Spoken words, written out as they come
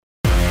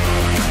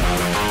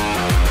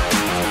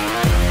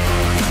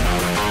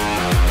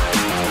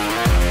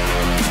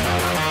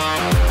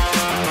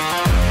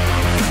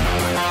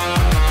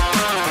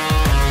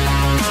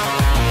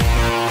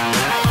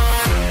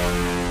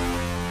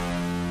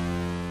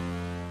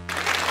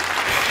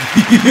ส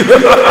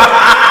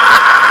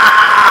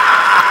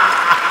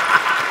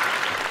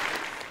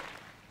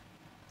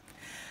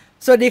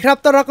วัสดีครับ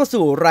ต้อนรับเข้า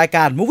สู่รายก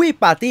าร Movie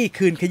Party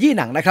คืนขยี้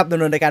หนังนะครับดำ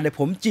เนินรายการโดย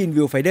ผมจีน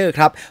วิวไฟเดอร์ค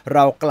รับเร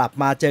ากลับ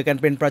มาเจอกัน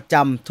เป็นประจ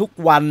ำทุก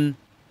วัน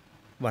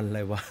อะไร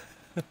วะ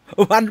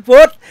วัน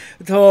พุธ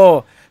โธ่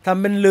ท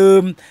ำเป็นลื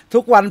มทุ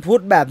กวันพุ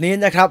ธแบบนี้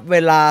นะครับเว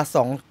ลา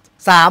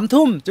3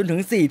 ทุ่มจนถึ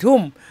ง4 ทุ่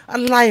มอะ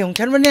ไรของ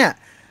ฉันวะเนี่ย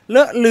เล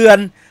อะเลือน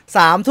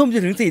3 ทุ่มจ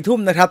นถึง4 ทุ่ม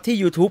นะครับที่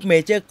YouTube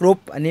Major Group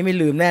อันนี้ไม่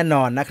ลืมแน่น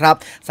อนนะครับ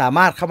สาม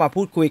ารถเข้ามา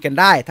พูดคุยกัน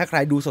ได้ถ้าใคร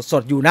ดูส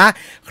ดๆอยู่นะ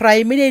ใคร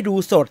ไม่ได้ดู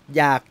สด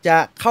อยากจะ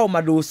เข้าม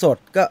าดูสด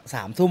ก็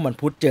3 ทุ่มวัน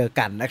พุธเจอ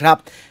กันนะครับ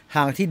ท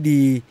างที่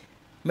ดี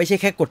ไม่ใช่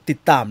แค่กดติด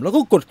ตามแล้วก็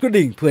กดกระ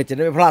ดิ่งเพื่อจะไ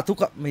ด้ไม่พลาดทุก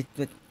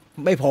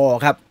ไม่พอ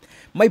ครับ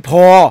ไม่พ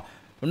อ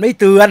มันไม่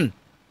เตือน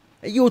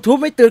YouTube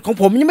ไม่เตือนของ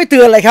ผมยังไม่เตื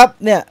อนเลยครับ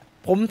เนี่ย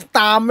ผม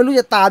ตามไม่รู้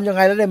จะตามยังไ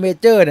งแล้วเนี่ยเม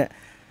เจอร์เนี่ย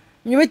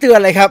ยังไม่เตือน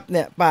เลยครับเ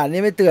นี่ยป่าน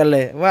นี้ไม่เตือนเล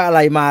ยว่าอะไร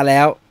มาแ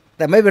ล้ว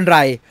แต่ไม่เป็นไร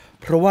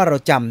เพราะว่าเรา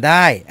จำไ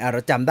ด้เ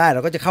ร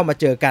าก็จะเข้ามา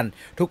เจอกัน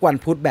ทุกวัน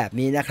พุธแบบ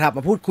นี้นะครับม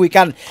าพูดคุย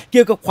กันเ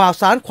กี่ยวกับควา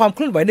มเค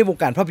ลื่อนไหวในวง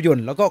การภาพยนต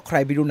ร์แล้วก็ใคร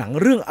ไปดูหนัง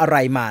เรื่องอะไร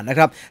มานะค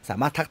รับสา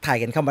มารถทักทาย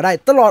กันเข้ามาได้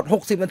ตลอด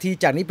60 นาที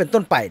จากนี้เป็น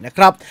ต้นไปนะค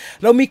รับ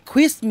เรามีค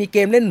วิซมีเก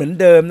มเล่นเหมือน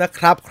เดิมนะค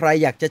รับใคร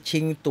อยากจะชิ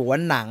งตั๋ว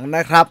หนังน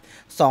ะครับ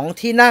2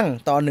 ที่นั่ง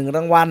ต่อ1 ร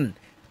างวัล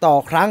ต่อ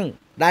ครั้ง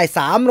ได้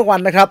3 รางวัล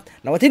นะครับ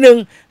รางวัลที่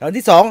1รางวัล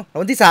ที่2รา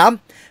งวัลที่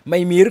3ไม่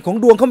มีเรื่องของ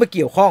ดวงเข้ามาเ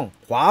กี่ยวข้อง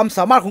ความส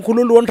ามารถของคุณ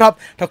ล้วนๆครับ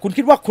ถ้าคุณ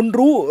คิดว่าคุณ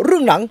รู้เรื่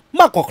องหนัง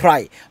มากกว่าใคร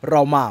เร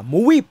ามา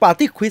Movie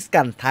Party Quiz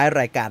กันท้าย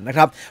รายการนะค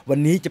รับวัน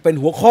นี้จะเป็น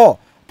หัวข้อ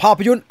ภาพ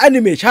ยนตร์แอ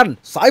นิเมชัน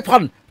สายพั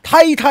นธุ์ไท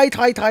ย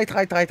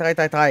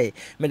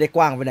ไม่ได้ก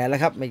ว้างไปไหนแล้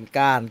วครับมี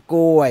การก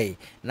ล้วย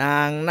นา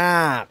งน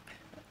าค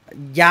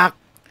ยัก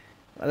ษ์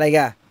อะไร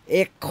กันเ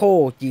อ็กโค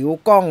จิ๋ว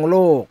ก้องโล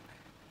ก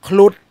ค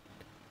ลุด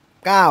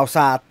ก้าวศ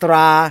าสตร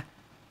า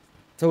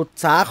สุด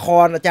สาค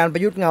รอาจารย์ปร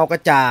ะยุทธ์เงากร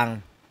ะจ่าง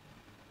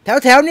แ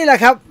ถวนี่แหละ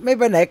ครับไม่ไ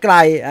ปไหนไกล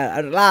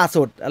ล่า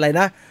สุดอะไร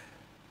นะ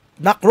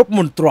นักรบม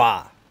นตรา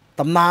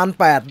ตำนาน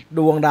8 ด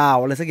วงดาว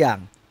อะไรสักอย่าง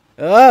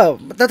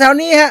แถว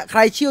นี้ฮะใคร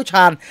เชี่ยวช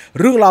าญ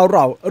เรื่องราวเห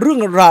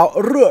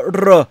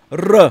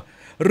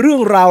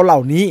ล่า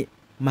นี้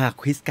มา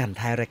ควิสกัน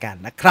ท้ายรายการ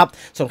นะครับ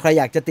ส่วนใคร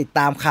อยากจะติดต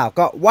ามข่าว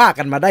ก็ว่า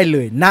กันมาได้เล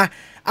ยนะ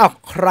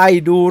ใคร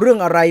ดูเรื่อง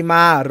อะไรม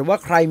าหรือว่า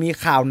ใครมี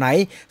ข่าวไหน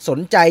สน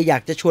ใจอยา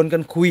กจะชวนกั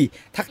นคุย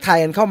ทักทาย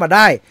กันเข้ามาไ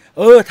ด้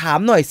ถาม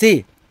หน่อยสิ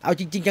เอา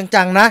จริงๆ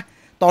จังๆนะ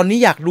ตอนนี้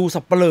อยากดู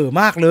สัปเหร่อ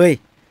มากเลย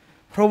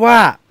เพราะว่า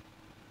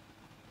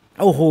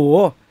โอ้โห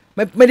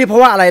ไม่ได้เพรา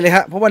ะว่าอะไรเลยค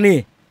รับเพราะว่านี่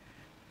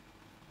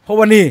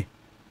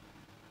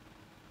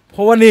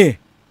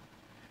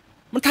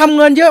มันทำเ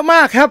งินเยอะม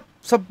ากครับ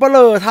สัปเห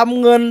ร่อท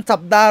ำเงินสั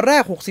ปดาห์แร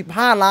ก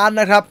65 ล้าน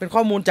นะครับเป็นข้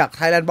อมูลจาก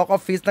Thailand Box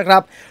Office นะครั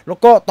บแล้ว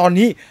ก็ตอน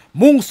นี้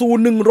มุ่งสู่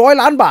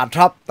100 ล้านบาทค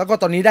รับแล้วก็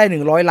ตอนนี้ได้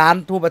100 ล้าน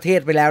ทั่วประเทศ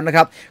ไปแล้วนะค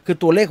รับคือ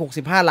ตัวเลข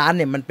65 ล้านเ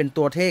นี่ยมันเป็น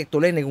ตัว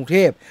เลขในกรุงเท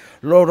พ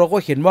เราก็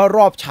เห็นว่าร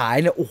อบฉาย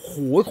เนี่ยโอ้โห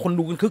คน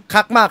ดูกันคึก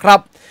คักมากครับ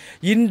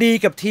ยินดี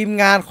กับทีม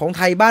งานของไ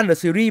ทยบ้านเดอะ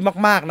ซีรีส์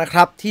มากๆนะค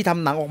รับที่ท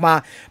ำหนังออกมา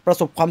ประ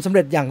สบความสำเ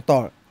ร็จอย่าง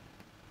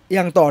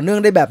ต่อเนื่อง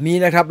ได้แบบนี้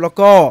นะครับแล้ว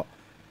ก็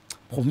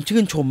ผมชื่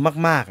นชม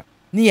มาก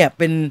ๆเนี่ย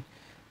เ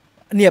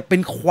ป็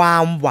นควา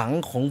มหวัง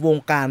ของวง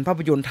การภาพ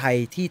ยนตร์ไทย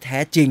ที่แท้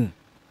จริง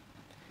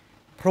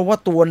เพราะว่า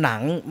ตัวหนั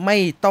งไม่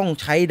ต้อง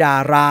ใช้ดา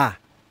รา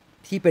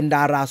ที่เป็นด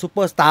าราซูเป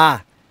อร์สตาร์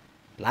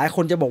หลายค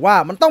นจะบอกว่า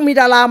มันต้องมี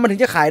ดารามันถึ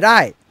งจะขายได้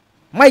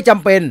ไม่จ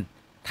ำเป็น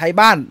ไทย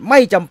บ้านไม่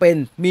จำเป็น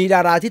มีด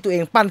าราที่ตัวเอ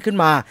งปั้นขึ้น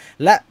มา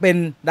และเป็น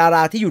ดาร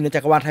าที่อยู่ในจั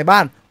กรวาลไทยบ้า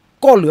น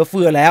ก็เหลือเ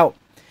ฟือแล้ว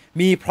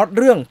มีพล็อต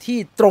เรื่องที่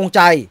ตรงใ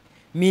จ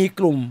มี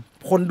กลุ่ม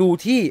คนดู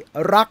ที่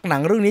รักหนั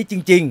งเรื่องนี้จ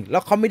ริงๆแล้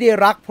วเขาไม่ได้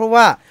รักเพราะ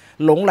ว่า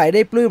หลงไหลไ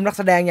ด้ปลื้มนักแ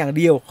สดงอย่าง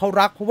เดียวเขา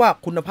รักเพราะว่า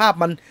คุณภาพ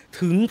มัน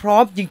ถึงพร้อ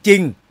มจริ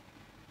ง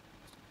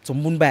ๆสม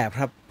บูรณ์แบบ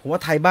ครับผมว่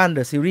าไทยบ้านเด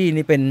อะซีรีส์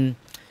นี่เ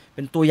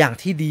ป็นตัวอย่าง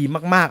ที่ดี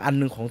มากๆอัน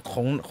นึงข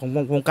อง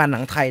วงการหนั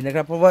งไทยนะค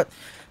รับเพราะว่า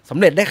สำ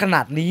เร็จได้ขน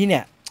าดนี้เนี่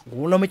ยโอ้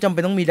เราไม่จำเป็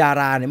นต้องมีดา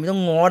ราเนี่ยไม่ต้อ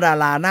งง้อดา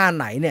ราหน้า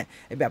ไหนเนี่ย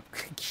ไอ้แบบ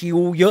คิว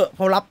เยอะเพ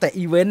ราะรับแต่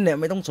อีเวนต์เนี่ย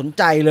ไม่ต้องสนใ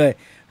จเลย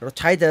เรา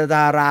ใช้แต่ด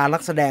ารานั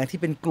กแสดงที่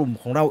เป็นกลุ่ม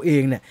ของเราเอ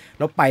งเนี่ย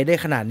เราไปได้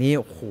ขนาดนี้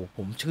โอ้โหผ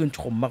มชื่นช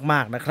มม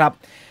ากๆนะครับ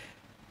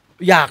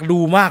อยากดู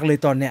มากเลย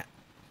ตอนเนี้ย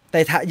แต่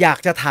อยาก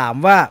จะถาม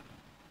ว่า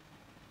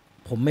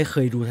ผมไม่เค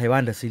ยดูไทยบ้า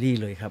นเดอะซีรีส์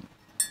เลยครับ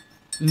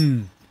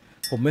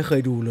ผมไม่เค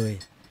ยดูเลย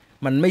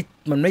มัน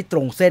ไม่ตร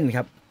งเส้นค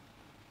รับ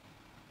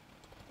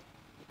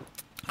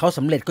เขาส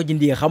ำเร็จก็ยิน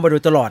ดีกับเขามาโด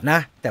ยตลอดนะ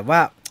แต่ว่า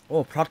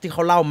พล็อตที่เข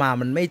าเล่ามา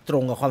มันไม่ตร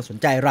งกับความสน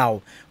ใจเรา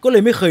ก็เล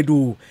ยไม่เคยดู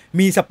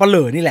มีสัปเห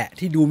ร่อนี่แหละ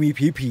ที่ดูมี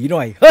ผีห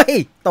น่อยเฮ้ย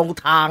ตรง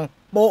ทาง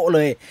โป๊ะเล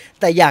ย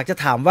แต่อยากจะ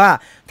ถามว่า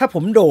ถ้าผ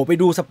มโดดไป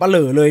ดูสัปเห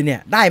ร่อเลยเนี่ย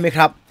ได้ไหมค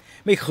รับ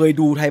ไม่เคย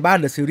ดูไทยบ้าน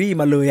เดอะซีรีส์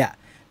มาเลย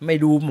ไม่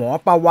ดูหมอ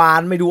ปาวา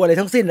นไม่ดูอะไร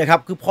ทั้งสิ้นนะครับ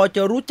คือพอจ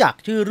ะรู้จัก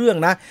ชื่อเรื่อง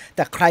นะแ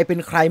ต่ใครเป็น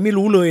ใครไม่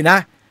รู้เลยนะ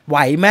ไหว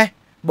ไหม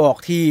บอก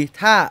ที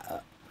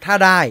ถ้า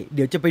ได้เ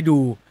ดี๋ยวจะไปดู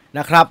น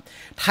ะครับ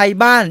ไทย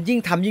บ้านยิ่ง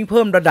ทำยิ่งเ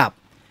พิ่มระดับ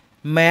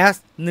แมส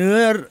เนื้อ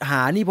ห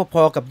านี่พ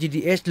อๆกับ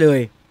GDH เลย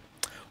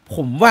ผ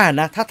มว่า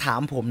นะถ้าถา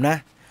มผมนะ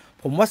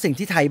ผมว่าสิ่ง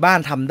ที่ไทยบ้าน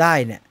ทำได้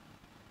เนี่ย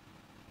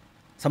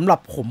สำหรับ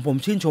ผม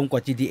ชื่นชมกว่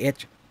า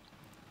GDH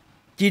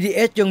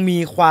GDH ยังมี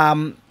ความ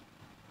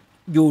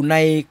อยู่ใน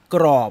ก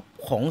รอบ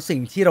ของสิ่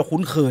งที่เรา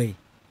คุ้นเคย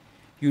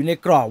อยู่ใน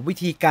กรอบวิ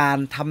ธีการ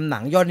ทำหนั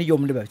งยอดนิยม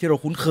ในแบบที่เรา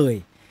คุ้นเคย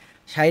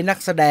ใช้นัก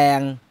แสดง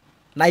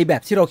ในแบ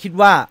บที่เราคิด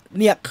ว่า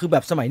เนี่ยคือแบ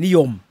บสมัยนิย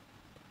ม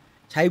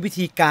ใช้วิ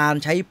ธีการ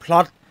ใช้พล็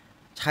อต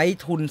ใช้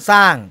ทุนส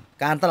ร้าง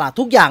การตลาด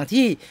ทุกอย่าง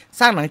ที่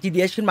สร้างหนัง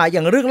GDH ขึ้นมาอย่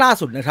างเรื่องล่า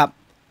สุดนะครับ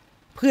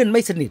เพื่อนไ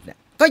ม่สนิทเนี่ย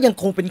ก็ยัง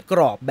คงเป็นกร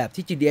อบแบบ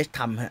ที่ GDH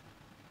ทำฮะ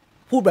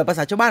พูดแบบภาษ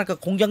าชาวบ้านก็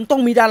คงยังต้อ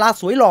งมีดารา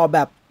สวยหล่อแบ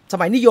บส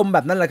มัยนิยมแบ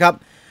บนั้นแหละครับ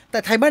แต่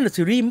ไทยบ้านเดอะ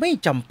ซีรีส์ไม่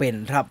จำเป็น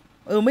ครับ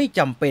ไม่จ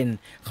ำเป็น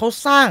เขา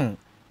สร้าง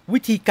วิ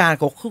ธีการ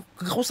ของ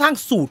คือเขาสร้าง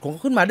สูตรของเข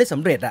าขึ้นมาได้ส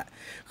ำเร็จอะ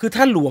คือ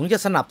ถ้าหลวงจะ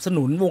สนับส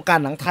นุนวงการ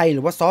หนังไทยห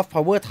รือว่าซอฟต์พา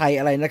วเวอร์ไทย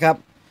อะไรนะครับ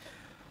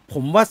ผ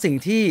มว่าสิ่ง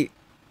ที่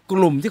ก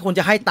ลุ่มที่คน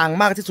จะให้ตังค์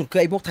มากที่สุดคือ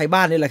ไอ้พวกไทยบ้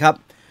านนี่แหละครับ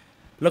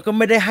แล้วก็ไ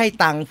ม่ได้ให้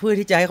ตังค์เพื่อ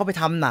ที่จะให้เขาไป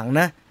ทำหนัง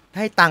นะใ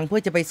ห้ตังค์เพื่อ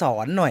จะไปสอ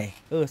นหน่อย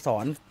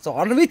สอ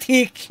นวิธี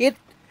คิด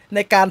ใน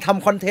การท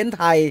ำคอนเทนต์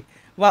ไทย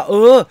ว่า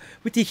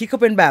วิธีคิดเขา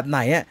เป็นแบบไหน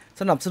อะ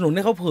สนับสนุนใ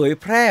ห้เขาเผย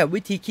แพร่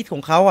วิธีคิดขอ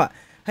งเขาอะ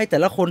ให้แต่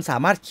ละคนสา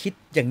มารถคิด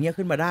อย่างเงี้ย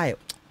ขึ้นมาได้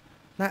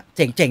นะเ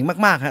จ๋ง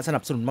ๆมากๆฮะสนั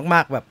บสนุนม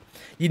ากๆแบบ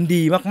ยิน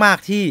ดีมาก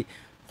ๆที่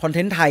คอนเท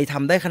นต์ไทยท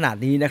ำได้ขนาด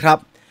นี้นะครับ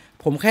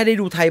ผมแค่ได้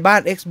ดูไทยบ้าน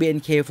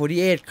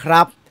XBNK48 ค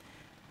รับ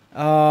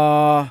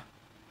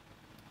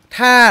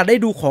ถ้าได้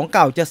ดูของเ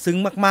ก่าจะซึ้ง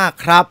มาก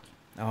ๆครับ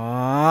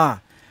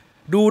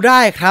ดูได้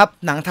ครับ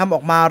หนังทำอ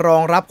อกมารอ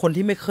งรับคน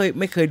ที่ไ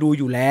ม่เคยดู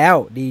อยู่แล้ว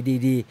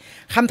ดี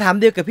คำถาม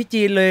เดียวกับพี่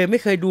จีนเลยไม่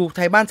เคยดูไ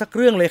ทยบ้านสักเ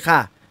รื่องเลยค่ะ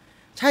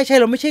ใช่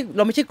เราไม่ใ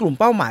ช่กลุ่ม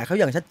เป้าหมายเขา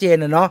อย่างชัดเจน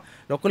นะเนาะ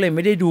เราก็เลยไ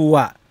ม่ได้ดู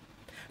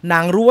หนั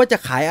งรู้ว่าจะ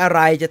ขายอะไร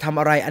จะทำ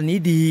อะไรอันนี้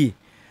ดี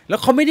แล้ว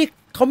เขาไม่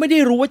ได้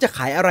รู้ว่าจะข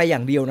ายอะไรอย่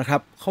างเดียวนะครั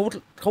บเ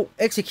ขา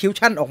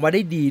execution ออกมาไ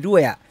ด้ดีด้ว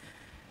ย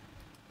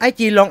ไอ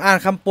จีลองอ่าน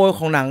คำโปรยข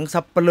องหนัง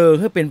สัปเหร่อ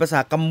ให้เป็นภาษา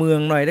กำเมือง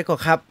หน่อยได้ก็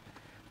ครับ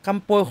ค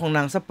ำโปรยของห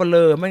นังสัปเห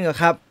ร่อมั้ง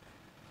ครับ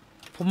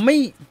ผมไม่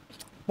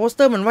โปสเต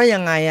อร์มันว่ายั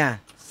งไง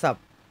สั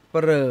ป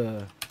เหร่อ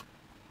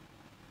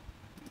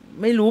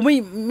ไม่รู้ไม่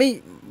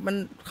มัน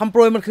คำโป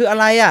รยมันคืออะ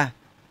ไร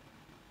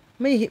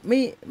ไม่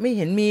เ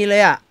ห็นมีเล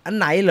ยอัน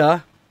ไหนเหรอ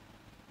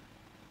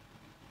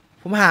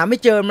ผมหาไม่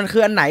เจอมันคื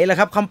ออันไหนล่ะ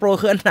ครับคำโปรย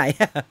คืออันไหน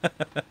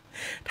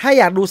ถ้า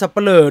อยากดูสัป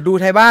เหร่อดู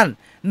ไทยบ้าน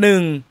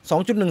1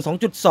 2.1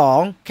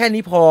 2.2 แค่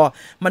นี้พอ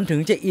มันถึง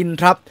จะอิน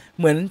ครับ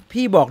เหมือน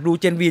พี่บอกดู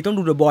เจนวีต้อง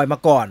ดูเดอะบอยมา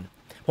ก่อน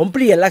ผมเป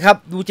ลี่ยนแล้วครับ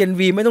ดูเจน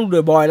วีไม่ต้องดูเด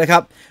อะบอยแล้วครั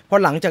บเพรา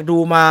ะหลังจากดู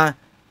มา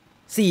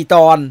4 ต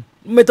อน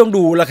ไม่ต้อง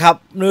ดูแล้วครับ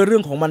เนื้อเรื่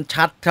องของมัน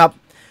ชัดครับ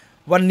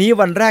วันนี้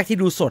วันแรกที่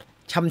ดูสด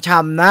ช่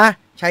ำๆนะ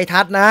ชัย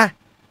ทัศน์นะ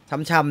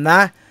ช่ำๆนะ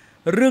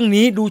เรื่อง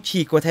นี้ดูฉี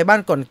กกว่าไทยบ้าน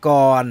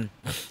ก่อน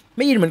ๆไ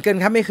ม่อินเหมือนกัน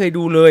ครับไม่เคย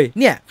ดูเลย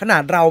เนี่ยขนา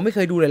ดเราไม่เค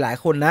ยดูหลาย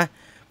ๆคนนะ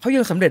เขา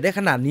ยังสำเร็จได้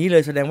ขนาดนี้เล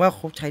ยแสดงว่าเข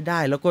าใช้ได้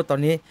แล้วก็ตอน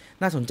นี้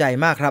น่าสนใจ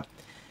มากครับ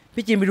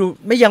พี่จีนไปดู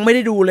ยังไม่ไ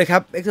ด้ดูเลยครั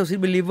บ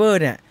Exorcist Believer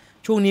เนี่ย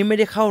ช่วงนี้ไม่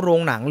ได้เข้าโรง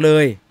หนังเล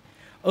ย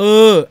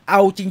เอ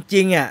าจ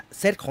ริงๆ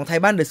เซตของไทย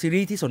บ้านเดอะซี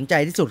รีส์ที่สนใจ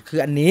ที่สุดคือ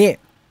อันนี้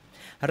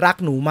รัก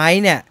หนูไหม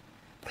เนี่ย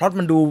พล็อต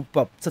มันดูแบ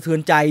บสะเทือน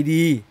ใจ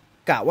ดี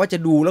กะว่าจะ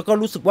ดูแล้วก็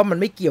รู้สึกว่ามัน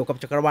ไม่เกี่ยวกับ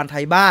จักรวาลไท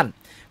ยบ้าน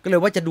ก็เลย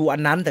ว่าจะดูอั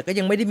นนั้นแต่ก็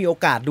ยังไม่ได้มีโอ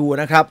กาสดู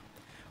นะครับ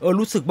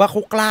รู้สึกว่าเข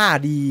ากล้า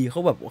ดีเขา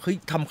แบบเฮ้ย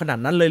ทำขนาด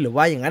นั้นเลยหรือ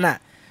ว่าอย่างนั้น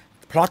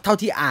พล็อตเท่า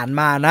ที่อ่าน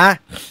มานะ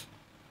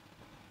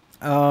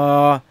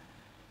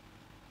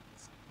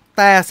แ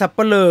ต่สัป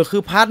เหร่อคื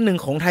อพาร์ทหนึ่ง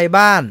ของไทย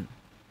บ้าน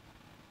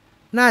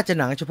น่าจะ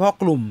หนังเฉพาะ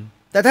กลุ่ม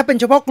แต่ถ้าเป็น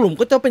เฉพาะกลุ่ม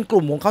ก็ต้องเป็นก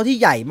ลุ่มของเขาที่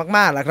ใหญ่ม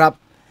ากๆแหละครับ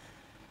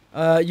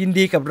ยิน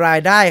ดีกับราย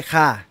ได้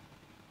ค่ะ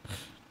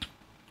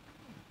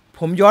ผ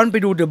มย้อนไป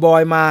ดู The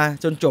Boy มา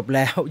จนจบแ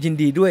ล้วยิน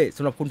ดีด้วยส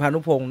ำหรับคุณพานุ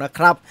พงศ์นะค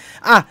รับ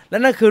และ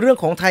นั่นคือเรื่อง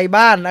ของไทย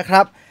บ้านนะค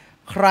รับ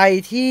ใคร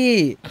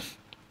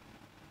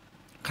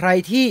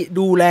ที่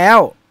ดูแล้ว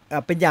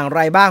เป็นอย่างไ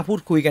รบ้างพู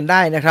ดคุยกันไ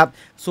ด้นะครับ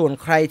ส่วน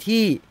ใคร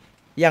ที่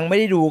ยังไม่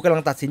ได้ดูกำลั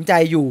งตัดสินใจ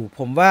อยู่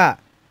ผมว่า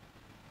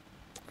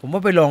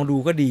ไปลองดู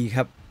ก็ดีค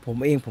รับผม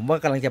ว่า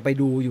กำลังจะไป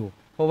ดูอยู่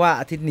เพราะว่า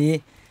อาทิตย์นี้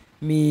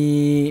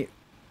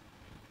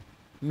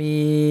มี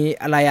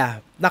อะไร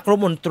นักรบ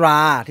มนตรา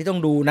ที่ต้อง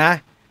ดูนะ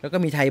แล้วก็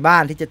มีไทยบ้า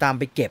นที่จะตาม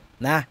ไปเก็บ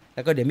นะแ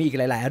ล้วก็เดี๋ยวมีอีก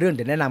หลายๆเรื่องเ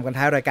ดี๋ยวแนะนำกัน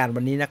ท้ายรายการ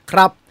วันนี้นะค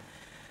รับ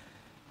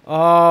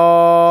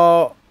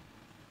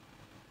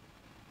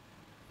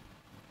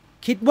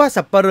คิดว่า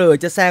สัปเหร่อ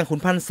จะแซงขุน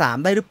พันสาม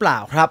ได้หรือเปล่า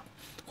ครับ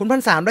ขุนพัน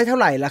สามได้เท่า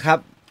ไหร่ล่ะครับ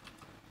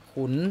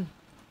ขุ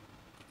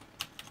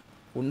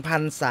นพั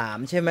นสาม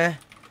ใช่ไหม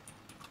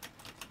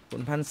ขุ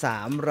นพันสา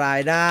มรา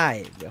ยได้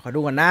เดี๋ยวขอดู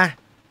กันนะ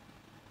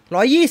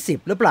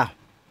120หรือเปล่า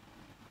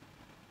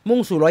มุ่ง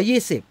สู่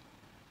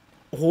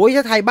120โอ้โห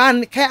ถ้าไทยบ้าน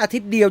แค่อาทิ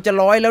ตย์เดียวจะ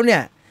100แล้วเนี่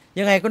ย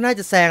ยังไงก็น่าจ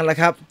ะแซงแล้ว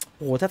ครับโ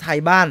อ้โหถ้าไทย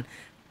บ้าน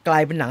กลา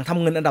ยเป็นหนังท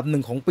ำเงินอันดับ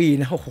1ของปี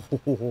นะ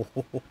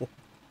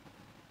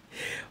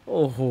โ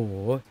อ้โห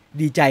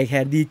ดีใจแค่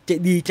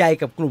ดีใจ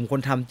กับกลุ่มคน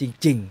ทำจ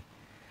ริง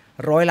ๆ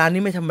100 ล้าน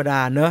นี่ไม่ธรรมดา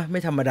เนอะไม่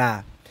ธรรมดา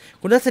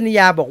คุณทัศนีย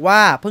าบอกว่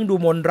าเพิ่งดู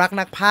มนรัก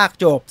นักพากย์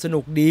จบสนุ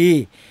กดี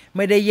ไ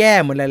ม่ได้แย่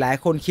เหมือนหลาย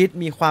ๆคนคิด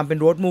มีความเป็น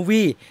โรดมูฟ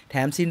วี่แถ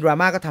มซีนดรา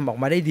ม่าก็ทำออก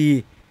มาได้ดี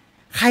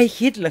ใคร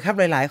คิดเหรอครับ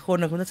หลายๆคน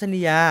นะคุณทัศ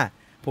นียา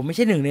ผมไม่ใ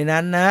ช่หนึ่งใน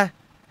นั้นนะ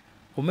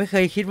ผมไม่เค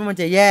ยคิดว่ามัน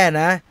จะแย่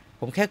นะ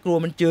ผมแค่กลัว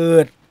มันจื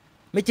ด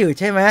ไม่จืด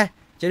ใช่ไหม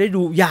จะได้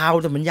ดูยาว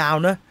แต่มันยาว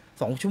นะ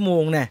2 ชั่วโม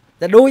งเนี่ย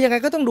แต่ดูยังไง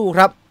ก็ต้องดูค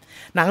รับ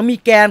หนังมี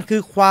แกนคื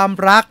อความ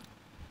รัก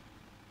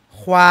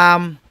ความ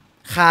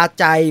คา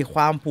ใจค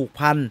วามผูก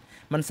พัน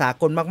มันสา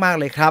กลมากๆ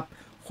เลยครับ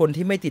คน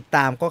ที่ไม่ติดต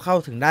ามก็เข้า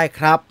ถึงได้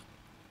ครับ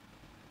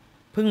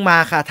เพิ่งมา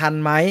ค่ะทัน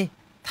ไหม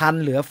ทัน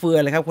เหลือเฟือ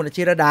เลยครับคุณอา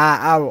ชิรดา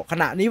เอาข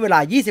ณะนี้เวลา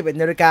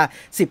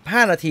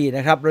 21:15 นาทีน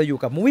ะครับเราอยู่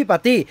กับ Movie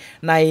Party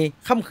ใน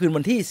ค่ำคืน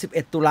วันที่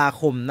11 ตุลา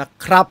คมนะ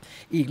ครับ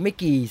อีกไม่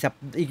กี่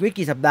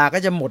สัปดาห์ก็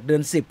จะหมดเดือ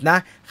น10นะ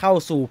เข้า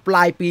สู่ปล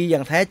ายปีอย่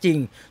างแท้จริง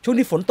ช่วง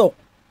ที่ฝนตก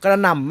กระ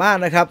หน่ำมาก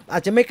นะครับอา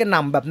จจะไม่กระห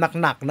น่ำแบบ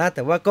หนักๆนะแ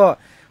ต่ว่าก็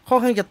ค่อน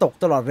ข้างจะตก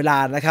ตลอดเวลา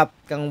นะครับ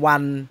กลางวั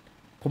น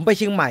ผมไปเ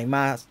ชียงใหม่ม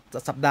า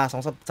2 สัปดา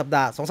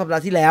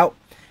ห์ที่แล้ว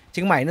เชี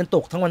ยงใหม่นั่นต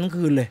กทั้งวันทั้ง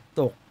คืนเลย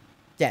ตก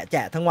แจ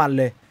ะทั้งวัน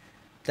เลย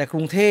แต่ก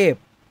รุงเทพ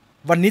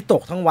วันนี้ต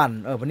กทั้งวัน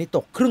วันนี้ต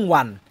กครึ่ง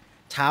วัน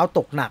เช้าต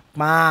กหนัก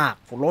มาก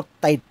รถ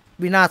ติด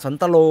วินาศสัน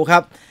ตโลครั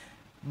บ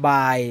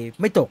บ่าย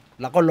ไม่ตก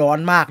แล้วก็ร้อน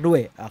มากด้วย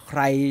ใค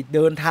รเ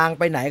ดินทางไ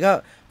ปไหนก็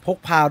พก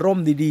พาร่ม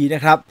ดีๆน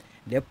ะครับ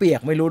เดี๋ยวเปีย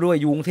กไม่รู้ด้วย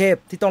กรุงเทพ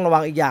ที่ต้องระวั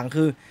งอีกอย่าง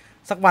คือ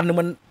สักวันหนึ่ง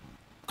มัน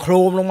โคร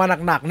มลงมา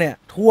หนักๆเนี่ย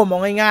ท่วมเอา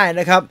ง่ายๆ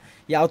นะครับ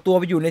อย่าเอาตัว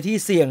ไปอยู่ในที่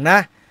เสี่ยงนะ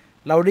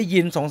เราได้ยิ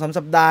น 2-3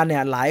 สัปดาห์เนี่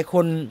ยหลายค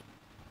น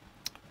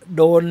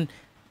โดน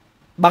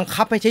บัง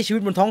คับให้ใช้ชีวิ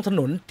ตบนท้องถ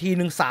นนทีห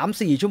นึ่ง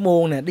 3-4 ชั่วโม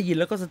งเนี่ยได้ยิน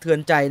แล้วก็สะเทือน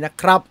ใจนะ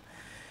ครับ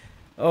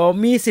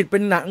มีสิทธิ์เป็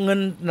นห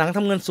นังท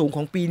ำเงินสูงข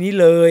องปีนี้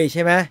เลยใ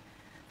ช่ไหม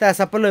แต่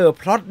สัปเหร่อ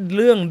พล็อตเ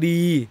รื่อง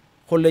ดี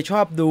คนเลยช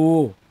อบดู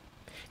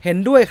เห็น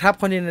ด้วยครับ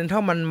คอนติเนนทั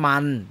ลมั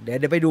นเดี๋ย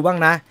วไปดูบ้าง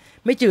นะ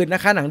ไม่จืดน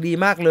ะคะหนังดี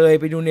มากเลย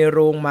ไปดูในโร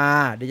งมา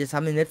เดี๋ยวจะซ้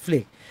ำใน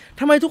Netflix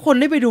ทำไมทุกคน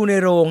ได้ไปดูใน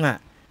โรงอ่ะ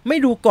ไม่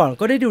ดูก่อน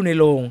ก็ได้ดูใน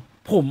โรง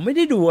ผมไม่ไ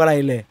ด้ดูอะไร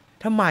เลย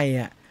ทำไม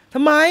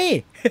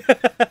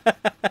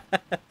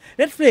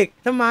Netflix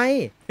ทำไม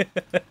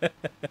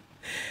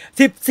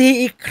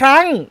 14 อีกค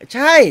รั้งใ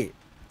ช่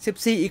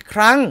14 อีกค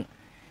รั้ง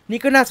นี่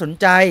ก็น่าสน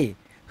ใจ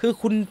คือ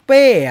คุณเ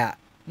ป้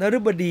นฤ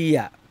บดี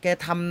แก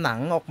ทำหนัง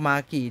ออกมา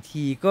กี่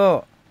ที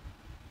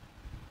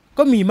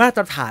ก็มีมาต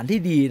รฐานที่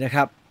ดีนะค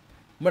รับ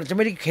มันจะไ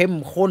ม่ได้เข้ม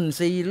ข้น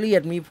ซีเรีย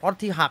สมีพล็อต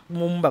ที่หัก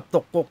มุมแบบ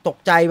ตก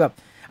ใจแบบ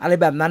อะไร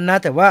แบบนั้นนะ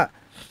แต่ว่า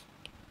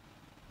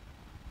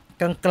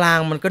กลาง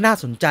ๆมันก็น่า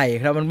สนใจ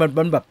ครับมัน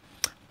แบบ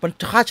มัน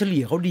ค่าเฉ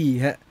ลี่ยเขาดี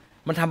ฮะ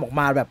มันทำออก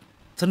มาแบบ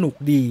สนุก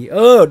ดี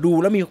ดู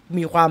แล้ว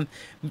มีความ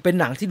เป็น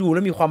หนังที่ดูแล้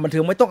วมีความบันเทิ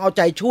งไม่ต้องเอาใ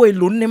จช่วย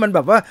ลุ้นให้มันแบ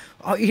บว่า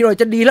อีกหน่อย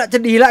จะดีละอ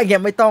ย่างเงี้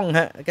ยไม่ต้องฮ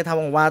ะแกท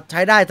ำออกมาใ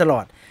ช้ได้ตลอ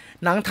ด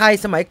หนังไทย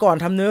สมัยก่อน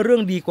ทำเนื้อเรื่อ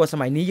งดีกว่าส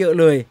มัยนี้เยอะ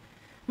เลย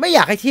ไม่อย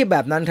ากให้เทียบแบ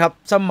บนั้นครับ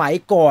สมัย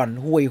ก่อน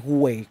ห่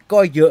วยก็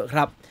เยอะค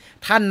รับ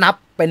ถ้านับ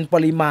เป็นป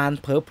ริมาณ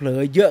เผล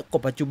อเยอะกว่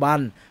าปัจจุบัน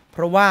เพ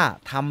ราะว่า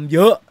ทำเย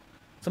อะ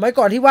สมัย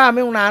ก่อนที่ว่าไ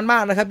ม่ต้องนานมา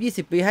กนะครั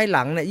บ20 ปีให้ห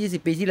ลังเนี่ย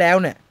20 ปีที่แล้ว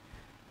เนี่ย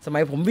สมั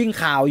ยผมวิ่ง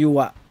ข่าวอยู่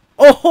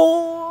โอ้โห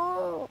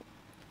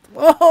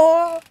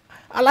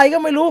อะไรก็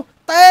ไม่รู้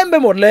เต็มไป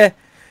หมดเลย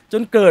จ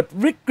นเกิด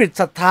วิกฤต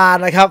ศรัทธา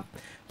นะครับ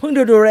เพิ่ง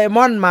ดูโดเรม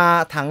อนมา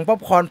ถังป๊อป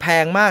คอร์นแพ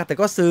งมากแต่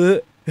ก็ซื้อ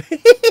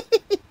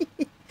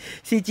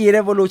CG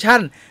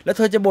Revolution แล้วเ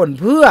ธอจะบ่น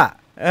เพื่อ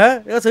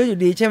ก็ซื้ออยู่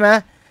ดีใช่ไหม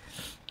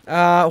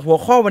หัว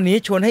ข้อวันนี้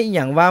ชวนให้อีกอ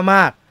ย่างว่าม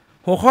าก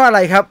หัวข้ออะไร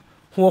ครับ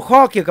หัวข้อ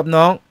เกี่ยวกับ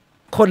น้อง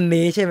คน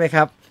นี้ใช่ไหมค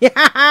รับ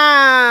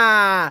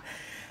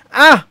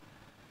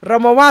เรา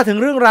มาว่าถึง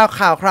เรื่องราว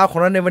ข่าวคราวของ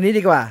เราในวันนี้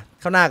ดีกว่า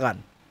เข้าหน้าก่อน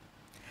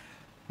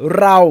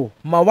เรา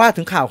มาว่า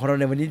ถึงข่าวของเรา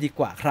ในวันนี้ดี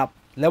กว่าครับ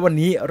และวัน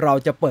นี้เรา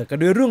จะเปิดกัน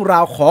ด้วยเรื่องรา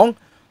วของ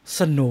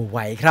Snow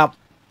White ครับ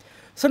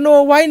Snow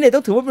White เนี่ยต้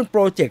องถือว่าเป็นโป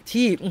รเจกต์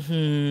ที่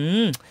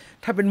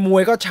ถ้าเป็นมว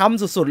ยก็ช้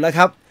ำสุดๆแล้วค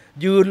รับ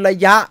ยืนระ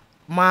ยะ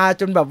มา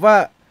จนแบบว่า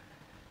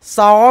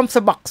ซ้อมส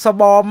ะบักสะ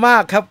บอมมา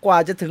กครับกว่า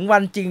จะถึงวั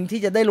นจริงที่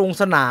จะได้ลง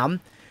สนาม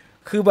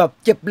คือแบบ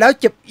เจ็บแล้ว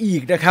เจ็บอี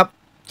กนะครับ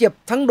เจ็บ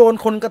ทั้งโดน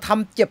คนกระท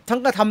ำเจ็บทั้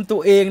งกระทำตั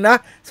วเองนะ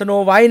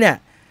Snow White เนี่ย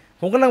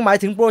ผมกำลังหมาย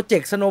ถึงโปรเจก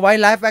ต์ Snow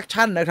White Live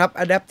Action นะครับ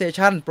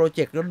Adaptation โปรเจ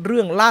กต์เ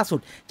รื่องล่าสุด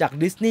จาก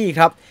ดิสนีย์ค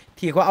รับ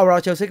ที่เขาเอารา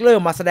เชล เซกเลอ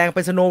ร์มาแสดงเ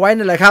ป็น Snow White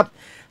นั่นแหละครับ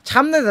ช้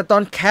ำตั้งแต่ตอ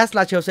นแคสร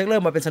าเชล เซกเลอ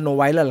ร์มาเป็น Snow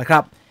White แล้วล่ะครั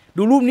บ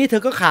ดูรูปนี้เธ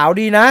อก็ขาว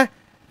ดีนะ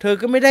เธอ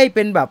ก็ไม่ได้เ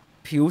ป็นแบบ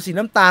ผิวสี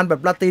น้ำตาลแบ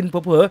บลาตินเ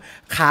ผลอ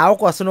ๆขาว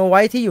กว่า Snow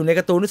White ที่อยู่ในก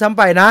าร์ตูนด้วยซ้ำ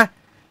ไปนะ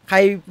ใคร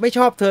ไม่ช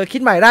อบเธอคิ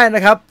ดใหม่ได้น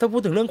ะครับถ้าพู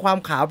ดถึงเรื่องความ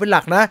ขาวเป็นห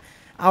ลักนะ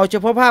เอาเฉ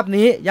พาะภาพ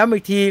นี้ย้ำอี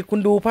กทีคุณ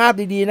ดูภาพ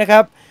ดีๆนะค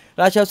รับ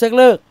ราเชล เซกเ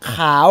ลอร์ข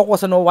าวกว่า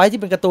Snow White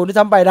ที่เป็นการ์ตูนด้วย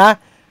ซ้ำไปนะ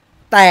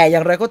แต่อย่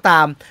างไรก็ต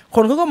ามค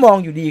นเขาก็มอง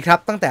อยู่ดีครับ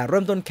ตั้งแต่เ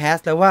ริ่มต้นแคส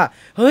แล้วว่า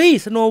เฮ้ย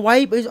สโนไว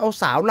ท์ไปเอา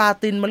สาวลา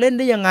ตินมาเล่นไ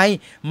ด้ยังไง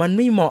มันไ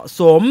ม่เหมาะ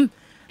สม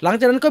หลัง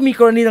จากนั้นก็มี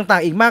กรณีต่า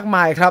งๆอีกมากม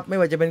ายครับไม่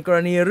ว่าจะเป็นกร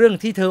ณีเรื่อง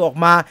ที่เธอออก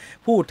มา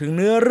พูดถึงเ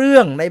นื้อเรื่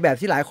องในแบบ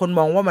ที่หลายคน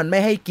มองว่ามันไม่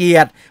ให้เกีย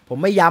รติผม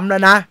ไม่ย้ำแล้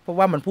วนะเพราะ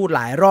ว่ามันพูดห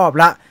ลายรอบ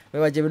ละไม่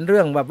ว่าจะเป็นเรื่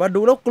องแบบว่าดู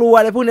แล้วกลัว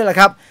อะไรพวกนี้แหละ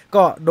ครับ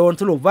ก็โดน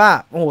สรุปว่า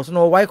โอ้โหสโน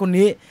ไวท์คน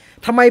นี้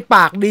ทำไมป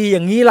ากดีอ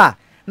ย่างนี้ล่ะ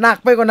หนัก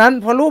ไปกว่านั้น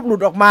พอรูปหลุ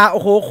ดออกมาโ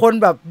อ้โหคน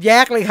แบบแย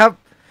กเลยครับ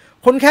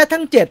คนแค่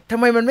ทั้ง7ทำ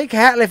ไมมันไม่แ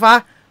ค่เลยฟ้า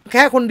แ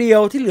ค่คนเดียว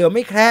ที่เหลือไ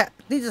ม่แค่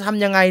นี่จะท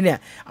ำยังไงเนี่ย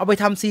เอาไป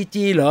ทำ CG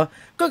เหรอ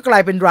ก็กลา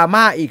ยเป็นดรา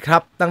ม่าอีกครั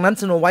บดังนั้น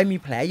สโนไวท์มี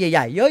แผลให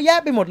ญ่ๆเยอะแยะ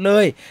ไปหมดเล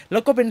ยแล้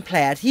วก็เป็นแผล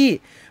ที่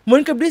เหมือ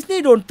นกับดิสนี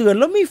ย์โดนเตือน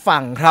แล้วไม่ฟั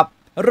งครับ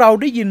เรา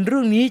ได้ยินเรื่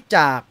องนี้จ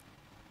าก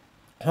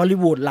ฮอลลี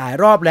วูดหลาย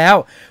รอบแล้ว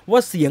ว่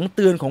าเสียงเ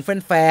ตือนของแ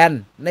ฟน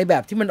ๆในแบ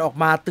บที่มันออก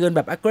มาเตือนแบ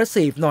บ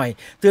aggressive หน่อย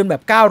เตือนแบ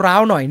บก้าวร้า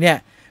วหน่อยเนี่ย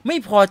ไม่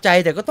พอใจ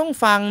แต่ก็ต้อง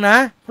ฟังนะ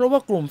เพราะว่า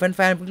กลุ่มแฟ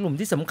นๆเป็นกลุ่ม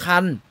ที่สำคั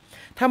ญ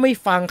ถ้าไม่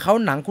ฟังเขา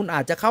หนังคุณอ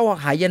าจจะเข้า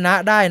หายนะ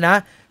ได้นะ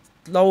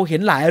เราเห็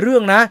นหลายเรื่อ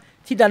งนะ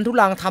ที่ดันทุ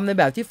ลังทำใน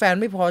แบบที่แฟน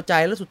ไม่พอใจ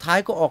แล้วสุดท้าย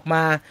ก็ออกม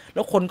าแ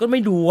ล้วคนก็ไ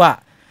ม่ดูอ่ะ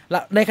และ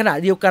ในขณะ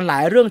เดียวกันหลา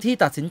ยเรื่องที่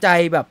ตัดสินใจ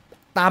แบบ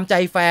ตามใจ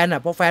แฟนอ่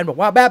ะพอแฟนบอก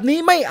ว่าแบบนี้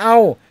ไม่เอา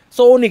โซ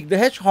นิกเดอะ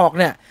เฮดจ็อก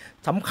เนี่ย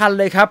สำคัญ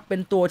เลยครับเป็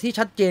นตัวที่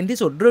ชัดเจนที่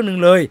สุดเรื่องหนึ่ง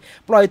เลย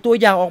ปล่อยตัว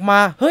อย่างออกมา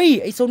เฮ้ย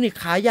ไอโซนิก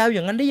ขายาวอ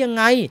ย่างนั้นได้ยัง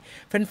ไง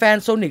แฟน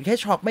ๆโซนิกเฮด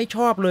จ็อกไม่ช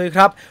อบเลยค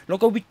รับแล้ว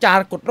ก็วิจาร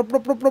ณ์กดล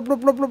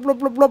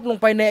บลง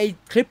ไปใน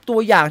คลิปตัว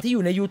อย่างที่อ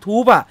ยู่ใน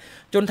YouTube อ่ะ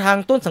จนทาง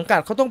ต้นสังกัด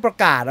เขาต้องประ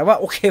กาศว่า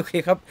โอเค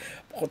ครับ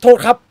ขอโทษ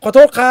ครั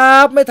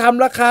บไม่ทำ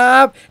แล้วครั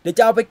บเดี๋ยวจ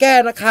ะเอาไปแก้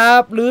นะครั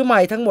บรื้อใหม่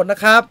ทั้งหมดน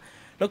ะครับ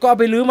แล้วก็เอา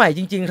ไปรื้อใหม่จ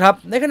ริงๆครับ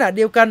ในขณะเ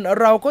ดียวกัน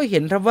เราก็เห็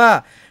นครับว่า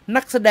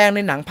นักแสดงใน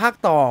หนังภาค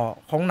ต่อ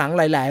ของหนัง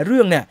หลายๆเรื่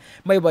องเนี่ย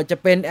ไม่ว่าจะ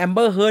เป็นแอมเบ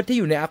อร์เฮิร์ทที่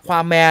อยู่ในอควา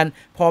แมน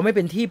พอไม่เ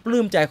ป็นที่ป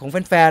ลื้มใจของแ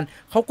ฟน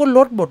ๆเขาก็ล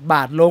ดบทบ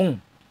าทลง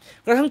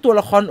กระทั่งตัว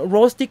ละครโร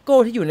สติโก้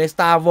ที่อยู่ใน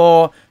Star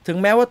Wars ถึง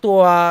แม้ว่าตัว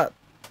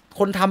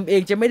คนทำเอ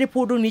งจะไม่ได้พู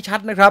ดเรื่องนี้ชัด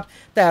นะครับ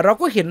แต่เรา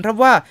ก็เห็นครับ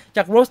ว่าจ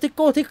ากโรสติโ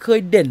ก้ที่เคย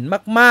เด่น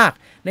มาก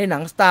ๆในหนั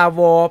ง Star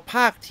Wars ภ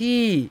าค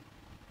ที่8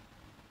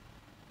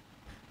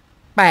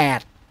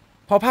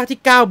พอภาคที่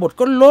9บท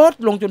ก็ลด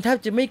ลงจนแทบ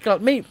จะไม่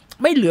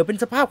เหลือเป็น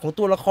สภาพของ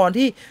ตัวละคร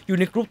ที่อยู่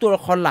ในกรุ๊ปตัวละ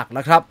ครหลักแ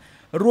ล้วครับ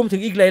รวมถึ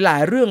งอีกหลา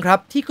ยๆเรื่องครับ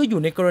ที่ก็อ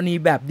ยู่ในกรณี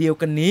แบบเดียว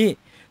กันนี้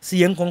เ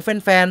สียงของแ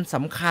ฟนๆส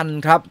ำคัญ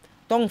ครับ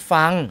ต้อง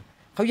ฟัง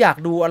เขาอยาก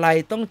ดูอะไร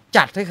ต้อง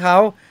จัดให้เขา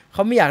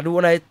ไม่อยากดู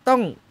อะไรต้อ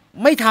ง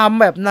ไม่ท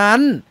ำแบบนั้น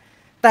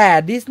แต่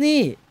ดิสนี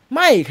ย์ไ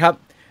ม่ครับ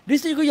ดิ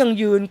สนีย์ก็ยัง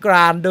ยืนกร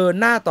านเดิน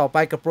หน้าต่อไป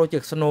กับโปรเจ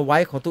กต์ Snow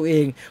White ของตัวเอ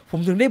งผม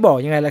ถึงได้บอก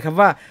ยังไงล่ะครับ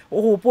ว่าโ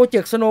อ้โหโปรเจ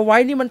กต์ Snow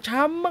White นี่มัน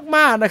ช้ำม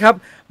ากๆนะครับ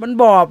มัน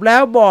บอบแล้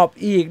วบอบ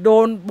อีกโด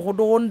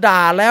นด่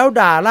าแล้ว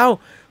ด่าเล่า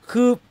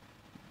คือ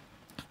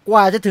ก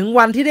ว่าจะถึง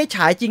วันที่ได้ฉ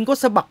ายจริงก็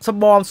สะบักสะ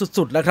บอม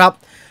สุดๆแล้วครับ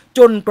จ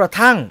นกระ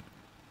ทั่ง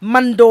มั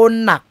นโดน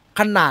หนัก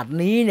ขนาด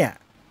นี้เนี่ย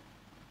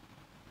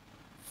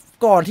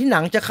ก่อนที่หนั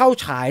งจะเข้า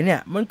ฉายเนี่ย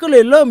มันก็เล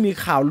ยเริ่มมี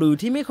ข่าวลือ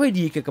ที่ไม่ค่อย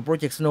ดีเกี่ยวกับโปร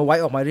เจกต์ Snow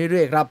White ออกมาเ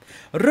รื่อยๆครับ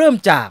เริ่ม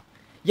จาก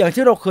อย่าง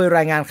ที่เราเคยร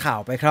ายงานข่าว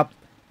ไปครับ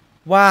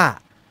ว่า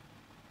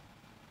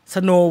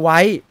Snow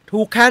White ถู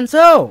ก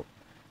cancel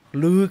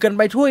ลือกันไ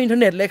ปทั่วอินเทอ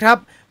ร์เน็ตเลยครับ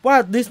ว่า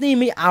ดิสนีย์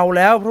ไม่เอาแ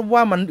ล้วเพราะว่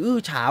ามันอื้อ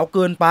ฉาวเ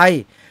กินไป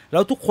แล้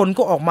วทุกคน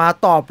ก็ออกมา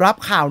ตอบรับ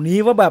ข่าวนี้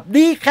ว่าแบบ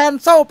ดีแคน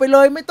เซิลไปเล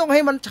ยไม่ต้องใ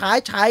ห้มันฉา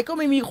ยก็ไ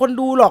ม่มีคน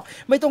ดูหรอก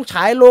ไม่ต้องฉ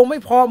ายโรงไม่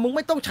พอมึงไ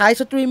ม่ต้องฉาย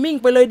สตรีมมิ่ง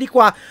ไปเลยดีก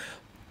ว่า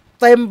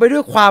เต็มไปด้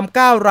วยความ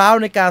ก้าวร้าว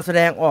ในการแส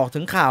ดงออกถึ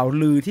งข่าว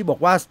ลือที่บอก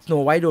ว่า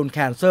Snow White โดนแค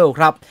นเซิล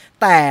ครับ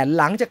แต่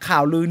หลังจากข่า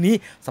วลือนี้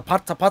สะ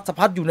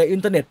พัดอยู่ในอิน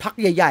เทอร์เน็ตพัก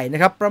ใหญ่ๆน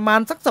ะครับประมาณ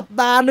สักสัป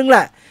ดาห์นึงแหล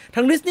ะท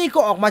างดิสนีย์ก็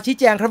ออกมาชี้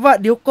แจงครับว่า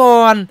เดี๋ยวก่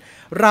อน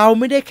เรา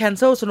ไม่ได้แคนเ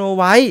ซิล Snow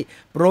White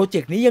โปรเจ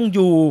กต์นี้ยังอ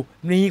ยู่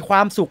มีคว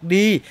ามสุข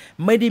ดี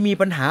ไม่ได้มี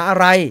ปัญหาอะ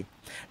ไร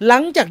หลั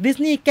งจากดิส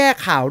นีย์แก้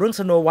ข่าวเรื่อง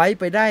Snow White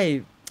ไปได้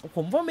ผ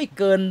มว่าไม่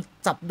เกิน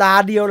สัปดา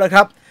ห์เดียวแหละค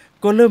รับ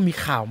ก็เริ่มมี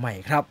ข่าวใหม่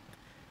ครับ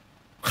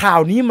ข่า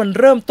วนี้มัน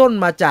เริ่มต้น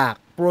มาจาก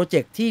โปรเจ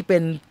กต์ที่เป็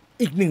น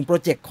อีกหนึ่งโปร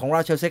เจกต์ของร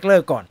าเชล เซกเลอ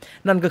ร์ก่อน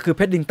นั่นก็คือเ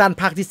พดดิงตัน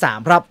ภาคที่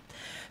3ครับ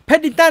เพด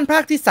ดิงตันภา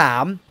คที่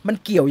3มัน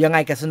เกี่ยวยังไง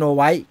กับ Snow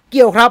White เ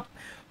กี่ยวครับ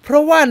เพรา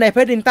ะว่าในเพ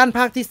ดดิงตันภ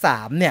าคที่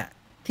3เนี่ย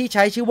ที่ใ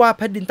ช้ชื่อว่าเ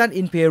พดดิงตัน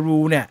อินเพรู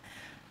เนี่ย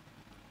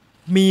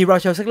มีรา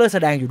เชล เซกเลอร์แส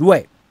ดงอยู่ด้วย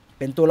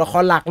เป็นตัวละค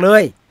รหลักเล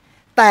ย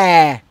แต่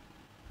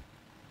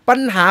ปัญ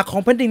หาขอ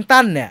งเพดดิงตั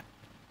นเนี่ย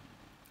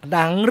ห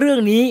นังเรื่อง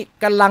นี้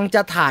กำลังจ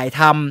ะถ่าย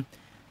ทำ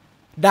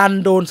ดัน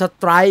โดนส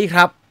ไตรค์ค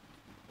รับ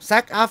แซ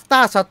กอัฟต้า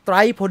สไตร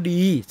ค์พอ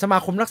ดีสมา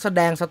คมนักแส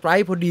ดงสไตร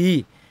ค์พอดี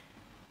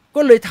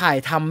ก็เลยถ่าย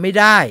ทำไม่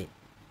ได้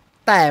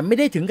แต่ไม่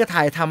ได้ถึงกับ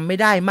ถ่ายทำไม่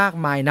ได้มาก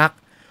มายนัก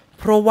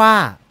เพราะว่า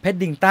เพด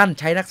ดิงตัน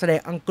ใช้นักแสดง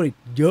อังกฤษ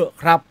เยอะ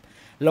ครับ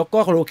แล้วก็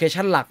โลเค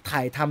ชั่นหลักถ่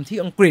ายทำที่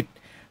อังกฤษ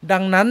ดั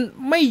งนั้น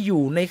ไม่อ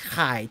ยู่ใน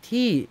ข่าย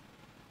ที่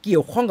เกี่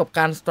ยวข้องกับก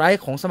ารสไตร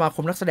ค์ของสมาค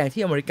มนักแสดง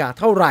ที่อเมริกา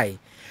เท่าไหร่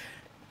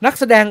นัก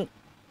แสดง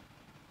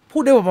พู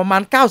ดได้ว่าประมา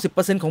ณ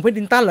 90% ของเพด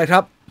ดิงตันเลยค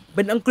รับเ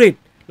ป็นอังกฤษ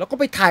แล้วก็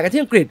ไปถ่ายกัน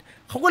ที่อังกฤษ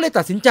เขาก็เลย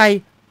ตัดสินใจ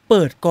เ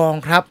ปิดกอง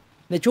ครับ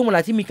ในช่วงเวล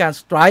าที่มีการ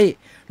สไตรค์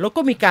แล้วก็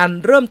มีการ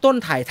เริ่มต้น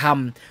ถ่ายท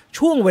ำ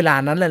ช่วงเวลา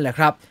นั้นแหละ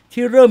ครับ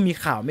ที่เริ่มมี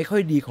ข่าวไม่ค่อ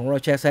ยดีของโร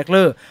เชล เซกเล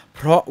อร์เพ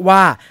ราะว่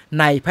า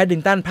ในแพดดิ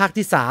งตันภาค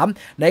ที่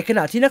3ในขณ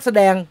ะที่นักแส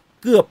ดง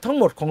เกือบทั้ง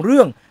หมดของเ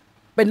รื่อง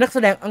เป็นนักแส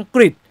ดงอังก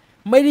ฤษ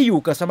ไม่ได้อยู่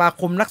กับสมา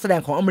คมนักแสด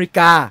งของอเมริก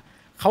า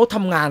เขาท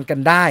ำงานกัน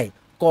ได้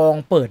กอง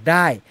เปิดไ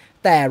ด้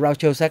แต่โร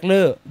เชล เซกเล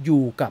อร์อ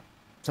ยู่กับ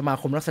สมา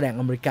คมนักแสดง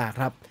อเมริกา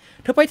ครับ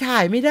เธอไปถ่า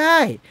ยไม่ได้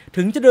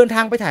ถึงจะเดินท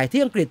างไปถ่าย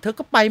ที่อังกฤษเธอ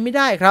ก็ไปไม่ไ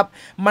ด้ครับ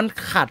มัน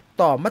ขัด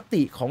ต่อม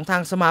ติของทา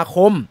งสมาค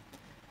ม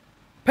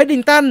เพดดิ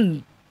งตัน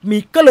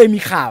ก็เลยมี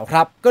ข่าวค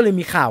รับก็เลย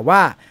มีข่าวว่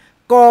า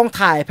กอง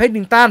ถ่ายเพด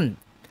ดิงตัน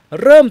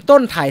เริ่มต้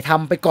นถ่ายท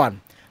ำไปก่อน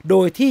โด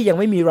ยที่ยัง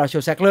ไม่มีราเช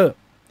ล เซกเลอร์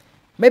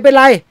ไม่เป็น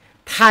ไร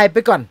ถ่ายไป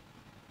ก่อน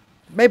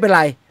ไม่เป็นไ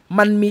ร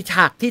มันมีฉ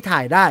ากที่ถ่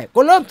ายได้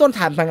ก็เริ่มต้น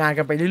ถ่ายทำงาน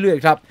กันไปเรื่อย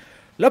ๆครับ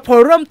แล้วพอ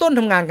เริ่มต้น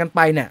ทำงานกันไป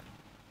เนี่ย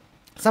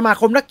สมา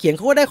คมนักเขียนเ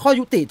ขาก็ได้ข้อ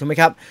ยุติถูกไหม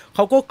ครับเข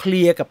าก็เค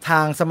ลียร์กับท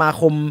างสมา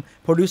คม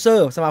โปรดิวเซอ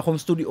ร์สมาคม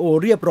สตูดิโอ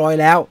เรียบร้อย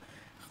แล้ว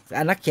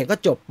นักเขียนก็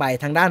จบไป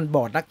ทางด้านบ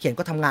อร์ดนักเขียน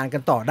ก็ทำงานกั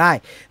นต่อได้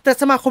แต่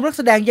สมาคมนักแ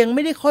สดงยังไ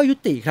ม่ได้ข้อยุ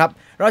ติครับ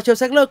ราเชล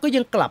แซกเลอร์ก็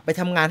ยังกลับไป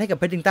ทำงานให้กับ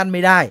เพดดิงตันไ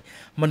ม่ได้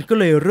มันก็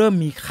เลยเริ่ม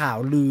มีข่าว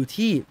ลือ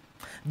ที่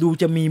ดู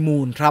จะมีมู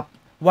ลครับ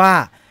ว่า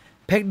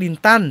เพดดิง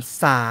ตัน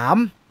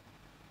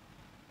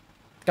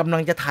3กำลั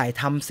งจะถ่าย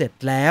ทำเสร็จ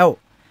แล้ว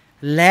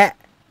และ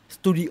ส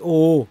ตูดิโอ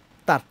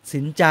ตัด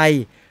สินใจ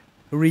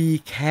รี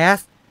แคส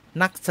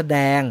นักแสด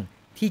ง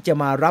ที่จะ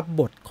มารับ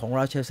บทของร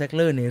าเชล แซกเ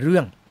ลอร์ในเรื่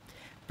อง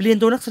เปลี่ยน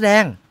ตัวนักแสด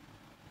ง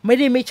ไ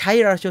ม่ใช้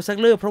ราเชล แซก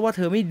เลอร์เพราะว่าเ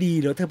ธอไม่ดี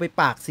หรือเธอไป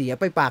ปากเสีย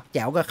ไปปากแ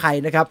จ๋วกับใคร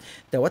นะครับ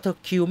แต่ว่าเธอ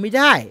คิวไม่ไ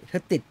ด้เธ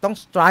อติดต้อง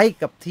สไตรค์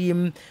กับที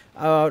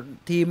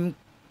ม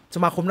ส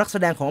มาคมนักแส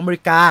ดงของอเม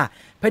ริกา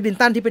เพดดิง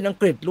ตันที่เป็นอัง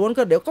กฤษล้วน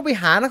ก็เดี๋ยวก็ไป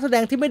หานักแสด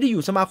งที่ไม่ได้อ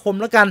ยู่สมาคม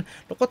แล้วกัน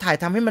แล้วก็ถ่าย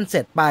ทำให้มันเส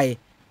ร็จไป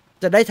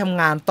จะได้ทำ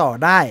งานต่อ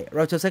ได้ร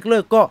าเชล แซกเลอ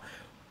ร์ก็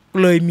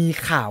เลยมี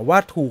ข่าวว่า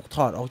ถูกถ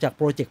อดออกจากโ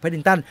ปรเจกต์เพดดิ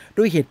งตัน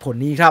ด้วยเหตุผล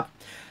นี้ครับ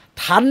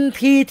ทัน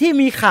ทีที่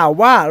มีข่าว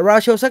ว่ารา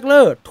เชล แซกเล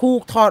อร์ถู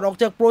กถอดออก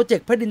จากโปรเจก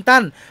ต์เพดดิงตั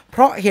นเพ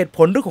ราะเหตุผ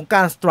ลเรื่องของก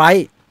ารสไตร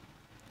ค์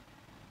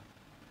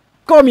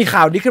ก็มีข่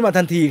าวนี้ขึ้นมา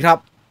ทันทีครับ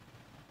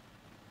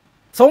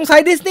สงสัย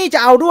ดิสนีย์จะ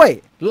เอาด้วย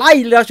ไล่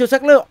ราเชล แซ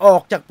กเลอร์ออ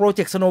กจากโปรเจ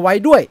กต์ Snow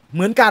White ด้วยเห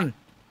มือนกัน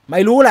ไ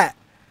ม่รู้แหละ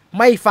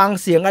ไม่ฟัง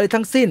เสียงอะไร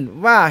ทั้งสิ้น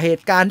ว่าเห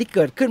ตุการณ์ที่เ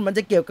กิดขึ้นมันจ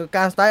ะเกี่ยวกับก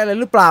ารสไตล์อะไร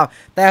หรือเปล่า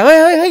แต่เ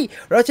ฮ้ย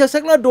ราเชล แซ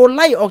กเลอร์โดนไ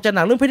ล่ออกจากห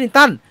นังเรื่องเพดดิง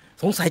ตัน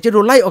สงสัยจะโด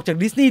นไล่ออกจาก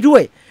ดิสนีย์ด้ว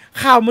ย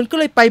ข่าวมันก็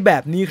เลยไปแบ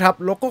บนี้ครับ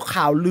แล้วก็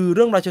ข่าวลือเ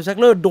รื่องราเชล แซก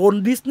เลอร์โดน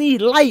ดิสนีย์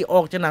ไล่อ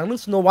อกจากหนังเรื่อ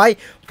ง Snow White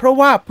เพราะ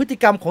ว่าพฤติ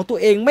กรรมของตัว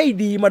เองไม่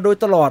ดีมาโดย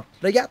ตลอด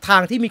ระยะทา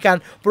งที่มีการ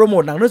โปรโม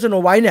ทหนังเรื่อง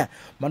Snow White เนี่ย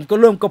มันก็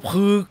เริ่มกระ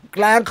พือ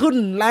แรง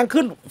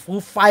ขึ้น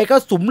ไฟก็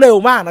สุมเร็ว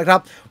มากนะครับ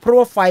เพราะ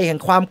ว่าไฟแห่ง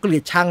ความเกลี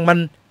ยดชังมัน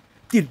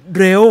ติด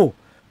เร็ว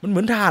มันเหมื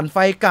อนถ่านไฟ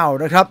เก่า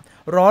นะครับ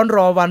ร้อนร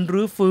อวัน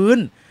รื้อฟื้น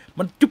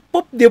มันจุ๊บ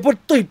ปุ๊บเดี๋ยวมัน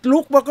ติดลุ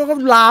กมันก็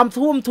ลาม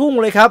ท่วมทุ่ง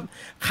เลยครับ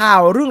ข่า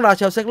วเรื่องราเ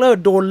ชล แซกเลอร์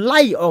โดนไ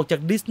ล่ออกจา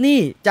กดิสนี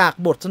ย์จาก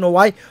บท Snow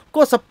White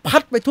ก็สะพั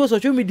ดไปทั่วโซ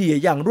เชียลมีเดีย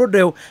อย่างรวดเ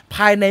ร็วภ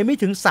ายในไม่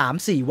ถึง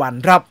 3-4 วัน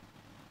ครับ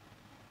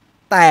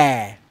แต่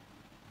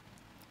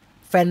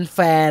แฟ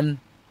น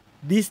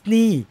ดิส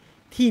นีย์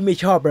ที่ไม่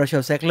ชอบราเช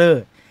ล แซกเลอ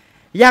ร์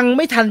ยังไ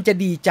ม่ทันจะ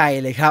ดีใจ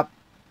เลยครับ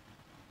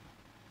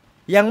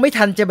ยังไม่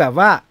ทันจะแบบ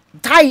ว่า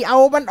ใช่เอา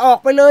มันออก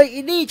ไปเลย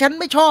อีนี่ฉัน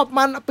ไม่ชอบ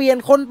มันเปลี่ยน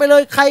คนไปเล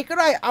ยใครก็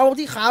ได้เอา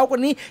ที่ขาวกว่า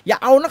นี้อย่า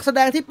เอานักแสด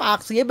งที่ปาก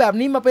เสียแบบ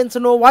นี้มาเป็นส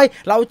โนไวท์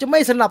เราจะไม่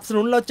สนับส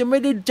นุนเราจะไม่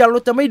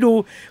ดู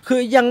คื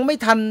อยังไม่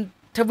ทัน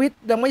ทวิต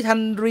ยังไม่ทัน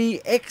รี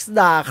เอ็กซ์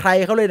ด่าใคร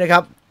เขาเลยนะค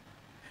รับ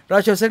รา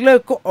เชล แซกเลอ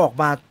ร์ก็ออก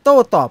มาโต้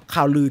ตอบ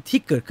ข่าวลือที่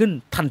เกิดขึ้น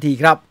ทันที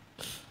ครับ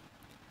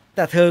แ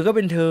ต่เธอก็เ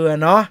ป็นเธอ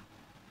เนาะ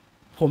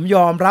ผมย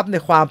อมรับใน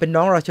ความเป็นน้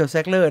องราเชล แซ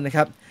กเลอร์นะค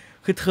รับ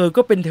คือเธอ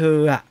ก็เป็นเธอ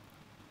อะ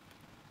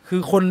คื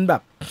อคน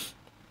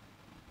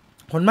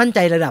มั่นใจ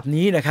ระดับ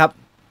นี้นะครับ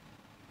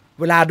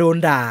เวลาโดน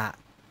ด่า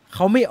เข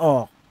าไม่ออ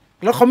ก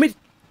แล้วเขาไม่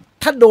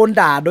ถ้าโดน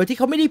ด่าโดยที่เ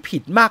ขาไม่ได้ผิ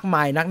ดมากม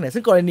ายนักเนี่ย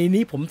ซึ่งกรณี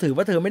นี้ผมถือ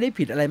ว่าเธอไม่ได้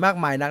ผิดอะไรมาก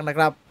มายนักนะค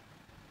รับ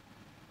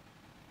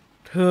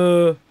เธอ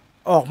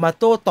ออกมา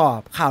โต้ตอบ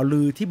ข่าว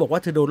ลือที่บอกว่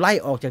าเธอโดนไล่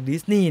ออกจากดิ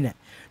สนีย์เนี่ย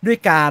ด้วย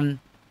การ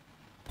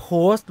โพ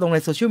สต์ลงใน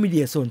โซเชียลมีเดี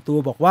ยส่วนตัว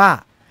บอกว่า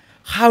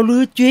ข่าวลื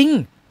อจริง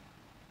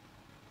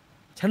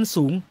ฉัน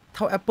สูงเ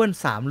ท่าแอปเปิล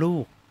3 ลู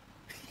ก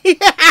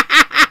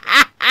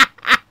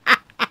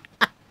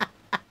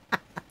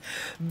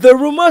The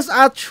rumors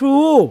are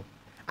true.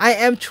 I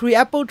am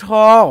 3 apple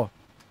tall.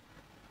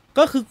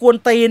 ก็คือกวน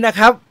ตีนนะ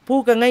ครับพู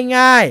ดกัน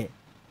ง่าย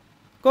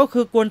ๆก็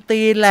คือกวน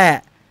ตีนแหละ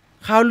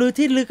ข่าวลือ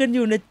ที่ลือกันอ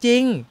ยู่นะจริ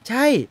งใ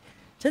ช่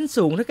ฉัน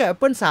สูงเท่ากับแอป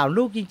เปิล3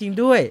 ลูกจริง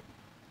ๆด้วย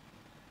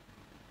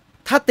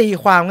ถ้าตี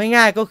ความ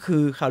ง่ายๆก็คื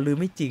อข่าวลือ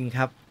ไม่จริงค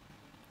รับ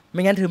ไ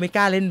ม่งั้นเธอไม่ก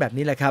ล้าเล่นแบบ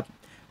นี้แหละครับ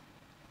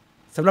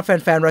สำหรับแ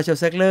ฟนๆ ราเชล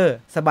แซกเลอร์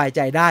สบายใจ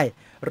ได้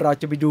เรา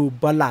จะไปดู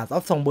Ballad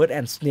of Songbird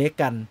and Snake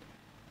กัน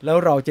แล้ว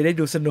เราจะได้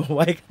ดูสโนว์ไว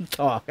ท์กัน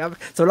ต่อครับ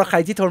สำหรับใคร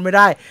ที่ทนไม่ไ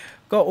ด้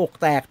ก็อก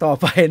แตกต่อ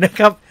ไปนะค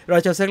รับรา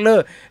เชล แซกเลอ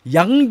ร์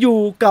ยังอยู่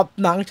กับ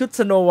หนังชุด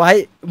สโนว์ไว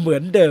ท์เหมือ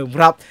นเดิมค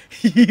รับ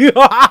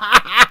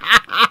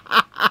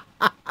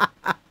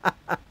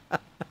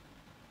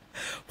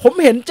ผม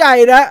เห็นใจ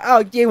นะ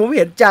จริงผม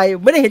เห็นใจ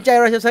ไม่ได้เห็นใจ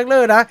ราเชล แซกเลอ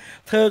ร์นะ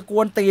เธอก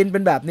วนตีนเป็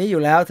นแบบนี้อ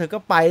ยู่แล้วเธอก็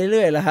ไปเ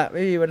รื่อยๆแล้วฮะไ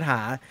ม่มีปัญหา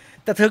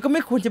แต่เธอก็ไ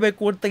ม่ควรจะไป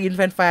กวนตีนแ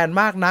ฟน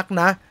ๆมากนัก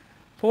นะ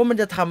เพราะว่ามัน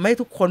จะทำให้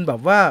ทุกคนแบ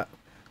บว่า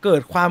เกิ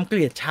ดความเก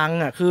ลียดชัง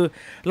อ่ะคือ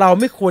เรา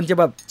ไม่ควรจะ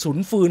แบบสุน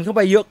ฟืนเข้าไ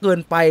ปเยอะเกิน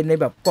ไปใน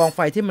แบบกองไฟ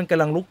ที่มันก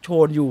ำลังลุกโช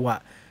นอยู่อ่ะ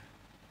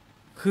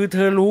คือเธ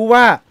อรู้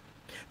ว่า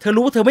เธ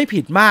อไม่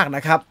ผิดมากน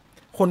ะครับ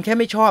คนแค่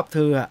ไม่ชอบเธ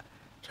อ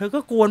เธอก็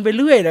กวนไป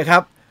เรื่อยนะครั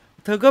บ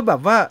เธอก็แบ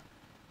บว่า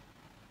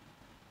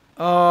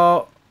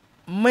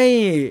ไม่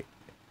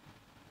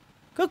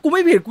ก็กูไ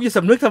ม่ผิดกูจะส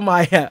ำนึกทำไม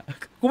อ่ะ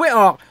กูไม่อ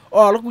อก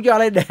แล้วกูจะอะ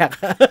ไรแดก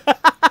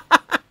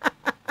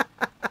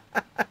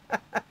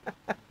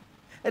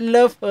I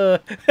love her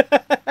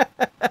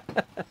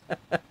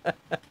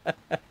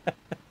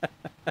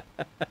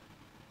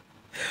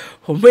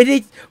ผมไม่ไ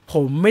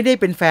ด้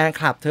เป็นแฟน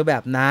คลับเธอแบ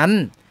บนั้น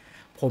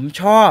ผม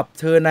ชอบ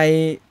เธอใน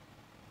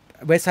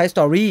West Side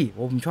Story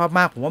ผมชอบม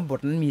ากผมว่าบท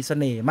นั้นมีเส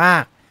น่ห์มา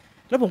ก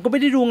แล้วผมก็ไม่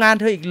ได้ดูงาน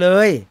เธออีกเล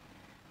ย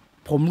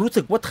ผมรู้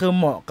สึกว่าเธอ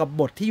เหมาะกับ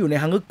บทที่อยู่ใน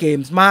Hunger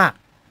Games มาก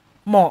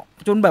เหมาะ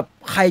จนแบบ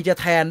ใครจะ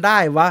แทนได้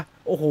วะ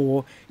โอ้โห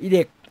อีเ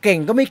ด็กเก่ง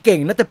ก็ไม่เก่ง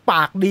นะแต่ป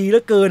ากดีเหลื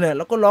อเกินน่ะแ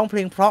ล้วก็ร้องเพล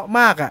งเพราะ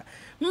มากอ่ะ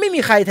ไม่มี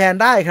ใครแทน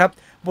ได้ครับ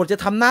บทจะ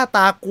ทำหน้าต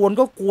ากวน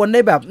ก็กวนไ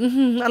ด้แบบ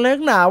อะไรนั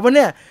กหนาวะเ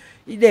นี่ย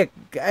อีเด็ก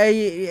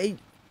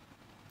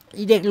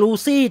อีเด็กลู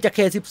ซี่จาก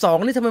K12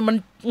นี่ทำไม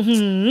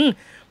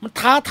มัน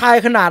ท้าทาย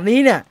ขนาดนี้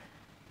เนี่ย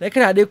ในข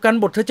ณะเดียวกัน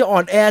บทเธอจะอ่อ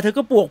นแอเธอ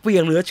ก็ปวกเปี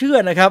ยกเหลือเชื่อ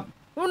นะครับ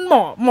มันเห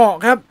มาะ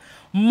ครับ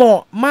เหมา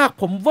ะมาก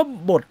ผมว่า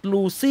บท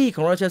ลูซี่ข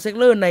องราเชล เซก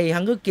เลอร์ใน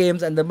Hunger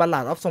Games and the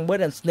Ballad of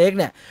Songbird and Snake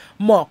เนี่ย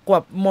เหมาะ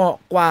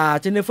กว่า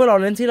เจนนิเฟอร์ ลอ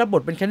เรนซ์ที่รับบ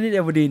ทเป็นแคนดิเดต เ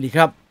อเวอร์ดีนนี่ค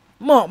รับ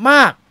เหมาะม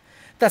าก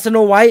แต่สโน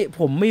ไวท์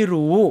ผมไม่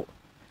รู้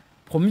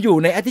ผมอยู่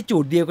ใน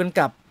attitude เดียวกัน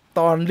กับ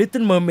ตอน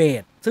Little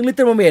Mermaid ซึ่ง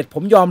Little Mermaid ผ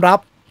มยอมรับ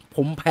ผ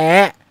มแพ้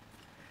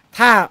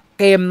ถ้า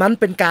เกมนั้น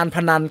เป็นการพ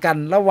นันกัน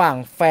ระหว่าง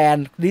แฟน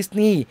ดิส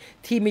นีย์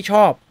ที่ไม่ช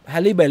อบแฮ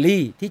ร์รี่เบล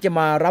ลี่ที่จะม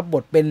ารับบ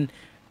ทเป็น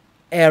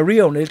แอเรี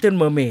ยลใน Little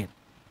Mermaid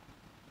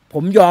ผ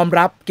มยอม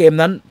รับเกม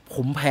นั้นผ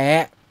มแพ้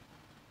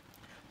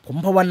ผม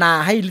ภาวนา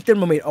ให้ Little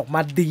Mermaid ออกม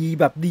าดี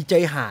แบบดีใจ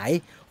หาย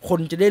คน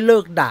จะได้เลิ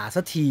กด่า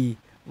สักที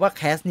ว่าแ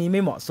คสนี้ไ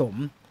ม่เหมาะสม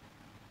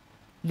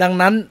ดัง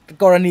นั้น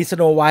กรณีส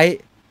โนไวท์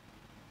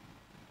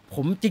ผ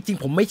มจริง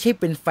ๆผมไม่ใช่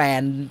เป็นแฟ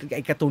นไ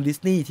อ้การ์ตูนดิส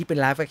นีย์ที่เป็น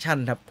ไลฟ์แอคชั่น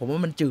ครับผมว่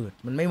ามันจืด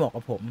มันไม่เหมาะ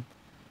กับผม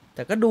แ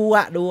ต่ก็ดู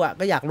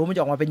ก็อยากรู้มันจ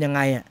ะออกมาเป็นยังไ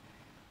งอ่ะ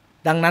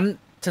ดังนั้น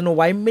สโนไ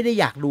วท์ไม่ได้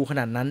อยากดูข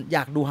นาดนั้นอย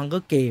ากดูฮังเก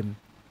อร์เกม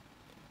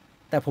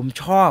แต่ผม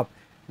ชอบ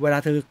เวลา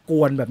เธอก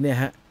วนแบบเนี้ย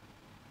ฮะ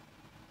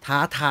ท้า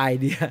ทาย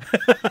ดี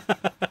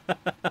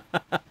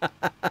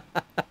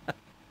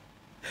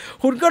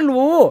คุณก็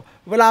รู้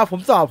เวลาผม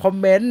สอบคอม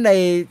เมนต์ใน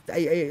ไ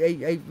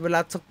อเวลา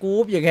ส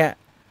กู๊ปอย่างเงี้ย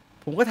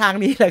ผมก็ทาง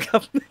นี้แหละครั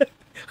บ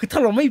คือถ้า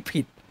เราไม่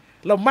ผิด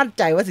เรามั่นใ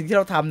จว่าสิ่งที่เ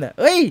ราทำเนี่ย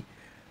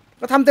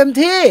ก็ทำเต็ม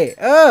ที่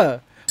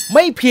ไ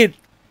ม่ผิด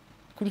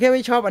คุณแค่ไ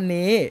ม่ชอบอัน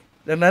นี้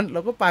ดังนั้นเร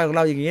าก็ไปของเ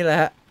ราอย่างนี้แหละ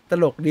ฮะต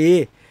ลกดี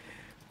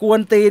กวน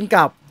ตีน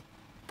กับ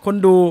คน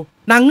ดู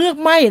นางเงือก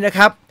ไม่นะค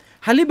รับ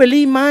ฮัลลี่เบล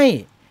ลี่ไม่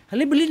ฮัล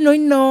ลี่เบลลี่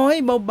น้อย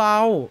ๆเบา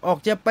ๆออก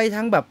จะไปท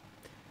างแบบ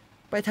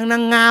ไปทางนา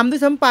งงามด้ว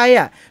ยซ้ำไป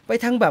ไป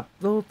ทางแบบ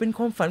เป็นค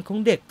วามฝันของ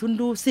เด็กทุน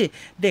ดูสิ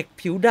เด็ก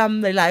ผิวด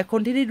ำหลายๆคน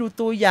ที่ได้ดู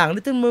ตัวอย่าง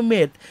Little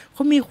Mermaid เข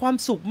ามีความ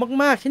สุข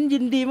มากๆฉันยิ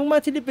นดีมา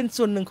กๆที่ได้เป็น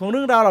ส่วนหนึ่งของเ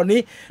รื่องราวเหล่านี้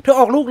เธอ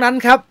ออกลูกนั้น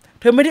ครับ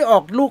เธอไม่ได้ออ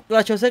กลูกร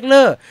าเชล เซกเล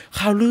อร์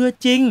ข่าวลือ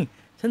จริง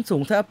ฉันสู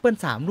งเท่าแอปเปิล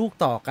3ลูก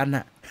ต่อกัน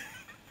น่ะ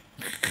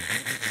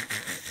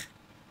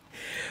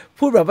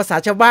พูดแบบภาษา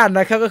ชาวบ้าน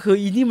นะครับก็คือ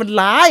อีนี่มัน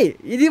ร้าย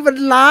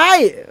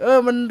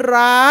มัน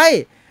ร้าย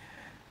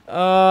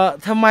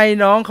ทำไม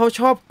น้องเขา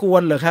ชอบกว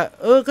นเหรอครับ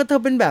ก็เธอ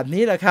เป็นแบบ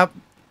นี้แหละครับ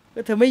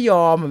ก็เธอไม่ย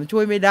อมมันช่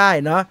วยไม่ได้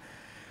เนาะ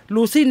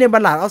ลูซี่ในบั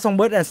ลลาดเอาซองเ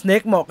บิร์ดแอนด์สเน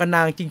กเหมาะกับน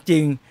างจริ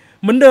ง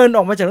ๆเหมือนเดินอ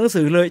อกมาจากหนัง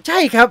สือเลยใช่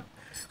ครับ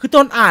คือต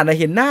อนอ่าน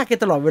เห็นหน้าแก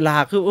ตลอดเวลา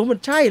คือมัน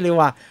ใช่เลย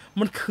ว่ะ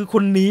มันคือค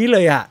นนี้เล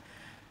ยอะ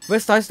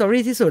West Side Story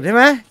ที่สุดใช่ไ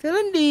หมเธอเ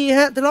ล่นดีฮ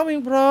ะเธอร้องเพล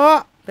งเพราะ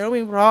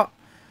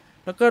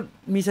แล้วก็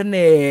มีเส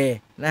น่ห์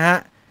นะฮะ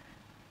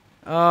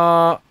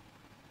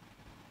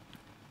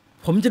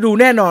ผมจะดู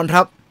แน่นอนค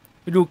รับ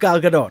ไปดูกาล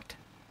กระโดด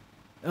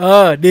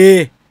ดี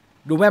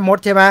ดูแม่มด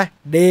ใช่ไหม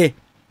ดี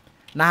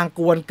นางก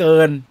วนเกิ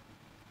น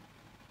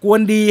กวน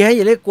ดีให้อ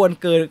ย่าเรียกกวน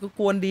เกินก็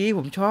กวนดี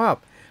ผมชอบ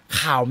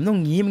ข่าวมันต้อง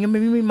งี้มันไ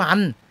ม่มั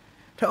น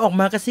ถ้าออก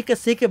มากระซิ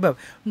กแบบ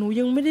หนู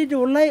ยังไม่ได้โด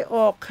นไล่อ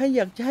อกใครอ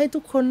ยากจะให้ทุ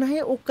กคนให้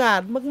โอกาส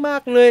มา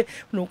กๆเลย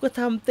หนูก็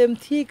ทำเต็ม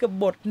ที่กับ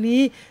บท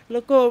นี้แล้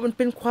วก็มันเ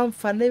ป็นความ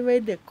ฝันในวัย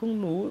เด็กของ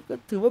หนูก็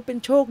ถือว่าเป็น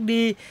โชค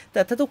ดีแ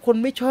ต่ถ้าทุกคน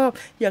ไม่ชอบ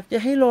อยากจะ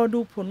ให้รอดู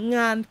ผลง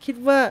านคิด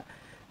ว่า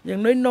อย่า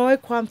งน้อย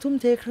ๆความทุ่ม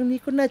เทครั้งนี้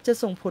ก็น่าจะ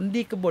ส่งผล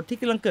ดีกับบทที่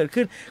กำลังเกิด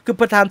ขึ้นคือ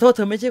ประธานโทษเ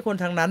ธอไม่ใช่คน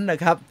ทางนั้นนะ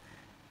ครับ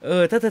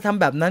ถ้าเธอท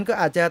ำแบบนั้นก็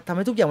อาจจะทำใ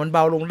ห้ทุกอย่างมันเบ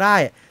าลงได้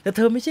แต่เ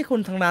ธอไม่ใช่คน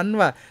ทางนั้น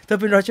ว่ะเธอ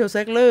เป็นราเชล เซ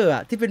กเลอร์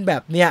ที่เป็นแบ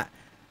บเนี้ย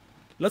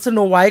แล้วสโน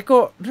ไวท์ก็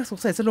น่าสง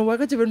สัยสโนไว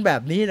ท์ก็จะเป็นแบ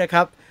บนี้นะค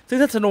รับซึ่ง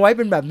ถ้าสโนไวท์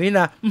เป็นแบบนี้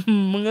นะ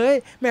มึง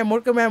แม่มด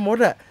ก็แม่มด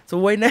ส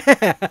วยแน่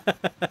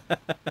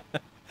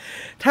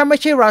ถ้าไม่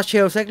ใช่ราเช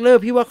ล เซกเลอ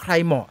ร์พี่ว่าใคร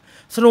เหมาะ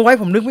สโนไวท์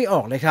ผมนึกไม่อ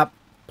อกเลยครับ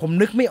ผม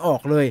นึกไม่ออ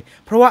กเลย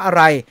เพราะว่าอะ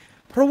ไร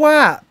เพราะว่า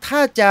ถ้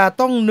าจะ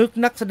ต้องนึก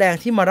นักแสดง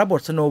ที่มารับบ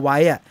ทสโนไว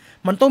ท์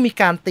มันต้องมี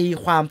การตี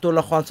ความตัว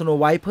ละครสโน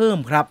ไวท์เพิ่ม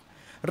ครับ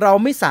เรา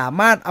ไม่สา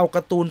มารถเอาก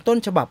าร์ตูนต้น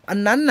ฉบับอัน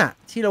นั้น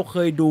ที่เราเค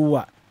ยดู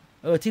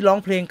ที่ร้อง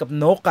เพลงกับ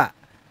นก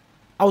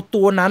เอา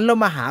ตัวนั้นแล้ว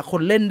มาหาค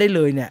นเล่นได้เ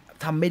ลยเนี่ย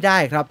ทำไม่ได้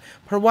ครับ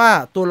เพราะว่า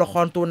ตัวละค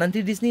รตัวนั้น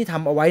ที่ดิสนีย์ท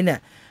ำเอาไว้เนี่ย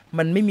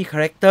มันไม่มีคา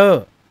แรคเตอร์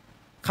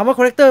คำว่าค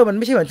าแรคเตอร์มันไ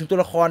ม่ใช่หมายถึงตัว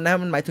ละครนะ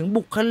มันหมายถึง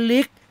บุค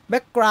ลิกแบ็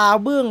กกราว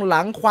ด์เบื้องห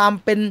ลังความ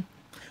เป็น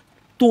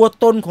ตัว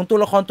ตนของตัว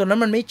ละครตัวนั้น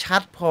มันไม่ชั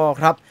ดพอ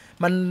ครับ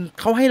มัน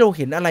เขาให้เราเ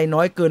ห็นอะไรน้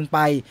อยเกินไป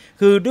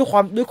คือด้ว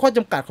ยข้อจ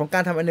ำกัดของกา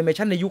รทำแอนิเม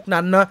ชันในยุค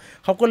นั้นเนาะ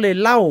เขาก็เลย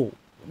เล่า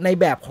ใน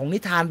แบบของนิ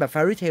ทานแบบ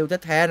Fairy Tale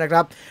แท้ๆนะค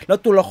รับแล้ว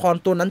ตัวละคร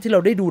ตัวนั้นที่เรา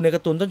ได้ดูในก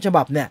าร์ตูนต้นฉ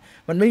บับเนี่ย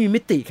มันไม่มี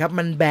มิติครับ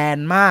มันแบน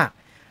มาก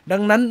ดั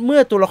งนั้นเมื่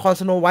อตัวละคร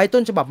สโนไวท์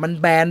ต้นฉบับมัน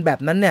แบนแบบ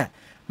นั้นเนี่ย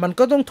มัน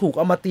ก็ต้องถูกเ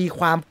อามาตีค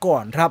วามก่อ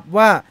นครับ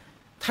ว่า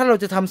ถ้าเรา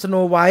จะทำสโน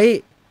ไวท์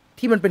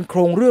ที่มันเป็นโคร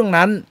งเรื่อง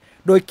นั้น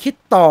โดยคิด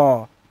ต่อ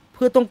เ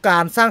พื่อต้องกา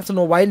รสร้างสโน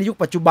ไวท์ในยุค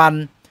ปัจจุบัน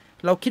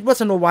เราคิดว่า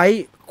สโนไว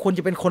ท์ควรจ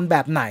ะเป็นคนแบ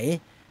บไหน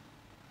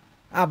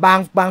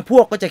บางพว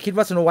กก็จะคิด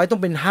ว่าสโนไวท์ต้อ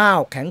งเป็นห้าว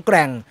แข็งแก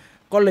ร่ง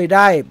ก็เลยไ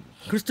ด้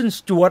คริสเตนส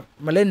จ๊วต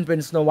มาเล่นเป็น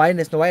สโนไวท์ใ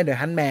นสโนไวท์เดอะ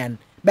ฮันต์แมน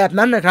แบบ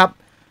นั้นนะครับ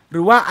ห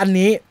รือว่าอัน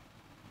นี้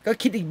ก็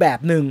คิดอีกแบบ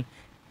หนึ่ง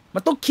มั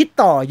นต้องคิด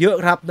ต่อเยอะ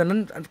ครับดังนั้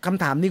นค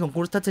ำถามนี้ของคุ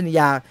ณทัศนี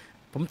ยา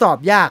ผมตอบ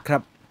ยากครั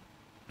บ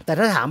แต่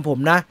ถ้าถามผม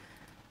นะ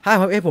ถ้า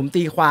ผม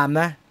ตีความ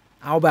นะ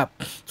เอาแบบ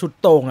สุด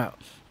โต่งอ่ะ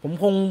ผม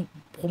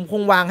ค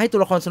งวางให้ตั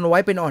วละครสโนไว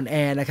ท์เป็นอ่อนแอ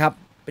นะครับ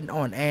เป็น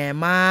อ่อนแอ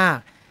มาก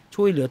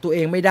ช่วยเหลือตัวเอ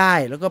งไม่ได้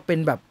แล้วก็เป็น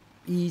แบบ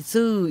อี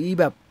ซื่ออี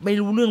แบบไม่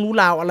รู้เรื่องรู้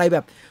ราวอะไรแบ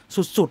บ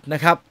สุดๆน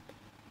ะครับ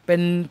เป็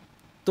น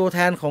ตัวแท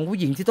นของผู้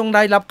หญิงที่ต้องไ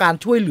ด้รับการ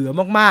ช่วยเหลือ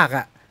มากๆ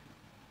อ่ะ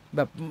แบ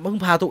บพึ่ง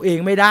พาตัวเอง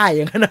ไม่ได้อ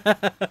ย่างนั้นนะ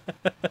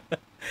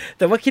แ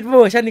ต่ว่าคิดว่า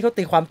เวอร์ชันนี้เขา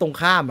ตีความตรง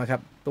ข้ามครั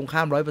บตรงข้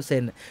าม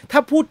 100% ถ้า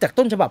พูดจาก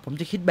ต้นฉบับผม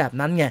จะคิดแบบ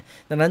นั้นไง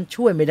ดังนั้น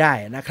ช่วยไม่ได้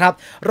นะครับ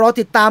รอ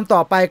ติดตามต่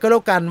อไปก็แล้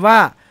วกันว่า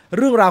เ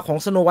รื่องราวของ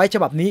Snow White ฉ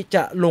บับนี้จ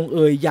ะลงเอ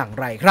ยอย่าง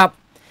ไรครับ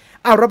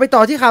เราไปต่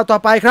อที่ข่าวต่อ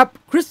ไปครับ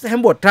คริสแฮ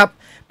มเวิร์ธครับ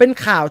เป็น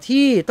ข่าว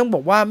ที่ต้องบ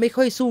อกว่าไม่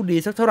ค่อยสู้ดี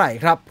สักเท่าไหร่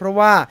ครับเพราะ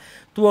ว่า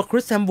ตัวค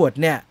ริสแฮมเวิร์ธ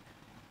เนี่ย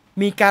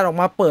มีการออก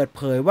มาเปิดเ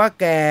ผยว่า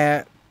แก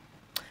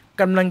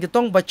กำลังจะ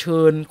ต้องเผ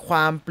ชิญคว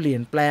ามเปลี่ย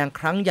นแปลง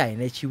ครั้งใหญ่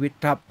ในชีวิต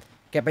ครับ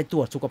แกไปตร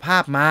วจสุขภา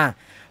พมา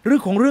เรื่อ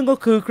งของเรื่องก็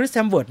คือคริสแฮ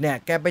มเวิร์ธเนี่ย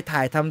แกไปถ่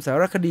ายทำสา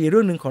รคดีเรื่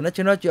องหนึ่งของ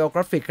National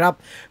Geographic ครับ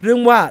เรื่อง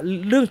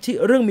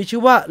มีชื่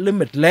อว่า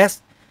Limitless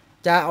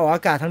จะออกอ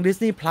ากาศทาง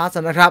Disney Plus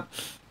นะครับ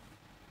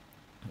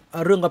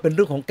เรื่องก็เป็นเ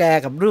รื่องของแก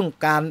กับเรื่อง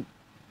การ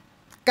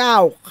ก้า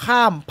วข้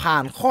ามผ่า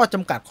นข้อจ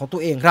ำกัดของตั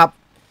วเองครับ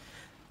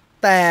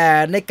แต่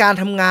ในการ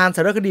ทำงานส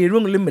ารคดีเรื่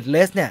อง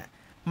Limitless เนี่ย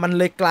มันเ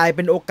ลยกลายเ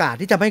ป็นโอกาส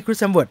ที่ทำให้คริส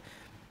แฮมเวิร์ธ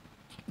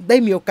ได้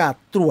มีโอกาส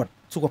ตรวจ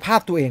สุขภาพ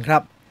ตัวเองครั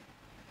บ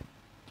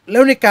แล้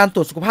วในการตร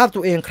วจสุขภาพตั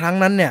วเองครั้ง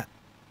นั้นเนี่ย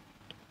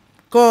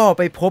ก็ไ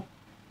ปพบ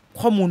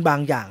ข้อมูลบา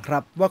งอย่างครั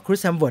บว่าคริ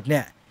สแฮมเวิร์ธเ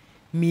นี่ย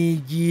มี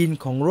ยีน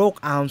ของโรค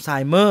อัลไซ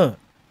เมอร์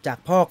จาก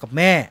พ่อกับแ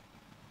ม่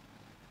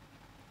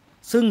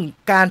ซึ่ง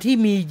การที่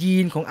มียี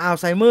นของอัล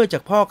ไซเมอร์จา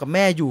กพ่อกับแ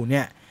ม่อยู่เ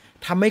นี่ย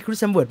ทำให้คริส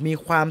แฮมเวิร์ธมี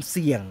ความเ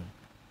สี่ยง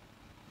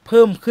เ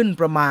พิ่มขึ้น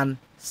ประมาณ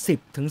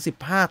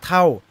 10-15 เท่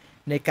า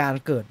ในการ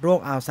เกิดโรค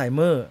อัลไซเม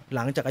อร์ห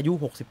ลังจากอายุ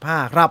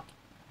 65 ครับ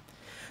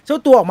เจ้า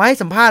ตัวออกมาให้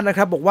สัมภาษณ์นะค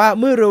รับบอกว่า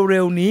เมื่อเ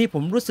ร็วๆนี้ผ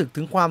มรู้สึก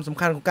ถึงความสำ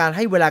คัญของการใ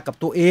ห้เวลากับ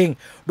ตัวเอง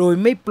โดย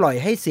ไม่ปล่อย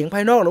ให้เสียงภ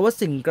ายนอกหรือว่า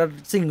สิ่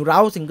งเร้า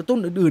สิ่งกระตุ้น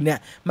อื่นๆเนี่ย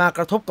มาก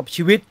ระทบกับ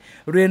ชีวิต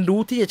เรียนรู้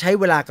ที่จะใช้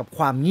เวลากับค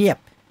วามเงียบ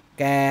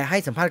แกให้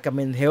สัมภาษณ์กับ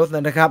Men Health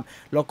นะครับ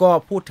แล้วก็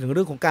พูดถึงเ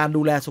รื่องของการ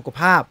ดูแลสุข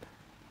ภาพ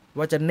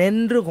ว่าจะเน้น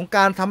เรื่องของก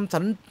ารทำ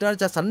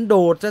สันโด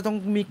ษจะต้อง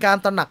มีการ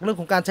ตระหนักเรื่อง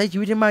ของการใช้ชี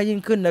วิตให้มากยิ่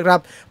งขึ้นนะครับ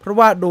เพราะ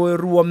ว่าโดย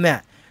รวมเนี่ย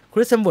ค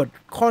ริสแฮมเวิร์ธ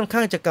ค่อนข้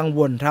างจะกังว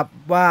ลครับ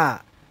ว่า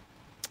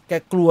แก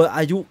กลัว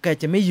อายุแก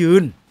จะไม่ยื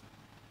น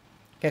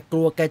แกก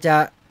ลัวแกจ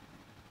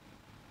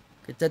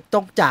ะต้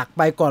องจากไ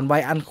ปก่อนวั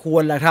ยอันคว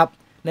รแหละครับ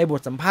ในบ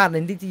ทสัมภาษณ์ใน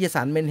นิตยส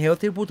าร Men Health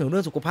ที่พูดถึงเรื่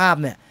องสุขภาพ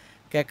เนี่ย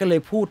แกก็เล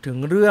ยพูดถึง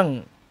เรื่อง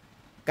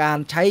การ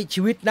ใช้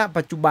ชีวิตณ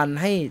ปัจจุบัน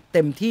ให้เ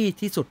ต็มที่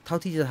ที่สุดเท่า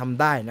ที่จะท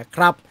ำได้นะค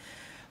รับ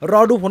ร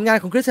อดูผลงาน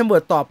ของคริสแฮมเวิ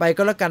ร์ธต่อไป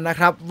ก็แล้วกันนะ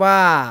ครับว่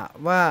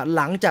าห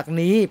ลังจาก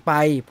นี้ไป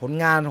ผล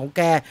งานของแ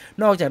ก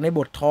นอกจากในบ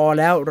ททอ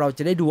แล้วเราจ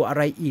ะได้ดูอะไ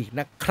รอีก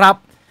นะครับ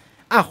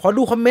ขอ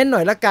ดูคอมเมนต์หน่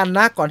อยละกันน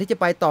ะก่อนที่จะ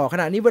ไปต่อข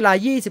ณะนี้เวลา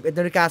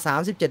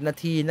 21:37 นา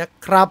ทีนะ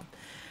ครับ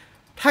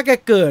ถ้าแก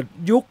เกิด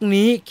ยุค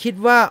นี้คิด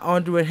ว่า On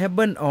the Way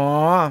Heaven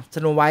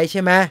Snow White ใ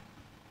ช่ไหม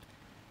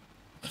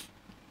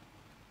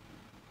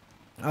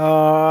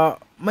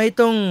ไม่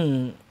ต้อง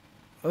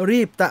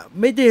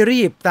ไม่ได้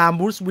รีบตาม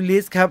บรูซวิลลิ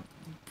สครับ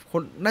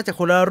น่าจะค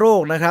นละโร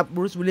คนะครับบ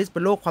รูซวิลลิสเป็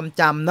นโรคความ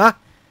จำเนาะ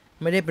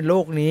ไม่ได้เป็นโร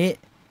คนี้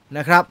น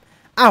ะครับ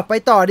ไป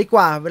ต่อดีก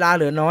ว่าเวลาเ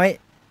หลือน้อย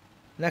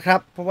นะครับ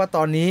เพราะว่าต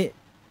อนนี้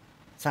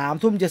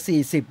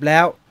3:40แล้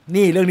ว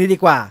นี่เรื่องนี้ดี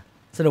กว่า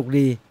สนุก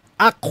ดี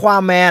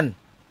Aquaman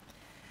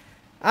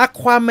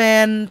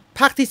ภ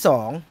าคที่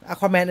2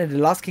 Aquaman and the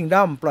Lost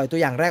Kingdom ปล่อยตัว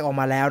อย่างแรกออก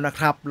มาแล้วนะ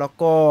ครับแล้ว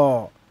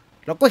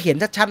ก็เห็น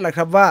ชัดๆเลยค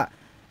รับว่า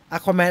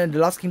Aquaman and the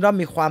Lost Kingdom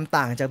มีความ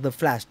ต่างจาก The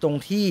Flash ตรง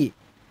ที่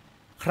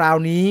คราว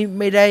นี้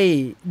ไม่ได้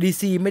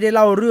DC ไม่ได้เ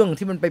ล่าเรื่อง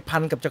ที่มันไปพั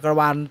นกับจักร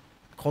วาล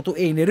ของตัวเ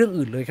องในเรื่อง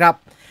อื่นเลยครับ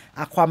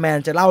Aquaman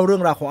จะเล่าเรื่อ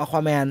งราวของ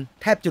Aquaman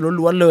แทบจะ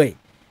ล้วนๆเลย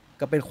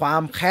ก็เป็นควา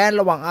มแค้น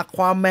ระหว่าง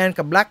Aquaman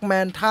กับ Black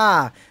Manta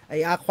ไอ้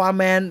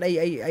Aquaman ไ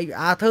อ้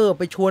อาร์เธอร์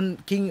ไปชวน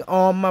King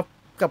Orm มา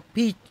กับ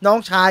พี่น้อง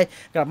ชาย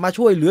กลับมา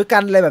ช่วยเหลือกั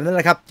นอะไรแบบนั้น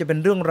นะครับจะเป็น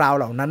เรื่องราว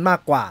เหล่านั้นมา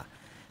กกว่า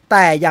แ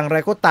ต่อย่างไร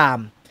ก็ตาม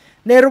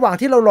ในระหว่าง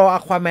ที่เรารอ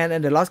Aquaman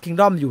and the Lost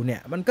Kingdom อยู่เนี่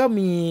ยมันก็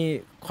มี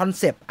คอน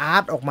เซปต์อา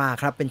ร์ตออกมา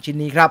ครับเป็นชิ้น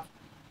นี้ครับ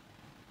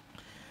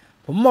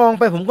ผมมอง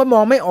ไปผมก็ม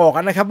องไม่ออก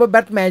นะครับว่าแบ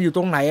ทแมนอยู่ต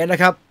รงไหนน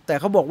ะครับแต่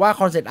เขาบอกว่า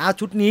คอนเซปต์อาร์ต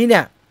ชุดนี้เ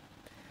นี่ย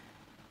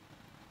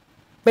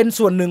เป็น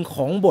ส่วนหนึ่งข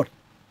องบท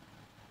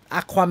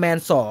Aquaman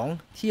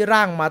 2 ที่ร่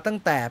างมาตั้ง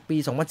แต่ปี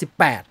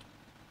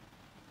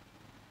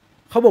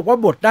 2018 เขาบอกว่า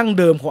บทดั้ง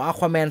เดิมของ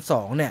Aquaman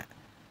 2 เนี่ย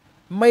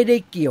ไม่ได้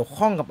เกี่ยว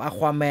ข้องกับ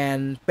Aquaman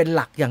เป็นห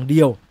ลักอย่างเดี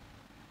ยว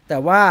แต่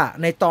ว่า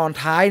ในตอน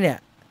ท้ายเนี่ย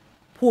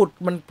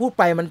พูดไ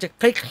ปมันจะ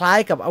คล้าย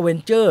ๆกับ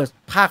Avengers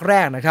ภาคแร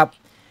กนะครับ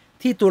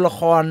ที่ตัวละ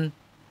คร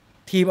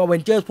ทีม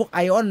Avengers พวก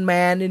Iron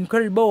Man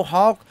Incredible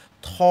Hulk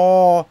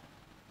Thor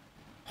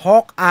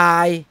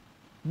Hawkeye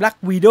Black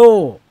Widow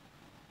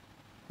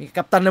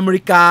กัปตันอเม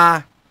ริกา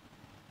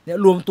เนี่ย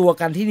รวมตัว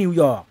กันที่นิว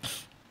ยอร์ก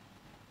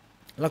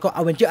แล้วก็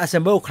Avengers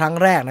Assemble ครั้ง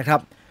แรกนะครั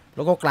บแ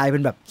ล้วก็กลายเป็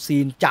นแบบซี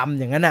นจำ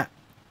อย่างนั้นน่ะ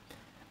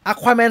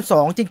Aquaman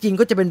 2 จริงๆ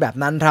ก็จะเป็นแบบ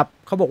นั้นครับ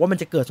เขาบอกว่ามัน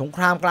จะเกิดสงค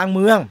รามกลางเ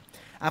มือง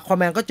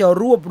Aquaman ก็จะ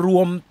รวบร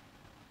วม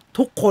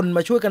ทุกคนม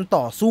าช่วยกัน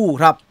ต่อสู้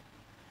ครับ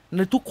ใน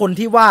ทุกคน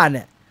ที่ว่าเ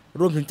นี่ย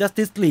รวมถึง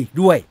Justice League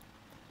ด้วย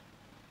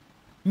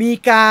มี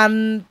การ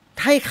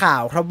ให้ข่า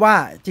วครับว่า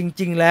จ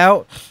ริงๆแล้ว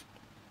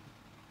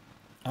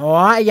ไ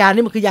อยาน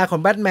นี่มันคือยานขอ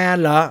งแบทแมน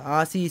เหรอ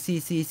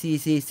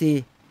C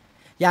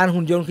ยาน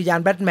หุ่นยนต์คือยา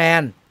นแบทแม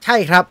นใช่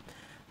ครับ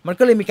มัน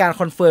ก็เลยมีการ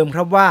คอนเฟิร์มค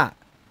รับว่า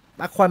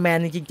Aquaman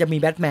จริงๆจะมี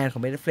แบทแมนขอ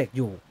ง Ben Affleck อ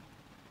ยู่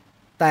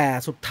แต่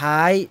สุดท้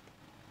าย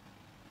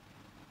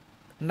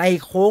ใน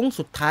โค้ง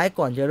สุดท้าย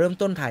ก่อนจะเริ่ม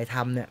ต้นถ่ายท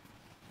ำเนี่ย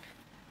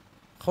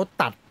เขา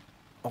ตัด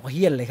ออกเ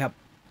ฮี้ยนเลยครับ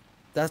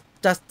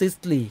Justice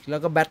League แล้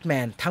วก็แบทแม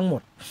นทั้งหม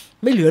ด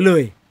ไม่เหลือเล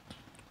ย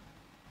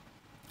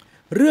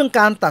เรื่อง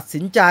การตัด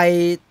สินใจ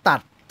ตั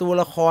ดตัว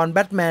ละครแบ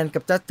ทแมนกั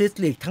บ Justice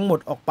League ทั้งหมด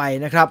ออกไป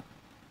นะครับ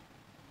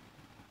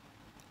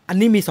อัน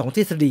นี้มี2ท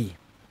ฤษฎี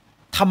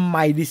ทำไม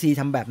DC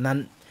ทำแบบนั้น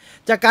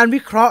จากการวิ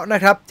เคราะห์น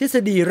ะครับทฤษ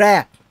ฎีแร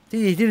กทฤ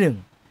ษฎีที่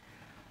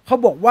1เขา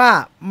บอกว่า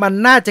มัน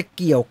น่าจะ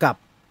เกี่ยวกับ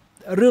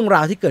เรื่องร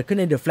าวที่เกิดขึ้น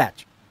ใน The Flash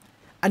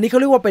อันนี้เขา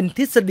เรียกว่าเป็นท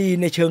ฤษฎี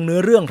ในเชิงเนื้อ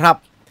เรื่องครับ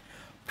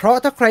เพราะ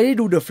ถ้าใครได้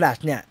ดู The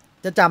Flash เนี่ย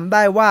จะจำไ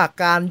ด้ว่า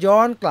การย้อ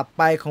นกลับไ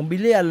ปของบิ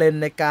ลลี่ อเลน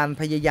ในการ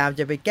พยายาม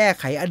จะไปแก้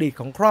ไขอดีต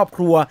ของครอบค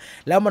รัว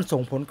แล้วมันส่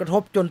งผลกระท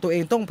บจนตัวเอ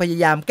งต้องพย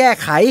ายามแก้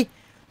ไข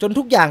จน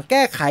ทุกอย่างแ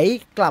ก้ไข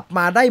กลับม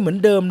าได้เหมือน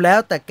เดิมแล้ว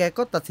แต่แก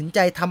ก็ตัดสินใจ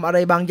ทำอะไร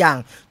บางอย่าง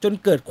จน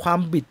เกิดความ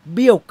บิดเ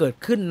บี้ยวเกิด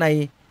ขึ้นใน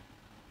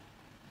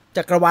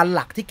จักรวาลห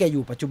ลักที่แกอ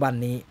ยู่ปัจจุบัน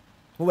นี้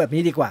พูดแบบ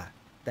นี้ดีกว่า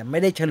แต่ไม่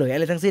ได้เฉลยอะ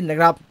ไรทั้งสิ้นนะ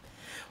ครับ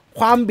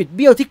ความบิดเ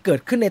บี้ยวที่เกิด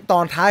ขึ้นในตอ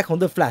นท้ายของ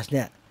The Flash เ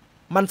นี่ย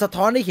มันสะ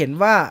ท้อนให้เห็น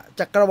ว่า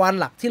จักรวาล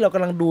หลักที่เราก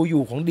ำลังดูอ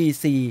ยู่ของ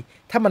DC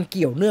ถ้ามันเ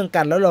กี่ยวเนื่อง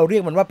กันแล้วเราเรีย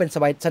กมันว่าเป็น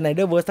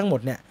Snyderverse ทั้งหม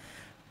ดเนี่ย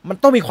มัน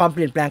ต้องมีความเป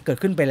ลี่ยนแปลงเกิด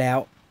ขึ้นไปแล้ว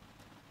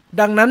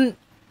ดังนั้น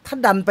ถ้า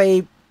ดันไป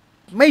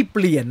ไม่เป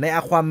ลี่ยนใน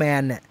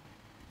Aquaman เนี่ย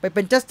ไปเ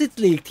ป็น Justice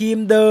League ทีม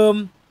เดิม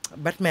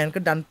Batman ก็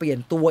ดันเปลี่ยน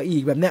ตัวอี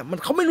กแบบเนี้ยมัน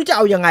เขาไม่รู้จะเ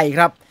อายังไงค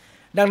รับ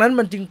ดังนั้น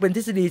มันจึงเป็นท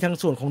ฤษฎีทาง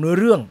ส่วนของเนื้อ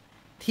เรื่อง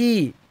ที่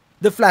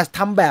The Flash ท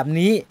ำแบบ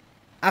นี้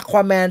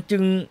Aquaman จึ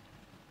ง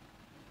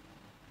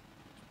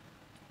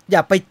อย่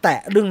าไปแตะ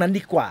เรื่องนั้น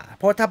ดีกว่าเ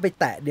พราะถ้าไป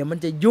แตะเดี๋ยวมัน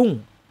จะยุ่ง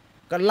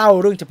ก็เล่า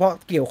เรื่องเฉพาะ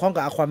เกี่ยวข้อง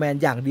กับ Aquaman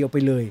อย่างเดียวไป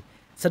เลย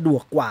สะดว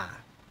กกว่า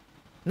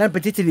นั่นเป็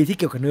นทฤษฎีที่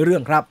เกี่ยวกับเนื้อเรื่อ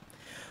งครับ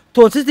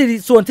ส่วนท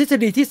ฤษ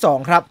ฎีที่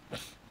2ครับ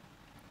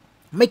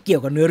ไม่เกี่ย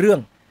วกับเนื้อเรื่อง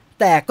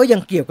แต่ก็ยั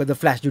งเกี่ยวกับ The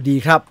Flash อยู่ดี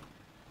ครับ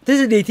ทฤ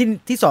ษฎี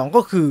ที่2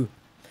ก็คือ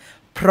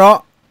เพราะ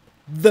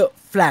The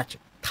Flash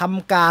ท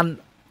ำการ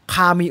ค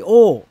าเมโอ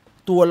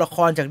ตัวละค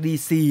รจาก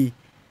DC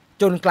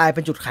จนกลายเ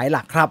ป็นจุดขายห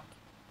ลักครับ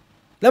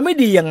แล้วไม่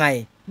ดียังไง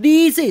ดี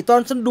สิตอ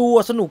นดู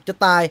สนุกจะ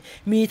ตาย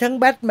มีทั้ง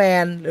แบทแม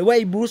นหรือว่าไ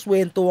อ้บรูซเว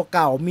นตัวเ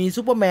ก่ามี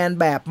ซูเปอร์แมน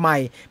แบบใหม่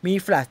มี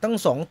แฟลชตั้ง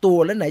2ตัว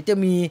แล้วไหนจะ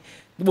มี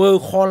เวิร์ล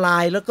คอไล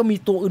น์แล้วก็มี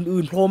ตัว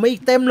อื่นๆโผล่มาอี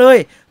กเต็มเลย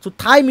สุด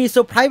ท้ายมีเซ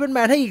อร์ไพรส์แบทแม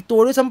นให้อีกตัว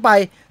ด้วยซ้ำไป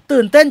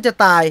ตื่นเต้นจะ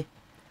ตาย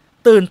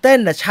ตื่นเต้น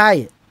นะใช่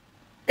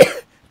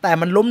แต่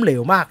มันล้มเหล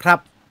วมากครับ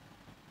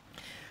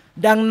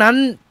ดังนั้น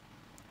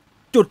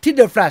จุดที่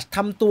The Flash ท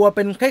ำตัวเ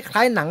ป็นคล้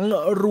ายๆหนัง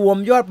รวม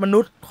ยอดมนุ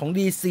ษย์ของ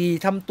DC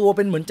ทำตัวเ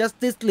ป็นเหมือน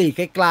Justice League ไ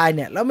กลๆเ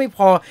นี่ยแล้วไม่พ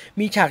อ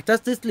มีฉาก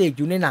Justice League อ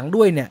ยู่ในหนัง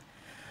ด้วยเนี่ย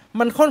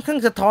มันค่อนข้าง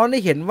สะท้อนให้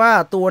เห็นว่า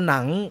ตัวหนั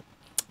ง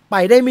ไป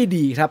ได้ไม่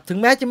ดีครับถึง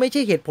แม้จะไม่ใ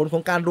ช่เหตุผลขอ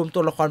งการรวมตั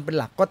วละครเป็น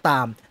หลักก็ต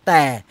ามแ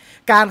ต่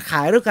การข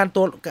ายเรื่องก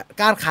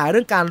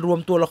ารรวม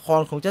ตัวละค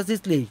รของ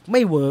Justice League ไ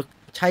ม่เวิร์ก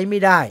ใช้ไม่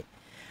ได้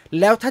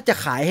แล้วถ้าจะ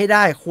ขายให้ไ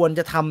ด้ควรจ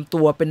ะทำ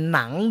ตัวเป็นห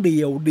นังเ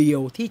ดีย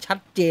วที่ชัด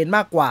เจนม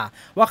ากกว่า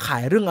ว่าขา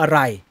ยเรื่องอะไร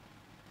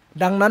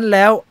ดังนั้นแ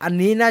ล้วอัน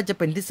นี้น่าจะ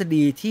เป็นทฤษ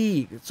ฎีที่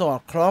สอด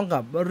คล้องกั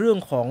บเรื่อง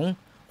ของ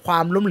ควา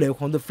มล้มเหลว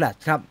ของ The Flash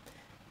ครับ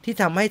ที่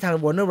ทำให้ทาง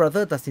Warner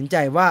Brothers ตัดสินใจ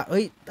ว่า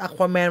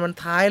Aquaman มัน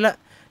ท้ายแล้ว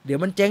เดี๋ยว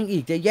มันเจ๊งอี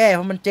กจะแย่เพ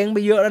ราะมันเจ๊งไป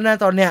เยอะแล้วนะ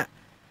ตอนเนี้ย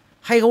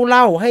ให้เขาเ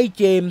ล่าให้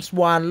เจมส์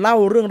วานเล่า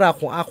เรื่องราว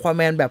ของ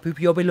Aquaman แบบเ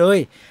พียวๆไปเลย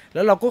แ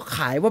ล้วเราก็ข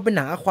ายว่าเป็นห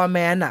นัง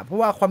Aquaman อ่ะเพราะ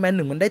ว่า Aquaman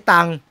 1มันได้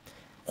ตังค์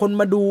คน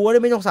มาดูก็ไ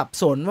ด้ไม่ต้องสับ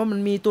สนว่ามัน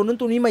มีตัวนั้น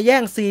ตัวนี้มาแย่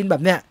งซีนแบ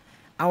บเนี้ย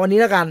เอาอันนี้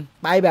แล้วกัน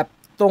ไปแบบ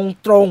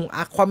ตรง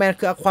Aquaman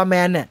คือ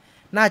Aquaman เนี่ย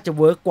น่าจะ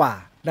เวิร์กกว่า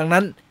ดัง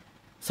นั้น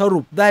สรุ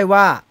ปได้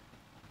ว่า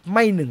ไ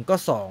ม่1ก็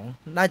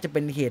2น่าจะเป็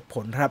นเหตุผ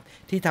ลครับ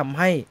ที่ทำใ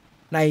ห้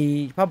ใน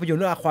ภาพยนตร์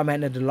เรื่อง Aquaman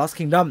and the Lost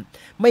Kingdom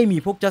ไม่มี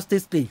พวก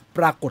Justice League ป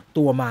รากฏ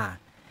ตัวมา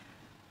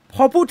พ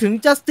อพูดถึง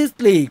Justice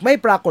League ไม่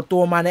ปรากฏตั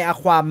วมาใน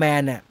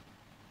Aquaman เนี่ย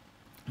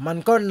มัน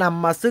ก็น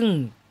ำมาซึ่ง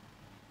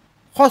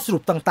ข้อสรุ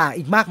ปต่างๆ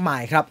อีกมากมา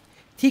ยครับ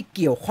ที่เ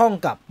กี่ยวข้อง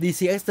กับ DC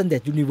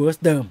Extended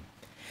Universe เดิม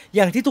อ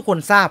ย่างที่ทุกคน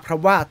ทราบครับ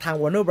ว่าทาง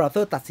Warner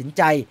Brothers ตัดสินใ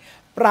จ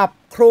ปรับ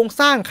โครง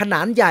สร้างขน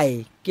าดใหญ่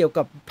เกี่ยว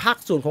กับภาค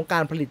ส่วนของกา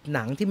รผลิตห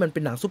นังที่มันเป็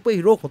นหนังซูเปอร์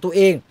ฮีโร่ของตัวเ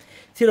อง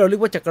ที่เราเรีย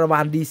กว่าจักรวา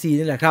ล DC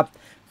นี่แหละครับ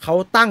เขา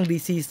ตั้ง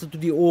DC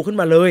Studio ขึ้น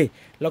มาเลย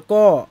แล้ว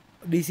ก็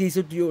DC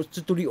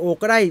Studio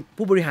ก็ได้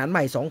ผู้บริหารให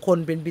ม่2คน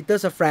เป็นปีเตอ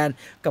ร์สแฟรน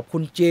กับคุ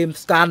ณเจม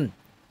ส์กัน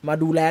มา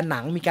ดูแลหนั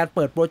งมีการเ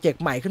ปิดโปรเจก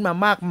ต์ใหม่ขึ้นมา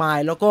มากมาย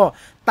แล้วก็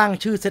ตั้ง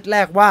ชื่อเซตแร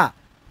กว่า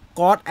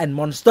God and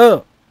Monster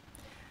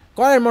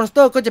God and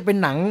Monster ก็จะเป็น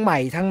หนังใหม่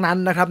ทั้งนั้น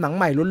นะครับหนัง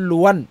ใหม่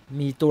ล้วนๆ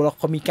มีตัวละค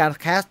รมีการ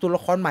แคสตัวล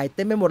ะครใหม่เ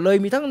ต็มไปหมดเลย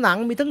มีทั้งหนัง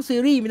มีทั้งซี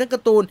รีส์มีทั้งกา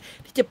ร์ตูน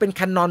ที่จะเป็นแค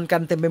นนอนกั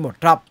นเต็มไปหมด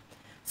ครับ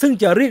ซึ่ง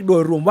จะเรียกโด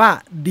ยรวมว่า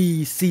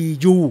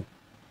DCU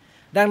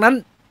ดังนั้น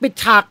ปิด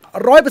ฉาก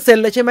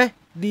 100% เลยใช่ไหม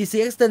DC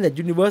Extended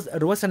Universe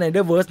หรือว่า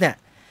Snyderverse เนี่ย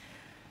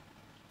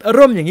เ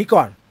ริ่มอย่างนี้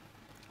ก่อน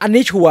อัน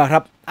นี้ชัวร์ค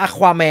รับ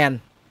Aquaman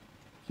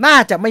น่า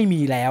จะไม่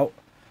มีแล้ว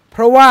เพ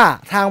ราะว่า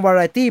ทาง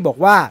Variety บอก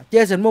ว่าเจ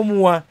สันโม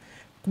มัว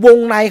วง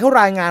ในเขา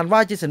รายงานว่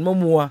าเจสันโม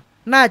มัว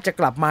น่าจะ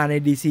กลับมาใน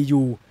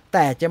DCU แ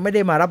ต่จะไม่ไ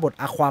ด้มารับบท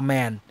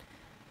Aquaman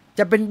จ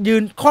ะเป็น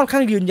ค่อนข้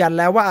างยืนยัน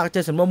แล้วว่าเจ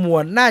สันโมมัว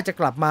น่าจะ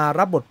กลับมา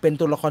รับบทเป็น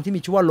ตัวละครที่มี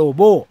ชื่อว่าโลโ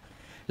บ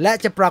และ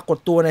จะปรากฏ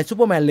ตัวใน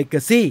Superman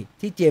Legacy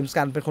ที่เจมส์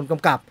กันเป็นคนก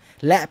ำกับ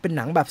และเป็นห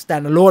นังแบบ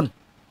standalone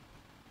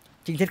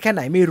จริงเท็จแค่ไห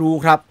นไม่รู้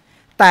ครับ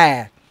แต่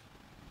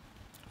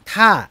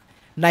ถ้า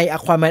ใน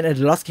Aquaman and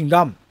the Lost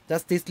Kingdom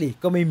Justice League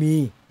ก็ไม่มี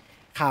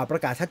ข่าวปร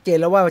ะกาศชัดเจน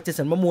แล้วว่าเจ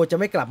สันโมมัวจะ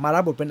ไม่กลับมารั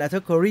บบทเป็นอาร์เธอ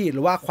ร์ เคอรีห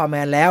รือว่า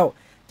Aquaman แล้ว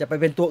จะไป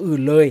เป็นตัวอื่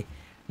นเลย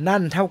นั่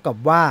นเท่ากับ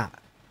ว่า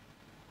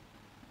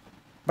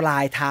ปลา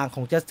ยทางข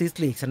อง Justice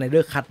League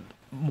Snyder Cut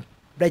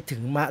ได้ถึ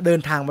งมาเดิ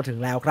นทางมาถึง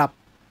แล้วครับ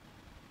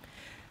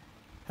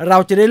เรา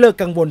จะได้เลิก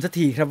กังวลสัก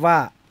ทีครับว่า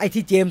ไอ้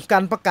ที่เจมส์กั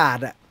นประกาศ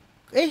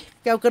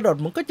แกลกระโดด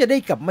มันก็จะได้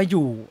กลับมาอ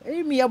ยู่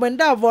มีอแมน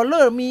ดาวอลเล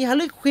อร์มีฮาร์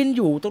ลีย์ควินอ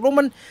ยู่ตกลง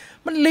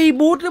มันรี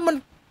บูตหรือมั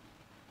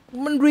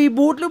นรี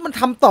บูตหรือมัน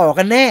ทำต่อ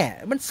กันแน่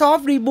มันซอฟ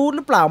ต์รีบูตห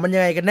รือเปล่ามันยั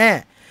งไงกันแน่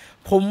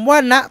ผมว่า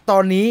ณตอ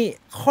นนี้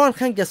ค่อน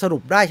ข้างจะสรุ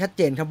ปได้ชัดเ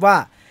จนครับว่า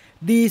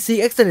DC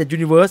Extended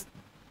Universe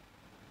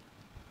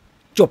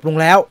จบลง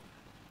แล้ว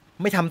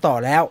ไม่ทำต่อ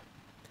แล้ว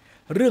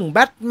เรื่องแบ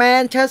ทแม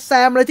นแชสแซ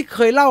มอะไรที่เค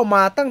ยเล่าม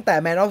าตั้งแต่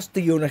Man of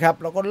Steel นะครับ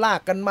แล้วก็ลาก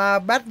กันมา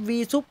แบทวี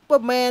ซูเปอ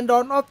ร์แมนดอ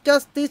นออฟจั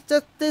สติ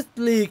ส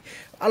ลีก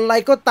อะไร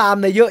ก็ตาม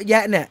เนี่ยเยอะแย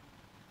ะเนี่ย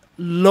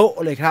โละ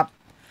เลยครับ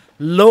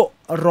โละ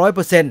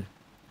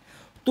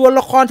 100% ตัวล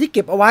ะครที่เ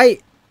ก็บเอาไ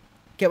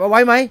ว้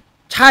ไหม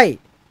ใช่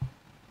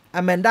อ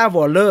แมนดาว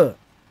อลเลอร์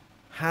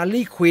ฮาร์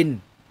ลีย์ควิน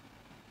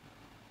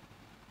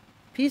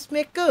พีซเม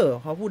เกอร์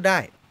เขาพูดได้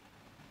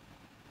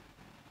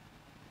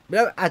แล้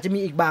วอาจจะมี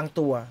อีกบาง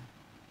ตัว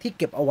ที่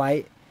เก็บเอาไ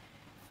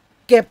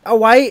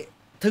ว้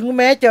ถึงแ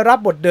ม้จะรับ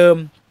บทเดิม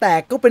แต่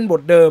ก็เป็นบ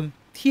ทเดิม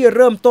ที่เ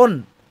ริ่มต้น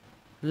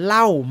เ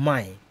ล่าให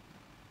ม่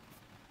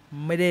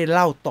ไม่ได้เ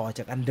ล่าต่อจ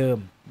ากอันเดิม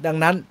ดัง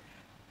นั้น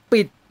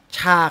ปิดฉ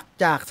าก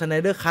จาก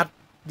Snyder Cut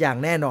อย่าง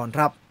แน่นอนค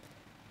รับ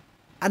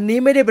อันนี้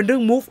ไม่ได้เป็นเรื่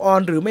อง move on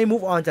หรือไม่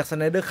move on จาก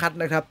Snyder Cut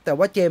นะครับแต่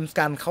ว่าเจมส์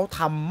กันเขาท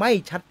ำไม่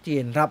ชัดเจ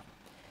นครับ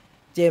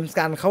เจมส์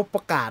กันเขาป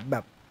ระกาศแบ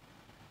บ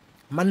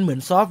มันเหมือน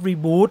soft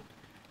reboot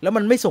แล้ว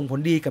มันไม่ส่งผล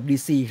ดีกับ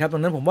DC ครับดั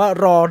งนั้นผมว่า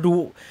รอดู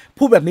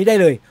พูดแบบนี้ได้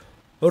เลย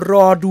ร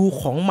อดู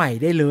ของใหม่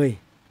ได้เลย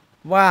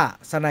ว่า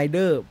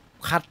Snyder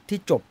Cut ที่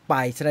จบไป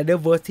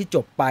Snyderverse ที่จ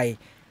บไป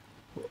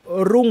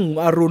รุ่ง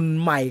อรุณ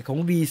ใหม่ของ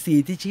DC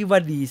ที่ชื่อว่า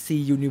DC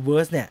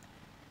Universe เนี่ย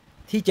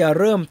ที่จะ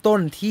เริ่มต้น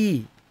ที่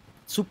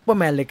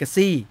Superman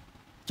Legacy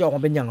จะออกม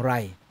าเป็นอย่างไร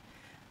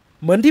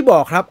เหมือนที่บอ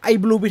กครับไอ้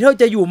Blue Beetle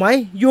จะอยู่ไหม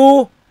อยู่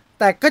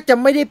แต่ก็จะ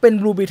ไม่ได้เป็น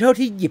Blue Beetle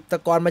ที่หยิบต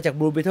ะกอนมาจาก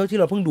Blue Beetle ที่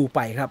เราเพิ่งดูไ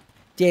ปครับ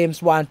เจม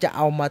ส์กันจะเ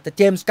อาม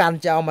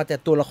าแต่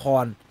ตัวละค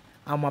ร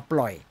เอามาป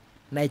ล่อย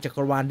ในจัก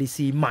รวาล DC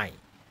ใหม่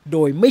โด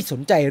ยไม่ส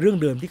นใจเรื่อง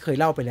เดิมที่เคย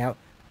เล่าไปแล้ว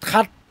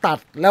คัดตัด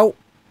แล้ว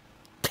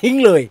ทิ้ง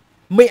เลย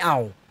ไม่เอา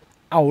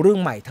เรื่อง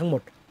ใหม่ทั้งหม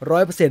ด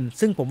 100%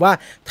 ซึ่งผมว่า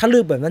ถ้าเลื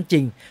อกแบบนั้นจริ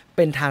งเ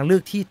ป็นทางเลือ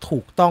กที่ถู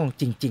กต้อง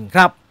จริงๆค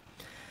รับ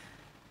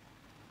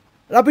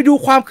เราไปดู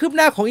ความคืบห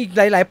น้าของอีกห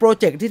ลายๆโปร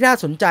เจกต์ที่น่า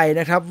สนใจ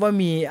นะครับว่า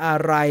มีอะ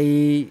ไร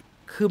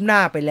คืบหน้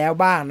าไปแล้ว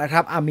บ้างนะค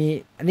รับมี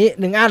อันนี้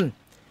1อัน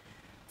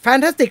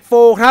Fantastic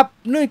Four ครับ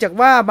เนื่องจาก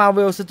ว่า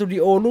Marvel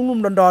Studio ลุ่ม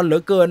ๆดอนๆเหลื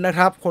อเกินนะค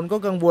รับคนก็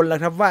กังวลแล้ว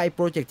ครับว่าไอ้โป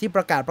รเจกต์ที่ป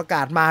ระก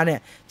าศมาเนี่ย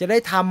จะได้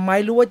ทำไหม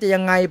หรือว่าจะยั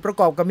งไงประ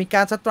กอบกับมีก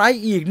ารสไตร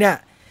ค์อีกเนี่ย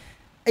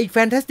ไอ้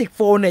Fantastic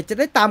Four เนี่ยจะ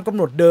ได้ตามกำ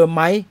หนดเดิมไ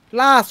หม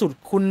ล่าสุด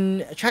คุณ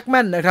แช็คแม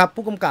นนะครับ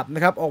ผู้กำกับน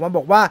ะครับออกมาบ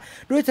อกว่า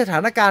ด้วยสถา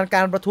นการณ์ก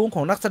ารประท้วงข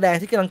องนักแสดง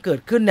ที่กำลังเกิด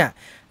ขึ้นเนี่ย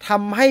ท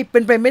ำให้เป็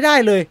นไปไม่ได้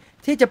เลย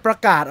ที่จะประ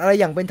กาศอะไร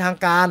อย่างเป็นทาง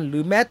การหรื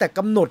อแม้แต่ก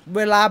ำหนดเ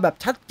วลาแบบ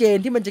ชัดเจน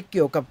ที่มันจะเ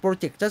กี่ยวกับโปร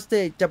เจกต์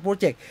โปร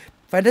เจกต์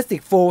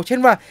Fantastic Four เช่น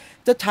ว่า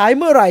จะฉาย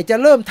เมื่อไหร่จะ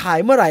เริ่มถ่าย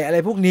เมื่อไหร่อะไร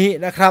พวกนี้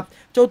นะครับ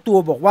เจ้าตัว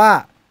บอกว่า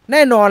แ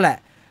น่นอนแหละ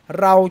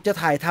เราจะ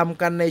ถ่ายท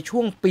ำกันในช่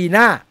วงปีห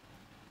น้า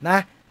นะ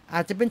อา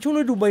จจะเป็นช่วง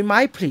ฤดูใบไม้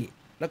ผลิ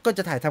แล้วก็จ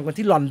ะถ่ายทำกัน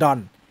ที่ลอนดอน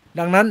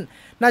ดังนั้น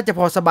น่าจะพ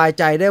อสบาย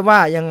ใจได้ว่า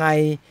ยังไง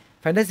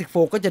Fantastic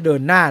Four ก็จะเดิ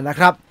นหน้านะ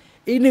ครับ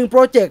อีกหนึ่งโป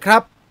รเจกต์ครั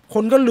บค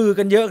นก็ลือ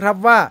กันเยอะครับ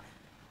ว่า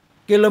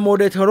เกลโม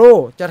เดโทโร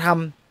จะท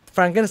ำ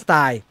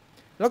Frankenstein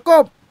แล้วก็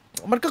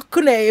มันก็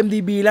ขึ้นใน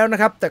IMDb แล้วน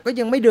ะครับแต่ก็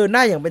ยังไม่เดินหน้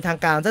าอย่างเป็นทาง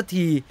การสัก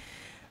ที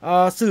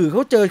สื่อเข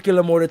าเจอเกล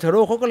โมเดโทโร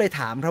เขาก็เลย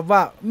ถามครับว่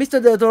ามิสเตอ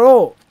ร์เดโทโร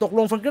ตกล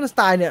ง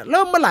Frankenstein เนี่ยเ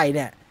ริ่มเมื่อไหร่เ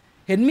นี่ย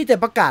เห็นมีแต่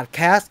ประกาศแค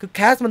สคือแค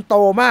สมันโต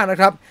มากนะ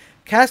ครับ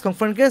แคสของ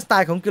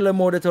Frankenstein ของเกลโ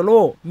มเดโทโร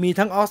มี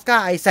ทั้งออสกา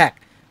ร์ไอแซค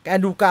แอน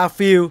ดรูว์ การ์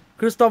ฟิลด์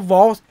คริสโตฟ ว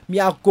อลส์ มี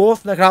อัลโกส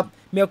นะครับ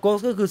มีอัลโกส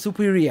ก็คือ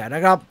Superior น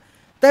ะครับ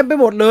เต็มไป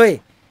หมดเลย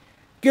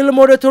กิลโม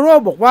เดโทโร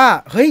บอกว่า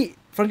เฮ้ย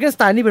ฟรังเกนส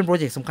ไตน์นี่เป็นโปร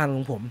เจกต์สำคัญข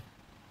องผม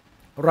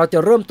เราจะ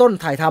เริ่มต้น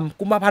ถ่ายทำ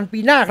กุมภาพันธ์ปี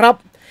หน้าครับ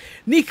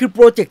นี่คือโป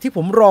รเจกต์ที่ผ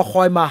มรอค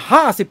อยมา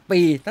50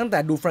ปีตั้งแต่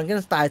ดูฟรังเกน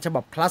สไตน์ฉ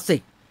บับคลาสสิ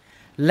ก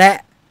และ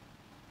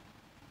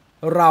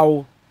เรา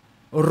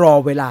รอ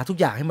เวลาทุก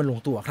อย่างให้มันลง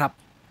ตัวครับ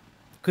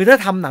คือถ้า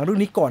ทำหนังเรื่อง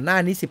นี้ก่อนหน้า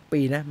นี้10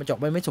ปีนะมันจะออ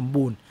กไปไม่สม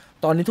บูรณ์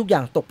ตอนนี้ทุกอย่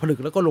างตกผลึก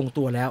แล้วก็ลง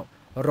ตัวแล้ว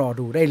รอ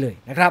ดูได้เลย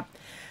นะครับ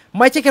ไ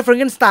ม่ใช่แค่ฟรัง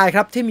เกนสไตน์ค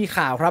รับที่มี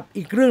ข่าวครับ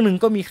อีกเรื่องหนึ่ง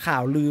ก็มีข่า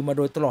วลือมาโ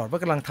ดยตลอดว่า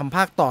กำลังทำภ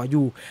าคต่ออ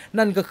ยู่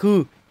นั่นก็คือ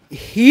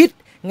Heat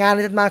งานใน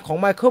ตำนานของ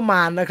ไมเคิลม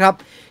านนะครับ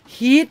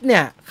Heat เนี่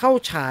ยเข้า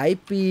ฉาย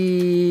ปี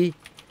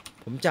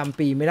ผมจำ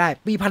ปีไม่ได้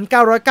ปี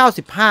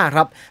1995ค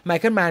รับไม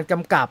เคิลแมนก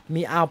ำกับ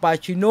มีอัลปา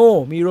ชิโน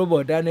มีโรเบิ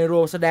ร์ตเดเนโร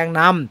แสดง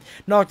น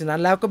ำนอกจากนั้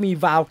นแล้วก็มี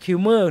วาลคิล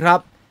เมอร์ครับ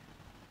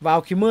วาล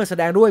คิลเมอร์แส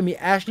ดงด้วยมี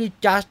แอชลีย์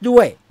จัดด้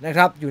วยนะค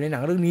รับอยู่ในหนั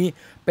งเรื่องนี้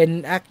เป็น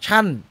แอค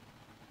ชั่น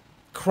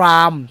คร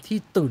ามที่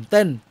ตื่นเ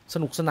ต้นส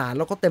นุกสนานแ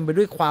ล้วก็เต็มไป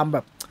ด้วยควา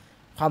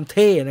มเ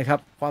ท่นะครับ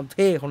ความเ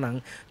ท่ของหนัง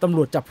ตำร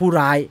วจจับผู้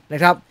ร้ายน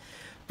ะครับ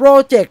โปร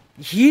เจกต์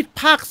ฮีท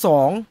ภาค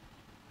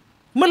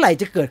2เมื่อไหร่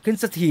จะเกิดขึ้น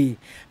สักที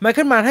ไมเ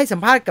คิลแมนให้สัม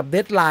ภาษณ์กับเด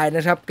ดไลน์น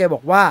ะครับแกบ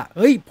อกว่าเ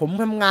ฮ้ยผม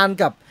ทำงาน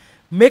กับ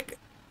เม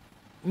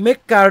ก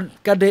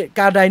ก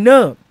าไดเนอ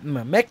ร์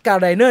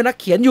นัก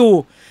เขียนอยู่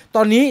ต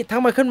อนนี้ทั้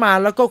งไมเคิลแมน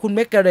แล้วก็คุณเม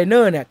กกาไดเน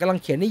อร์เนี่ยกำลัง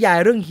เขียนนิยาย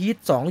เรื่องฮีท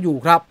2อยู่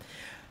ครับ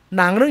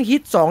หนังเรื่องฮิ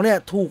ต2เนี่ย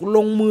ถูกล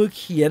งมือ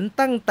เขียน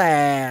ตั้งแต่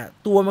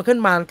ตัวไมเคิล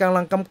แมนกำ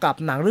ลังกำกับ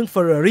หนังเรื่อง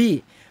Ferrari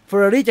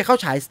จะเข้า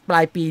ฉายปล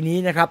ายปีนี้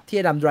นะครับที่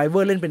อดัมไดรเวอ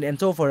ร์เล่นเป็นเอน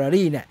โซ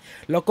Ferrari เนี่ย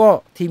แล้วก็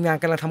ทีมงาน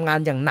กำลังทำงาน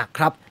อย่างหนัก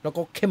ครับแล้ว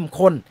ก็เข้ม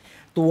ข้น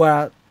ตัว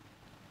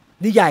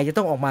นิยายจะ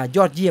ต้องออกมาย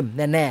อดเยี่ยม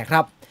แน่ๆค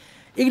รับ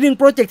อีกหนึ่ง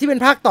โปรเจกต์ที่เป็น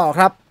ภาคต่อ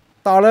ครับ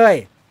ต่อเลย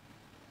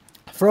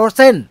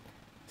Frozen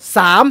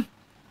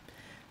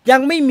 3ยั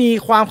งไม่มี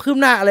ความคืบ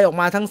หน้าอะไรออก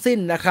มาทั้งสิ้น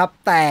นะครับ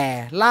แต่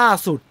ล่า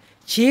สุด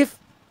Chief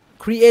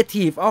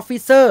Creative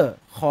Officer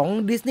ของ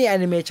Disney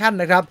Animation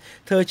นะครับ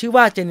เธอชื่อ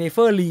ว่าเจนนิเฟ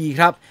อร์ลี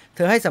ครับเธ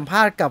อให้สัมภ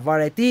าษณ์กับ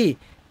Variety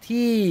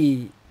ที่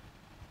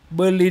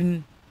Berlin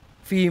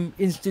Film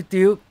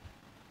Institute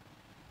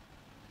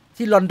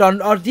ที่ลอนดอ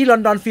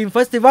นฟิล์มเฟ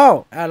สติวัล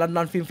ลอนด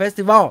อนฟิล์มเฟส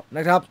ติวัลน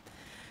ะครับ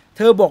เ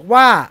ธอบอก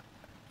ว่า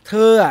เธ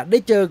อได้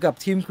เจอกับ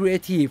ทีมครีเอ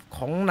ทีฟข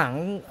องหนัง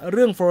เ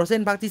รื่อง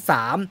Frozen ภาคที่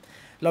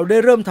3เราได้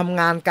เริ่มทำ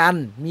งานกัน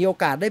มีโอ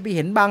กาสได้ไปเ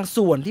ห็นบาง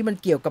ส่วนที่มัน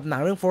เกี่ยวกับหนั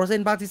งเรื่อง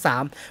Frozen ภาคที่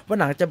3ว่า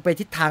หนังจะไป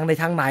ทิศทางใน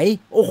ทางไหน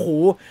โอ้โห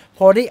พ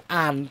อได้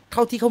อ่านเท่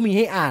าที่เขามีใ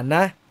ห้อ่านน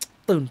ะ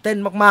ตื่นเต้น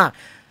มาก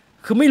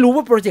ๆคือไม่รู้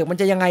ว่าโปรเจกต์มัน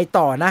จะยังไง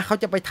ต่อนะเขา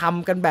จะไปท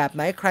ำกันแบบไห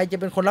นใครจะ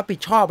เป็นคนรับผิด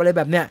ชอบอะไรแ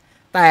บบเนี้ย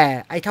แต่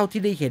ไอเท่า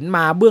ที่ได้เห็นม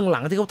าเบื้องหลั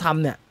งที่เขาท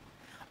ำเนี่ย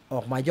อ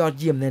อกมายอด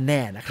เยี่ยมแ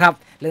น่ๆนะครับ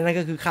และนั่น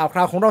ก็คือข่าว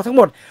ของเราทั้งห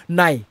มด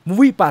ใน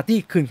Movie Party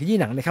คืนขยี้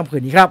หนังในค่ำคื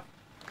นนี้ครับ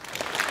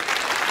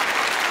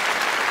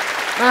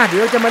เดี๋ย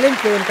วเราจะมาเล่น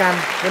เกมกัน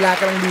เวลา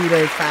กำลังดีเล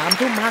ย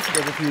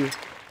3:51 นาที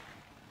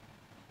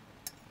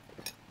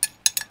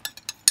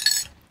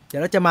เดี๋ย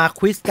วเราจะมา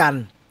ควิสกัน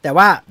แต่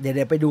ว่าเดี๋ย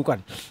วไปดูก่อน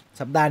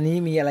สัปดาห์นี้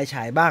มีอะไรฉ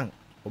ายบ้าง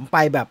ผมไป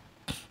แบบ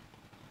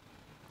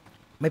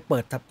ไม่เ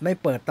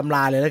ปิดตำร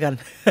าเลยแล้วกัน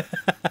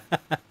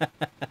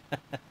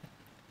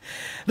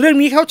เรื่อง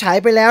นี้เขาฉาย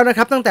ไปแล้วนะค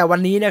รับตั้งแต่วั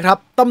นนี้นะครับ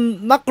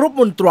นักรบ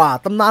มนตรา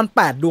ตำนาน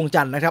8ดวง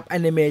จันทร์นะครับแอ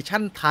นิเมชั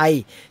นไทย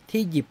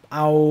ที่หยิบเอ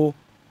า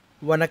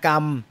วรรณกร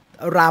รม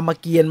ราม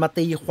เกียรติ์มา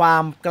ตีควา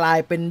มกลาย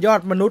เป็นยอ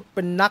ดมนุษย์เ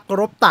ป็นนัก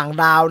รบต่าง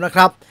ดาวนะค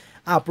รับ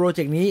โปรเจ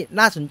กต์นี้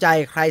น่าสนใจ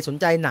ใครสน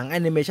ใจหนังแอ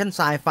นิเมชันไซ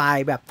ไฟ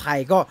แบบไทย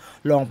ก็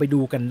ลองไป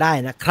ดูกันได้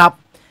นะครับ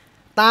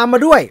ตามมา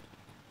ด้วย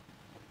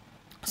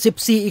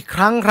14อีกค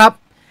รั้งครับ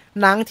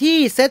หนังที่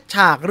เซตฉ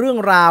ากเรื่อง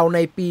ราวใน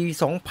ปี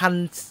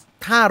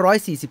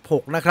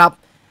2546นะครับ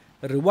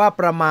หรือว่า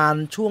ประมาณ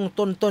ช่วง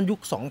ต้นยุ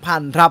ค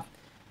 2000 ครับ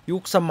ยุ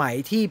คสมัย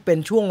ที่เป็น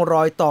ช่วงร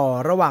อยต่อ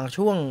ระหว่าง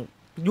ช่วง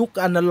ยุค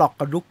อนาล็อก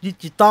กับยุคดิ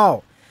จิตอล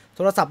โ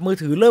ทรศัพท์มือ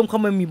ถือเริ่มเข้า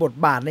มามีบท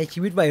บาทในชี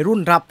วิตวัยรุ่น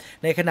ครับ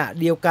ในขณะ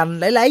เดียวกัน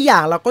หลายๆอย่า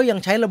งเราก็ยัง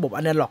ใช้ระบบ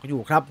อนาล็อกอ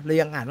ยู่ครับเรา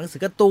ยังอ่านหนังสื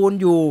อการ์ตูน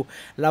อยู่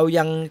เรา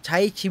ยังใช้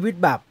ชีวิต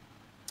แบบ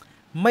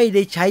ไม่ไ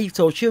ด้ใช้โ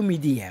ซเชียลมี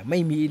เดียไม่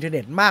มีอินเทอร์เ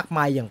น็ตมากม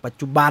ายอย่างปัจ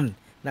จุบัน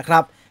นะครั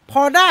บพ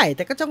อได้แ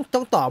ต่ก็ต้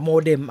องต่อโม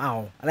เด็มเอา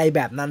อะไรแ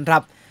บบนั้นครั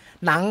บ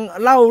หนัง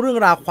เล่าเรื่อง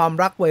ราวความ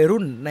รักวัย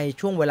รุ่นใน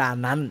ช่วงเวลา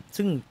นั้น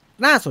ซึ่ง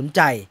น่าสนใ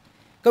จ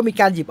ก็มี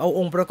การหยิบเอาอ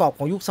งค์ประกอบข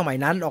องยุคสมัย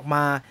นั้นออกม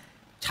า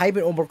ใช้เป็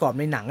นองค์ประกอบ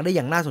ในหนังได้อ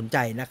ย่างน่าสนใจ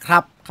นะครั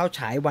บเข้าฉ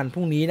ายวันพ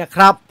รุ่งนี้นะค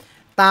รับ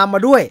ตามมา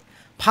ด้วย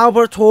Power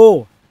Patrol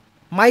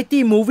Mighty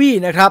Movie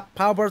นะครับ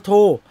Power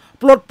Patrol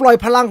ปลดปล่อย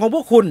พลังของพ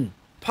วกคุณ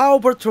Power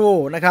Patrol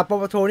นะครับ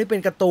Power Patrol นี่เป็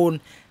นการ์ตูน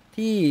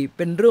ที่เ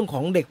ป็นเรื่องข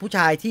องเด็กผู้ช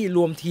ายที่ร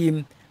วมทีม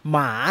หม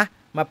า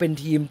มาเป็น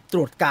ทีมตร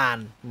วจการ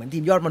เหมือนที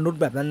มยอดมนุษย์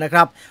แบบนั้นนะค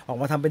รับออก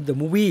มาทำเป็น The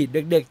Movie เ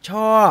ด็กๆช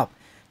อบ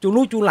จูง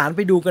ลูกจูงหลานไ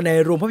ปดูกันใน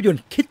โรงภาพยนต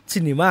ร์คิดซิ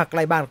นีมาใก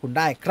ล้บ้านคุณไ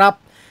ด้ครับ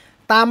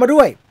ตามมา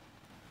ด้วย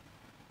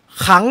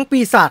ขังปี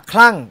ศาจค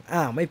ลั่ง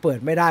ไม่เปิด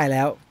ไม่ได้แ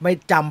ล้วไม่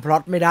จำพล็อ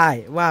ตไม่ได้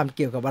ว่ามันเ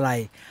กี่ยวกับอะไร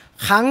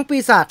ขังปี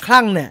ศาจค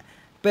ลั่งเนี่ย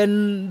เป็น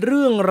เ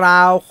รื่องร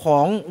าวขอ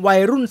งวั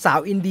ยรุ่นสาว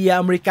อินเดีย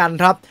อเมริกัน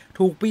ครับ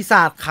ถูกปีศ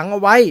าจขังเอา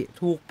ไว้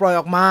ถูกปล่อย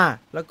ออกมา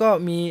แล้วก็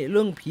มีเ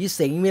รื่องผี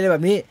สิงมีอะไรแบ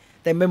บนี้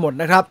เต็มไปหมด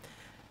นะครับ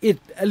It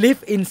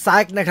Live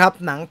Inside นะครับ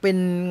หนังเป็น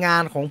งา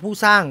นของผู้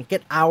สร้าง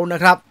Get Out น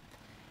ะครับ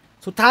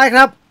สุดท้ายค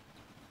รับ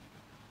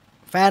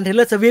แฟน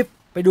Taylor Swift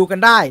ไปดูกัน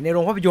ได้ในโร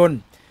งภาพยนตร์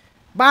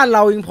บ้านเร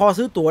ายังพอ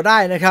ซื้อตั๋วได้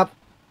นะครับ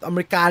อเม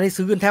ริกานี่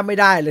ซื้อกันแทบไม่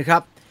ได้เลยครั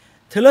บ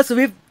Taylor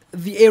Swift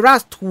The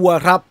Eras Tour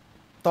ครับ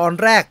ตอน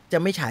แรกจะ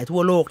ไม่ฉายทั่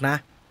วโลกนะ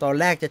ตอน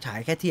แรกจะฉาย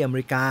แค่ที่อเม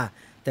ริกา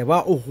แต่ว่า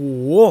โอ้โห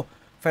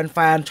แฟ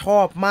นๆชอ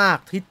บมาก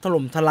ทิศถ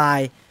ล่มทลา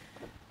ย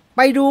ไ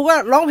ปดูก็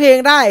ร้องเพลง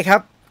ได้ครั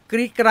บก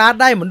รี๊ดกราด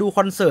ได้เหมือนดูค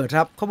อนเสิร์ตค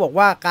รับเขาบอก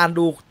ว่าการ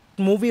ดู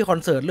มูฟวี่คอน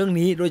เสิร์ตเรื่อง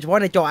นี้โดยเฉพาะ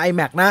ในจอ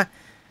IMAX นะ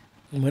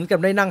เหมือนกับ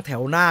ได้นั่งแถ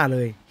วหน้าเล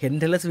ยเห็น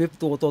Taylor Swift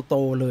ตัวโต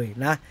ๆเลย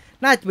นะ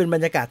น่าจะเป็นบร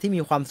รยากาศที่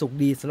มีความสุข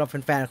ดีสำหรับแ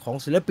ฟนๆของ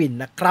ศิลปิน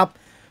นะครับ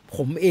ผ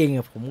มเอง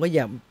ผมก็อย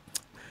าก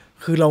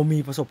คือเรามี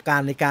ประสบการ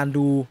ณ์ในการ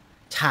ดู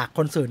ฉากค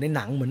อนเสิร์ตในห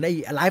นังเหมือนใน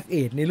Live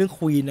Aid ในเรื่อง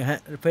Queen นะฮะ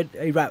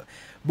ไอ้แบบ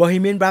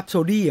Bohemian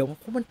Rhapsody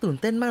มันตื่น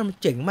เต้นมากมัน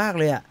เจ๋งมาก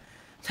เลยอะ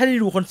ถ้าได้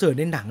ดูคอนเสิร์ต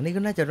ในหนังนี่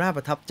ก็น่าจะน่าป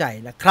ระทับใจ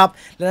นะครับ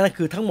และนั่น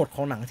คือทั้งหมดข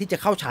องหนังที่จะ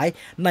เข้าฉาย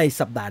ใน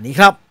สัปดาห์นี้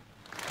ครับ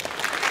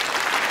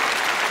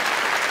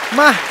ม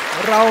า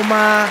เราม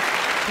า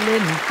เล่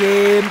นเก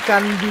มกั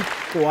นดี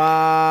กว่า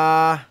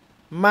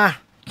มา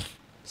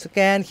สแก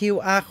น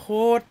QR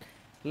Code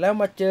แล้ว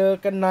มาเจอ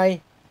กันใน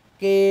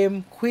เกม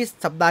ควิส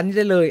สัปดาห์นี้ไ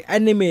ด้เลยแอ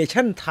นิเม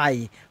ชันไทย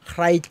ใค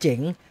รเจ๋ง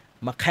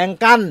มาแข่ง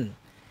กัน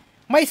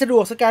ไม่สะด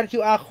วกสแกน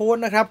QR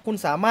Code นะครับคุณ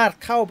สามารถ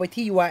เข้าไป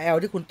ที่ URL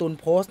ที่คุณตูน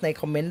โพสต์ใน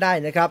คอมเมนต์ได้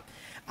นะครับ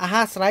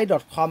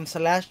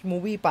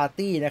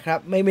ahaslide.com/movieparty นะครับ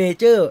ไม่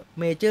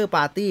major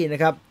party นะ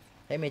ครับ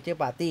ใช้ major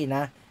party น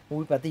ะ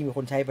movie party มีค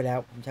นใช้ไปแล้ว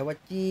ผมใช้ว่า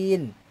จีน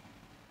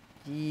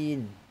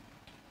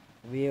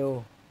will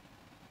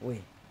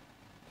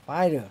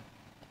fighter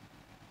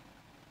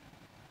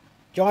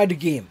join the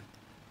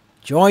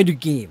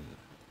game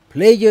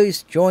player is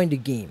join the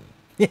game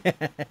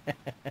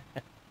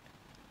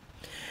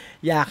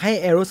อยากให้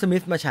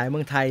Aerosmith มาฉายเมื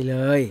องไทยเล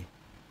ย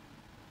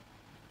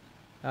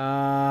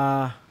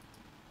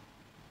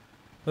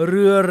เ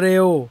รือเร็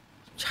ว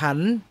ฉัน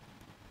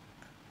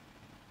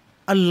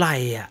อะไร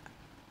อ่ะ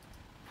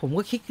ผม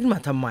ก็คิดขึ้นมา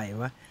ทำไม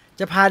วะ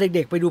จะพาเ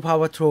ด็กๆไปดู Paw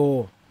Patrol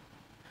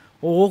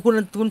โอ้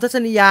คุณทัศ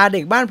นียาเ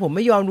ด็กบ้านผมไ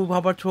ม่ยอมดู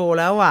Paw Patrol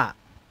แล้วอ่ะ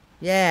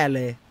แย่เล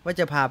ยว่า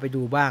จะพาไป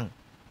ดูบ้าง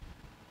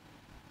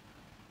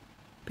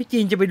พี่จี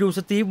นจะไปดูส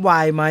ตีฟไว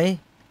น์ไหม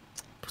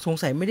สง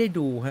สัยไม่ได้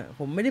ดูฮะผ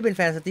มไม่ได้เป็นแ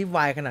ฟนสตีฟไว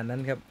น์ขนาดนั้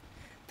นครับ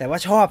แต่ว่า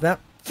ชอบนะ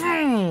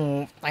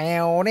แน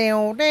ว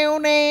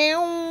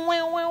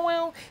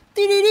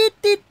ตีดี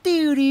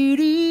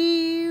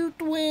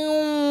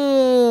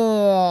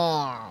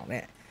เ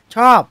นี่ยช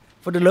อบ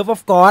For the Love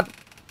of God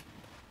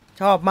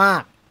ชอบมา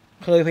ก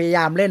เคยพยาย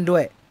ามเล่นด้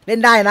วยเล่น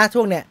ได้นะ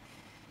ช่วงเนี้ย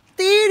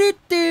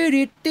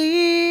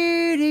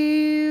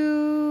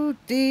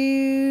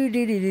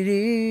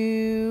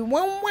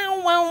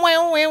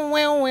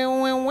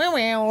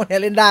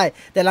เล่นได้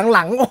แต่ห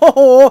ลังๆโอ้โ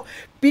ห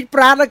ปิดป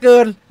ราดเหลือเกิ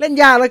นเล่น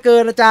ยากเหลือเกิ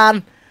นอาจาร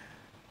ย์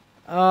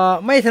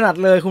ไม่ถนัด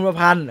เลยคุณประ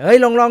พันธ์เฮ้ย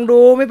ลองดู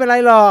ไม่เป็นไร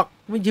หรอก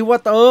ไม่คิดว่า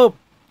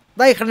ไ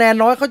ด้คะแนน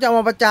น้อยเขาจะเอา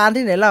มาประจาน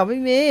ที่ไหนล่ะไม่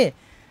มี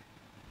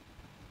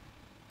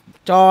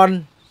จอห์น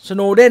สโ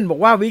นเดนบอก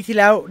ว่าวีคที่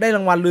แล้วได้ร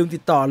างวัลลืมติ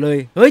ดต่อเลย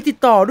เฮ้ยติด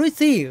ต่อด้วย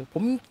สิผ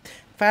ม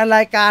แฟนร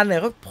ายการเนี่ย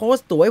เขาโพส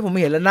ต์ตั๋วให้ผม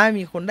เห็นแล้วนะ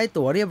มีคนได้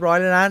ตั๋วเรียบร้อย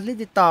แล้วนะรีบ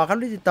ติดต่อครับ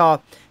รีบติดต่อ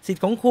สิท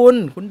ธิ์ของคุ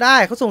ณได้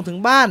เขาส่งถึง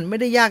บ้านไม่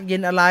ได้ยากเย็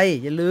นอะไร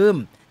อย่าลืม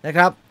นะค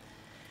รับ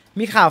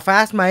มีข่าวฟา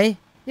สไหม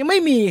ยังไม่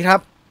มีครับ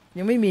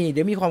ยังไม่มีเ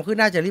ดี๋ยวมีความคืบ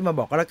หน้าจะรีบมา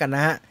บอกก็แล้วกันน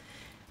ะฮะ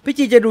พี่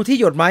จีจะดูที่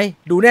หยดไหม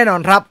ดูแน่นอน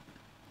ครับ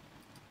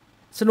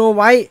Snow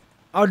White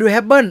เอาดู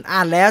Heaven อ่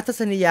านแล้วทั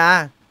ศนียา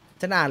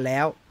ฉันอ่านแล้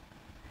ว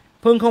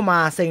เพิ่งเข้ามา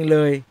เซ็งเล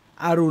ย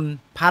อรุณ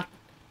พัฒน์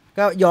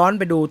ก็ย้อน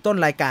ไปดูต้น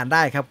รายการไ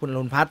ด้ครับคุณอ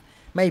รุณพัฒน์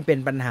ไม่เป็น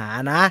ปัญหา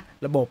นะ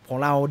ระบบของ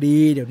เราดี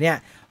เดี๋ยวนี้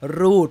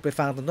รูดไป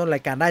ฟังตอนต้นร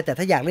ายการได้แต่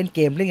ถ้าอยากเล่นเก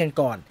มเล่นกัน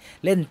ก่อน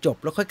เล่นจบ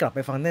แล้วค่อยกลับไป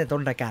ฟังในต้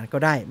นรายการก็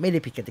ได้ไม่ได้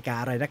ผิดกติกา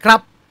อะไรนะครับ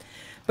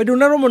ไปดู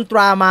นักรัฐมนต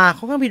รีมาเข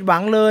าก็ผิดหวั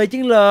งเลยจริ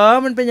งเหรอ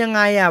มันเป็นยังไ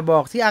งอ่ะบอ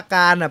กที่อาก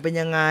ารอ่ะเป็น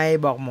ยังไง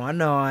บอกหมอ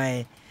หน่อย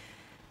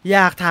อย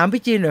ากถาม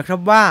พี่จีนหน่อยครับ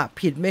ว่า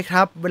ผิดไหมค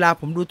รับเวลา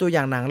ผมดูตัวอ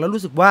ย่างหนังแล้ว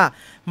รู้สึกว่า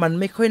มัน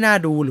ไม่ค่อยน่า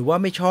ดูหรือว่า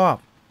ไม่ชอบ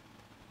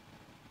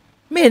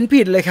ไม่เห็น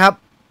ผิดเลยครับ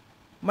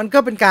มันก็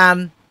เป็นการ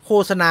โฆ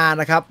ษณา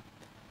นะครับ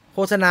โฆ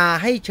ษณา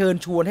ให้เชิญ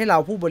ชวนให้เรา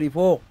ผู้บริโภ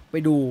คไป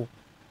ดู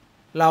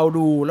เรา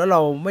ดูแล้วเร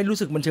าไม่รู้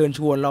สึกมันเชิญช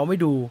วนเราไม่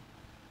ดู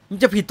มัน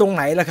จะผิดตรงไ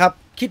หนล่ะครับ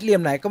คิดเหลี่ย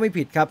มไหนก็ไม่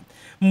ผิดครับ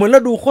เหมือนเร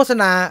าดูโฆษ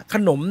ณาข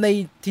นมใน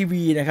ที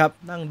วีนะครับ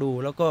นั่งดู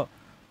แล้วก็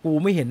กู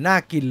ไม่เห็นน่า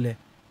กินเลย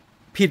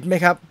ผิดไหม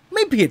ครับไ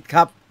ม่ผิดค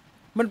รับ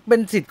มันเป็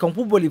นสิทธิ์ของ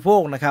ผู้บริโภ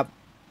คนะครับ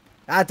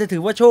อาจจะถื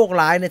อว่าโชค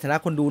ร้ายในฐานะ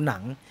คนดูหนั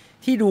ง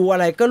ที่ดูอะ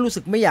ไรก็รู้สึ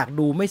กไม่อยาก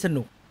ดูไม่ส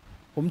นุก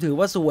ผมถือ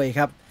ว่าซวยค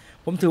รับ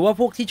ผมถือว่า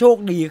พวกที่โชค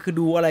ดีคือ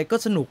ดูอะไรก็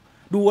สนุก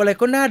ดูอะไร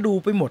ก็น่าดู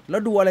ไปหมดแล้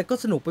วดูอะไรก็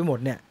สนุกไปหมด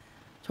เนี่ย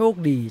โชค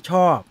ดีช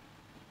อบ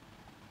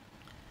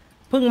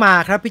เพิ่งมา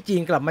ครับพี่จี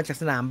นกลับมาจาก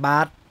สนามบา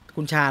ส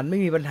คุณชาญไม่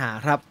มีปัญหา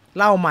ครับ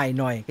เล่าใหม่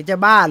หน่อยก็จะ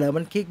บ้าเหรอ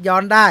มันคลิกย้อ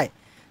นได้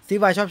ซี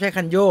วายชอบใช้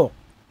คันโยก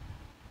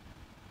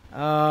เ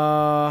อ่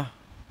อ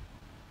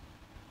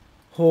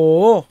โห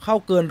เข้า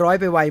เกิน100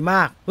ไปไวม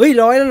ากเฮ้ย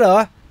100แล้วเหรอ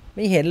ไ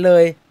ม่เห็นเล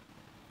ย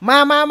มา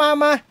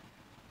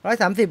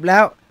130แล้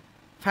ว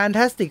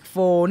Fantastic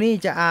Four นี่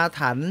จะอา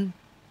ถรรพ์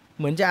เ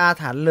หมือนจะอา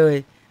ถรรพ์เลย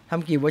ท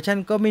ำกี่เวอร์ชัน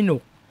ก็ไม่หนุ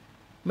ก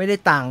ไม่ได้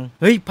ตังค์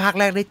เฮ้ยภาค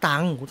แรกได้ตั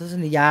งค์คุณทัศ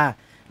นียา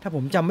ถ้าผ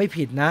มจำไม่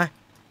ผิดนะ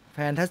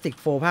Fantastic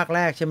Four ภาคแร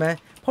กใช่ไหม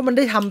เพราะมันไ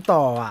ด้ทำ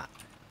ต่ออ่ะ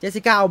เจส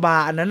สิก้าอัลบา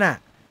อันนั้นอ่ะ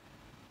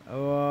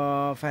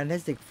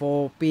Fantastic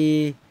Four ปี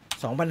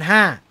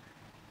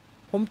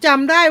 2005 ผมจ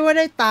ำได้ว่า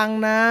ได้ตังค์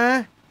นะ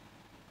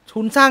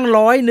ทุนสร้าง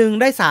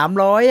100ได้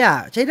300อ่ะ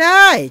ใช้ไ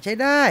ด้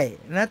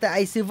นะแต่ไอ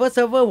Silver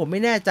Server ผมไ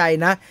ม่แน่ใจ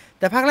นะ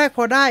แต่ภาคแรกพ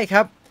อได้ค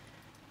รับ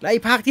และไอ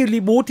ภาคที่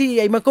รีบูทที่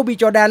ไอมาโกบี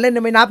จอร์แดนเล่น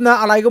ไม่นับนะ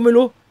อะไรก็ไม่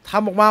รู้ท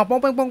ำออกมาป้อง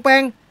แป้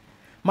ง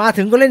มา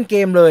ถึงก็เล่นเก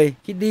มเลย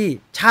คิดดี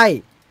ใช่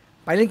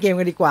ไปเล่นเกม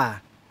กันดีกว่า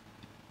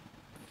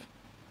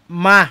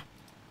มา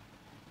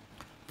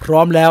พร้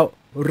อมแล้ว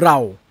เรา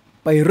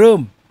ไปเริ่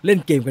มเล่น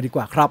เกมกันดีก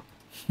ว่าครับ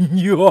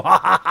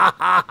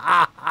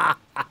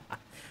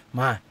ม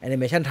าแอนิ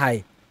เมชันไทย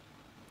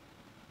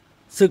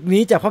ศึก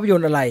นี้จากภาพยน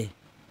ตร์อะไร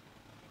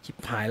ชิบ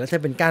หายแล้วถ้า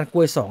เป็นก้านกล้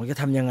วย2จะ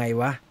ทำยังไง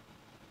วะ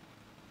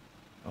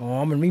อ๋อ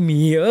มันไม่มี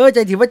ใจ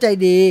ถือว่าใจ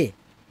ดี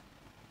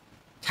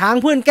ช้าง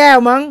เพื่อนแก้ว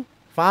มั้ง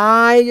ฝ่า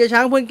ยจะช้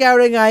างเพื่อนแก้ว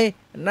ได้ไง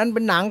นั่นเป็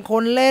นหนังค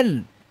นเล่น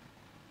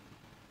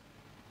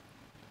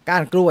ก้า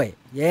นกล้วย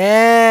เย้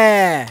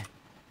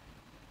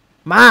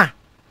มา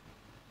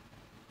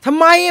ทำ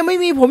ไมไม่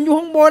มีผมอยู่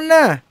ข้างบน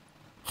น่ะ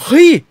เ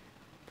ฮ้ย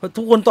เพราะ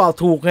ทุกคนตอบ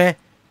ถูกไง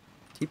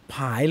ที่ผ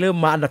ายเริ่ม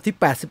มาอันดับที่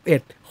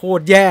81โค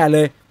ตรแย่เล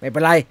ยไม่เป็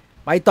นไร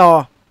ไปต่อ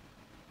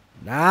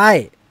ได้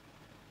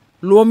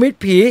รวมมิตร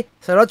ผี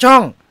สารช่อ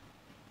ง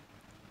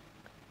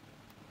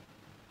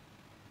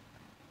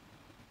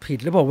ผิด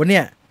หรือเปล่าวะเ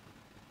นี่ย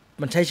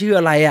มันใช้ชื่อ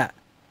อะไรอ่ะ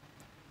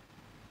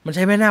มันใ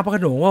ช้แม่นาคพระโข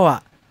นงว่ะ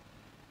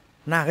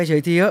นาคเฉ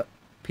ยทีเถอะ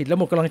ผิดแล้วห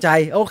มดกำลังใจ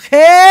โอเค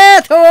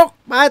ถูก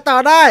ไปต่อ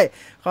ได้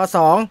ข้อ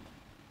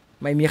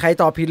2ไม่มีใคร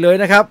ตอบผิดเลย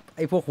นะครับไ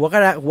อ้พวกหัวกร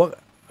ะดาษหัว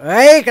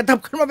กระท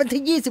ำขึ้นมาเป็น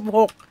ที่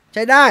26ใ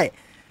ช้ได้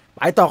ไ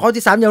ปต่อข้อ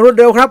ที่3อย่างรวด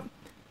เร็วครับ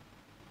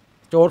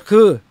โจทย์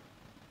คือ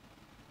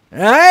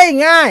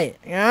ง่าย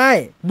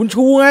บุญ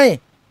ชูไง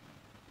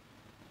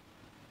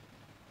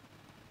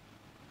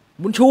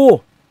บุญชู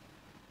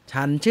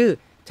ฉั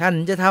น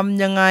จะท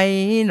ำยังไง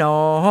หนอ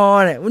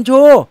เนี่ยบุญ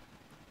ชู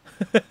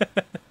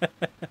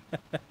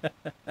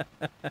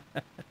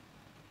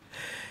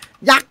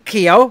ยักษ์เ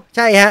ขียวใ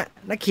ช่ฮะ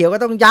นักเขียวก็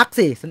ต้องยักษ์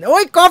สิโอ้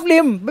ยกอล์ฟริ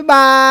มบ๊ายบ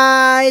า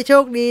ยโช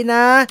คดีน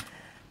ะ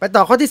ไปต่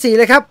อข้อที่4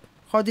เลยครับ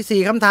ข้อ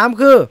ที่4คำถาม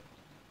คือ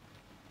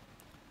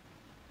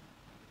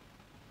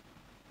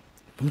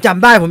ผมจ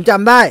ำได้ผมช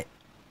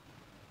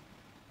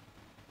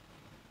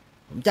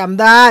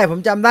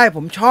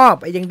อบ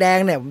ไอ้แดง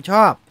เนี่ยผมช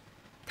อบ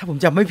ถ้าผม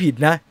จำไม่ผิด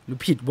นะหรือ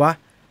ผิดวะ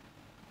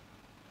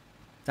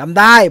จำ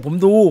ได้ผม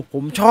ดูผ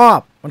มชอบ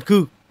มันคื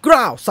อก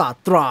ล้าวศาส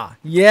ตรา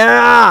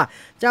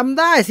จำ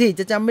ได้สิ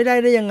จะจำไม่ได้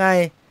ยังไง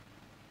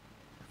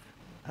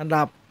อัน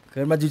ดับเ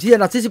กิดมาอยู่ที่อั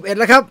นดับที่11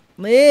แล้วครับ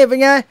นี่เป็น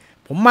ไง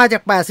ผมมาจา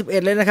ก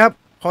81เลยนะครับ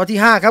ข้อที่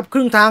5ครับค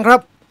รึ่งทางครับ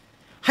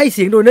ให้เ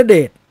สียงโดยณเด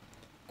ชน์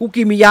กุ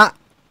กิมิยะ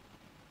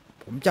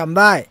ผมจำ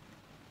ได้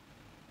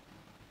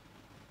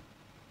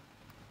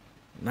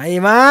ไ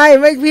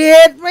ม่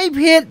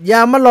ผิดอย่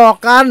ามาหลอก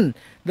กัน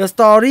The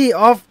Story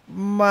of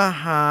ม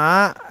หา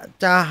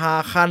จาหา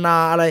คานา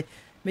อะไร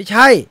ไม่ใ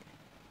ช่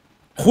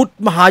ขุด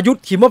มหายุทธ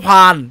หิมพ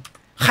านต์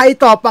ใคร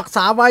ตอบปักษ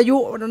าวายุ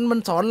นั้นมัน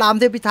สอนราม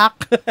เทพิทักษ์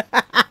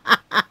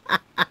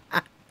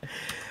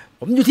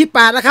ผมอยู่ที่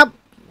8แล้วครับ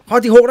ข้อ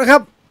ที่6นะครั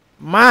บ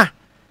มา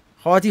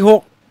ข้อที่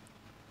6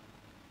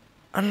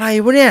อะไร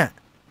วะเนี่ย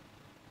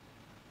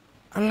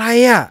อะไร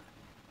อะ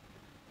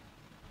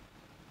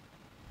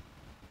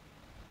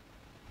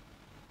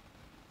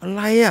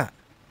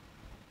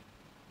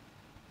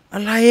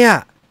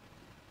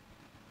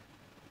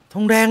ท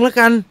องแดงแล้ว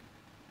กัน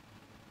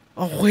โ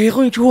อเคเข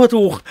ายังชั่ว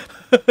ถูก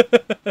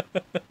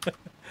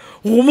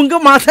โหมึงก็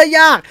มาซะย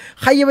าก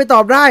ใครจะไปตอ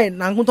บได้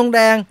หนังคุณทองแด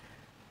ง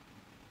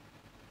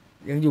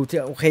ยังอยู่ที่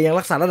โอเคยัง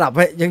รักษาระดับไ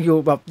ว้ยังอยู่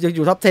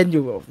ท็อป 10อ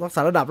ยู่รักษ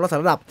าระดับ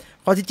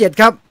ข้อที่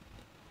7ครับ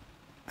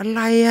อะไ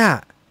รอะ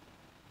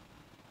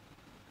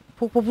พ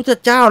วกพระพุทธ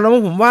เจ้าแล้ว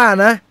ผมว่า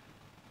นะ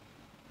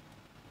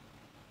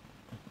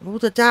พระพุ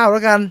ทธเจ้าแล้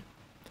วกัน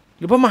ห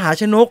รือพระมหา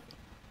ชนก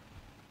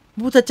พร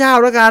ะพุทธเจ้า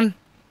แล้วกัน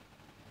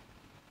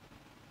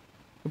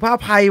หรือพระอ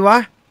ภัยวะ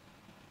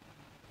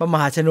พระม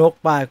หาชนก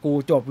ป่ากู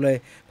จบเลย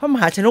พระม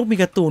หาชนกมี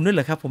การ์ตูนด้วยเห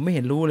รอครับผมไม่เ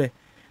ห็นรู้เลย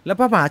แล้ว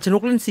พระมหาชน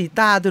กเล่นซี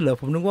ต้าด้วยเหรอ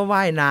ผมนึกว่าว่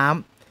ายน้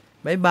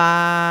ำบ๊ายบา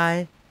ย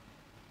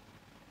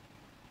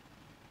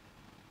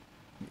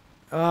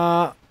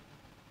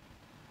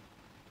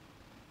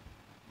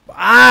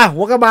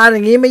หัวกระบาลอ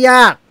ย่างนี้ไม่ย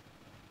าก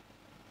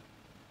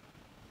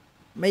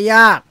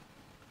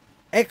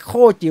เอ็กโค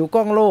จิ๋วก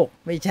ล้องโลก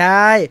ไม่ใ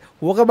ช่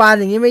หัวกระบาล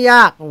อย่างนี้ไม่ย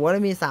ากหัว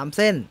มี3เ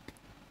ส้น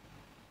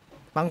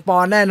ปังปอ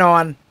นแน่นอ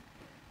น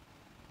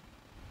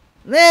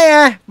นี่ไง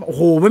โอ้โ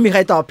หไม่มีใคร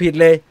ตอบผิด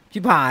เลยชิ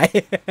บหาย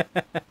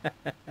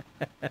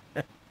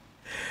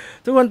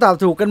ทุกคนตอบ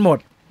ถูกกันหมด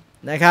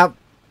นะครับ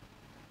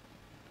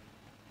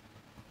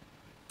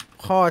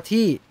ข้อ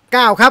ที่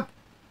9ครับ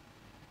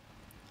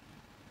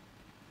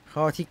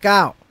ข้อที่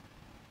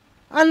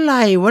9อะไร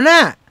วะน่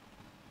ะ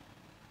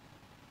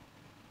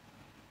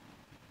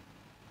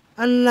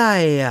อะไร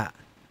อ่ะ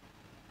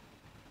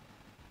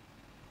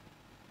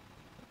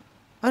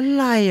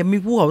มี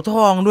ภูเขาท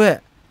องด้วย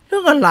เรื่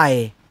องอะไร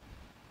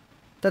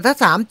แต่ถ้า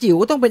3จิ๋ว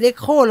ก็ต้องเป็นเอ็ก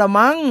โคละ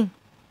มั้ง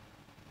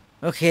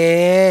โอเค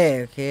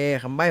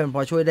คำใบ้มันพ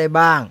อช่วยได้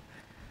บ้าง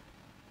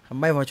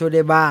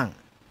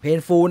เพน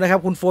ฟูนะครับ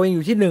คุณโฟยังอ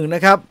ยู่ที่1น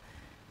ะครับ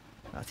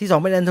ที่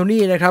2เป็นแอนโทนี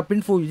นะครับพิ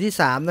นฟูอยู่ที่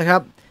3นะครั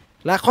บ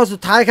และข้อสุ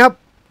ดท้ายครับ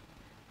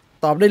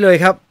ตอบได้เลย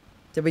ครับ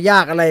จะไปยา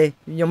กอะไร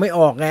ยังไม่อ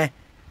อกไง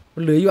มั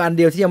นเหลืออยู่อันเ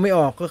ดียวที่ยังไม่อ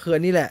อกก็คืออั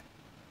นนี้แหละ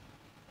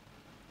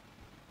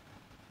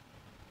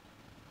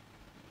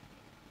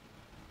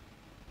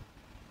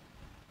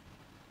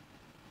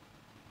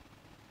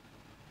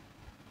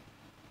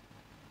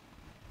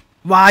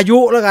วายุ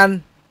แล้วกัน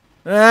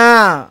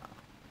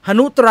ห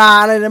นุตรา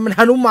อะไรนะมันห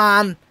นุมา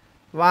น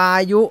วา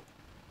ยุ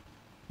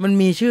มัน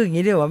มีชื่ออย่าง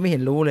นี้ด้วยวะไม่เ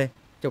ห็นรู้เลย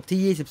จบ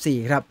ที่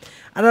24ครับ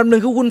อันดับ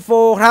1คือคุณโฟ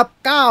ครับ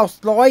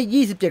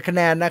927คะแ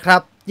นนนะครั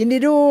บยินดี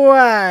ด้ว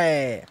ย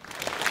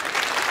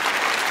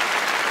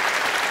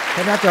แ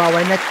ค่หน้าจอไ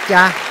ว้นะ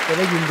จ๊ะจะไ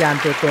ด้ยืนยัน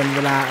ตัวตนเว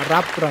ลารั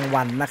บราง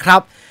วัลนะครั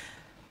บ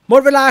หม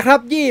ดเวลาครับ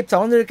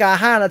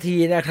 22:05 นาที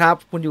นะครับ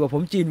คุณอยู่กับผ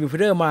มจีนวิวเฟ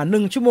อร์มา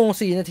1ชั่วโมง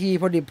4นาที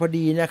พอ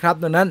ดีนะครับ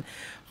ดังนั้น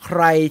ใค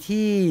ร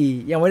ที่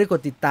ยังไม่ได้ก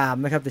ดติดตาม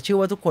นะครับแต่เชื่อ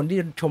ว่าทุกคนที่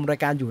ชมราย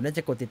การอยู่น่าจ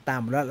ะกดติดตา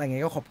มแล้วอะไรเ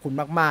งี้ยก็ขอบคุณ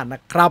มากๆนะ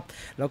ครับ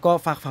แล้วก็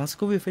ฝากฝังส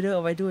กู๊ปวิวเฟอร์เอ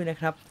าไว้ด้วยนะ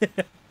ครับ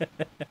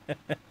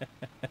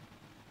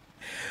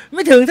ไ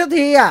ม่ถึงสัก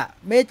ทีอ่ะ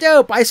เมเจอ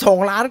ร์ไป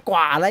2 ล้านก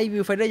ว่าแล้ววิ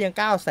วเฟอร์ยัง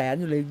900,000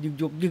อยู่เลย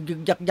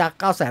ยึกยัก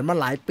900,000มา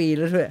หลายปีแ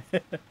ล้วด้วย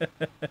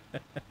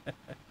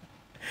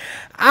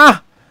อ้าว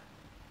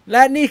แล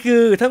ะนี่คื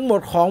อทั้งหม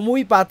ดของมู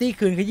วี่ปาร์ตี้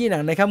คืนขยี้หนั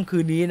งในค่ำคื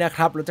นนี้นะค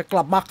รับเราจะก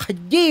ลับมาข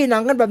ยี้หนั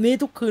งกันแบบนี้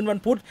ทุกคืนวัน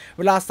พุธเ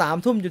วลา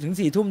 3 ทุ่มจนถึง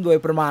 4 ทุ่มโดย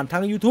ประมาณทั้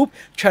ง YouTube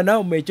Channel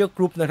Major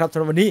Group นะครับสำ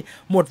หรับวันนี้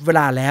หมดเว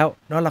ลาแล้ว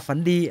นอนหลับฝัน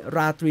ดีร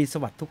าตรีส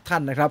วัสดิ์ทุกท่า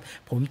นนะครับ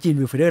ผมจีน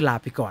วิวเฟอร์ลา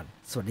ไปก่อน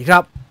สวัสดีครั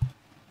บ